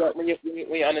I hope that when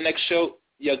you're on the next show,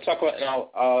 you'll talk about it, and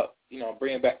I'll you know,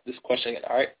 bring back this question again,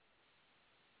 all right?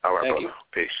 All right, Thank brother.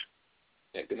 you. Peace.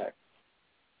 Yeah, good night.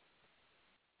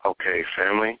 Okay,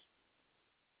 family.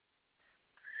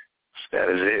 So that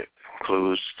is it.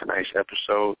 Concludes tonight's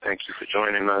episode. Thank you for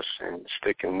joining us and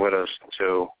sticking with us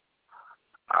until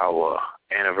our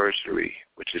anniversary,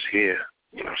 which is here.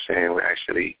 You know what I'm saying? We're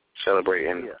actually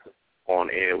celebrating on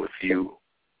air with you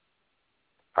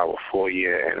our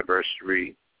 4-year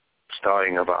anniversary,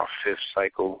 starting of our 5th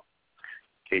cycle.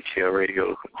 KTL Radio,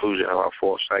 the conclusion of our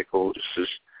 4th cycle. This is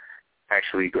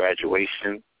actually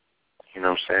graduation. You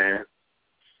know what I'm saying?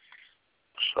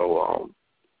 So,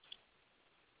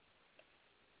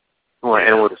 you want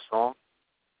to end with a song?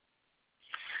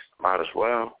 Might as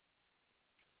well.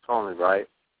 It's only right.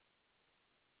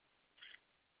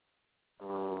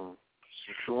 What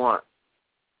you want?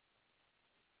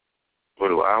 What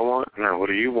do I want? No, what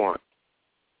do you want?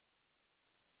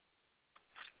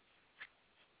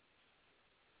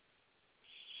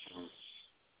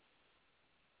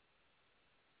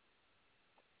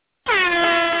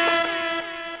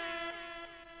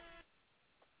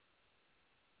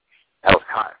 That was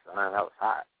hot, son. That was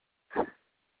hot.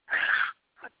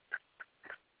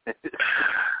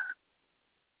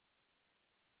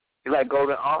 You like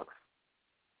Golden Ox?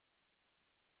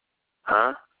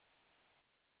 Huh?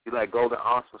 You like Golden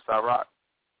Ox with Cyrock?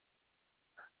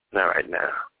 Not right now.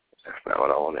 That's not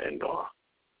what I want to end on.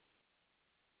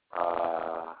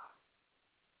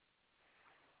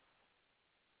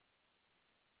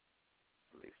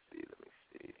 Let me see.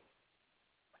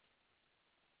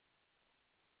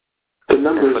 The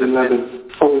number is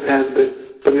 11. Always has been.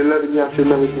 But 11, you have to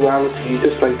remember duality,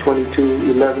 just like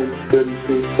 22, 11,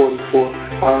 33, 44.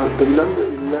 The number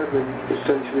 11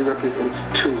 essentially represents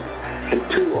 2. And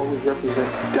 2 always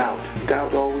represents doubt.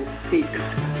 Doubt always seeks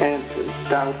answers.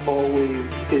 Doubt always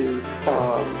is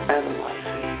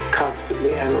analyzing,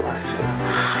 constantly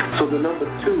analyzing. So the number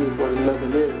 2 is what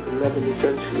 11 is. 11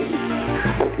 essentially,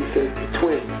 like you said, the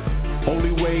twin.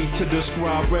 Only way to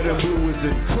describe red and blue is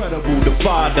incredible.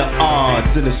 Defy the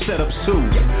odds in a setup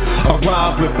suit.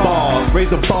 Arrive with bars, raise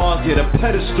the bars, yeah, the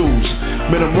pedestals.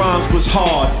 Man, the rhymes was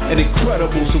hard and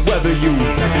incredible. So whether you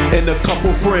and a couple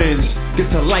friends get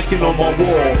to liking on my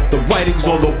wall, the writing's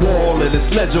on the wall and it's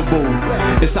legible.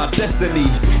 It's our destiny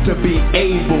to be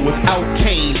able, without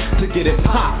Cain, to get it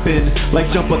poppin' like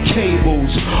jumper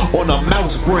cables on a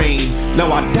mouse brain.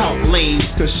 Now I doubt lanes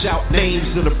to shout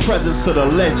names in the presence of the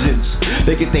legends.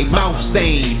 They get their mouth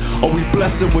stained, or we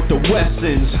bless them with the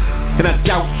Wessons. And I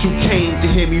doubt you came to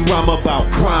hear me rhyme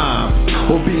about crime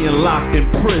or being locked in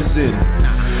prison.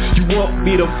 You want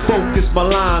me to focus my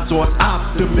lines on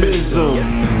optimism.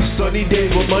 Sunny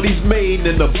days where money's made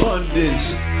in abundance.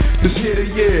 This here to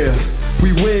year,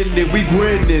 we winning, we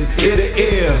grinning, ear to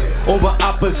ear, over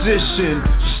opposition,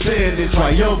 standing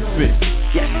triumphant.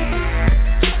 Yes.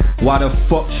 Why the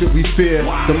fuck should we fear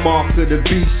the mark of the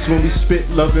beast when we spit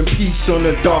love and peace on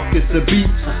the darkest of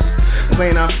beats?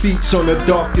 Playing our feet on the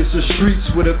darkest of streets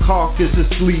with a carcass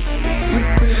asleep.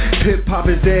 Hip-hop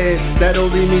is dead, that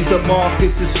only means the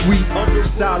market is sweet.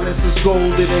 Silence is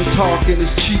golden and talking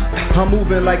is cheap. I'm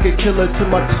moving like a killer till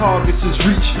my targets is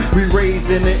reached. We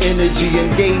raising the energy,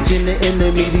 engaging the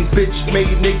enemy. These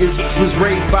bitch-made niggas was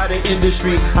raised by the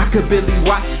industry. I could barely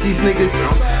watch these niggas.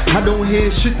 I don't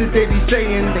hear shit that they be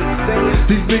saying.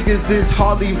 These niggas is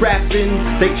hardly rapping.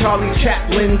 They Charlie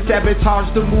Chaplin,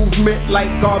 sabotage the movement like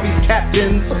Garvey's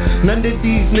captains. None of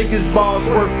these niggas bars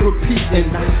worth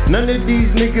repeating. None of these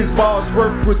niggas bars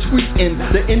worth retweeting.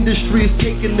 The industry is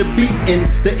taking the beating.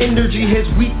 The energy has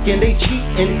weakened. They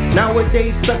cheating.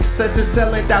 Nowadays success is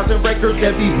selling 1,000 records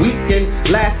every weekend.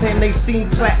 Last time they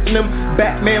seen platinum,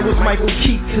 Batman was Michael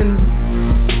Keaton.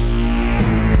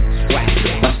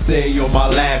 I stay on my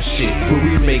lab shit, where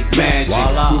we make magic,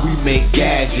 where we make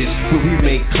gadgets, where we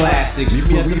make classics,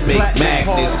 where we make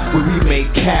magnets, where we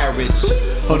make carrots.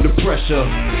 Under pressure,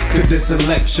 condensing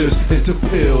lectures into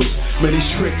pills. Many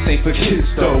tricks ain't for kids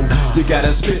though. You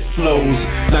gotta spit flows,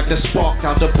 knock the spark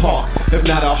out the park. If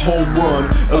not a home run,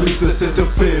 at least a center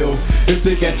field. If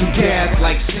they get you gas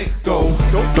like Sicko,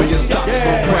 know your stocks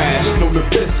gon' crash. Know the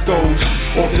Biscos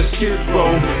off the skid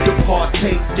row. The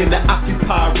partake in the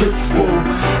Occupy ritual.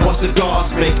 Watch the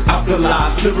gods make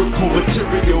alkali, lyrical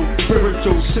material,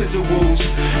 spiritual residuals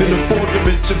in the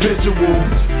 4-dimension visual.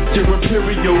 Your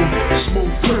imperial,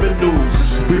 smooth criminals.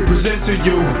 We present to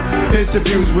you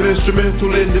interviews with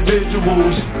instrumental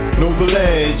individuals. Know the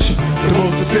ledge, the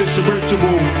most official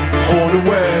ritual on the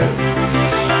web.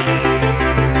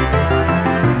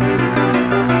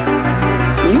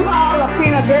 You all are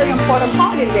playing a very important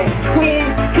part in that.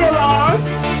 When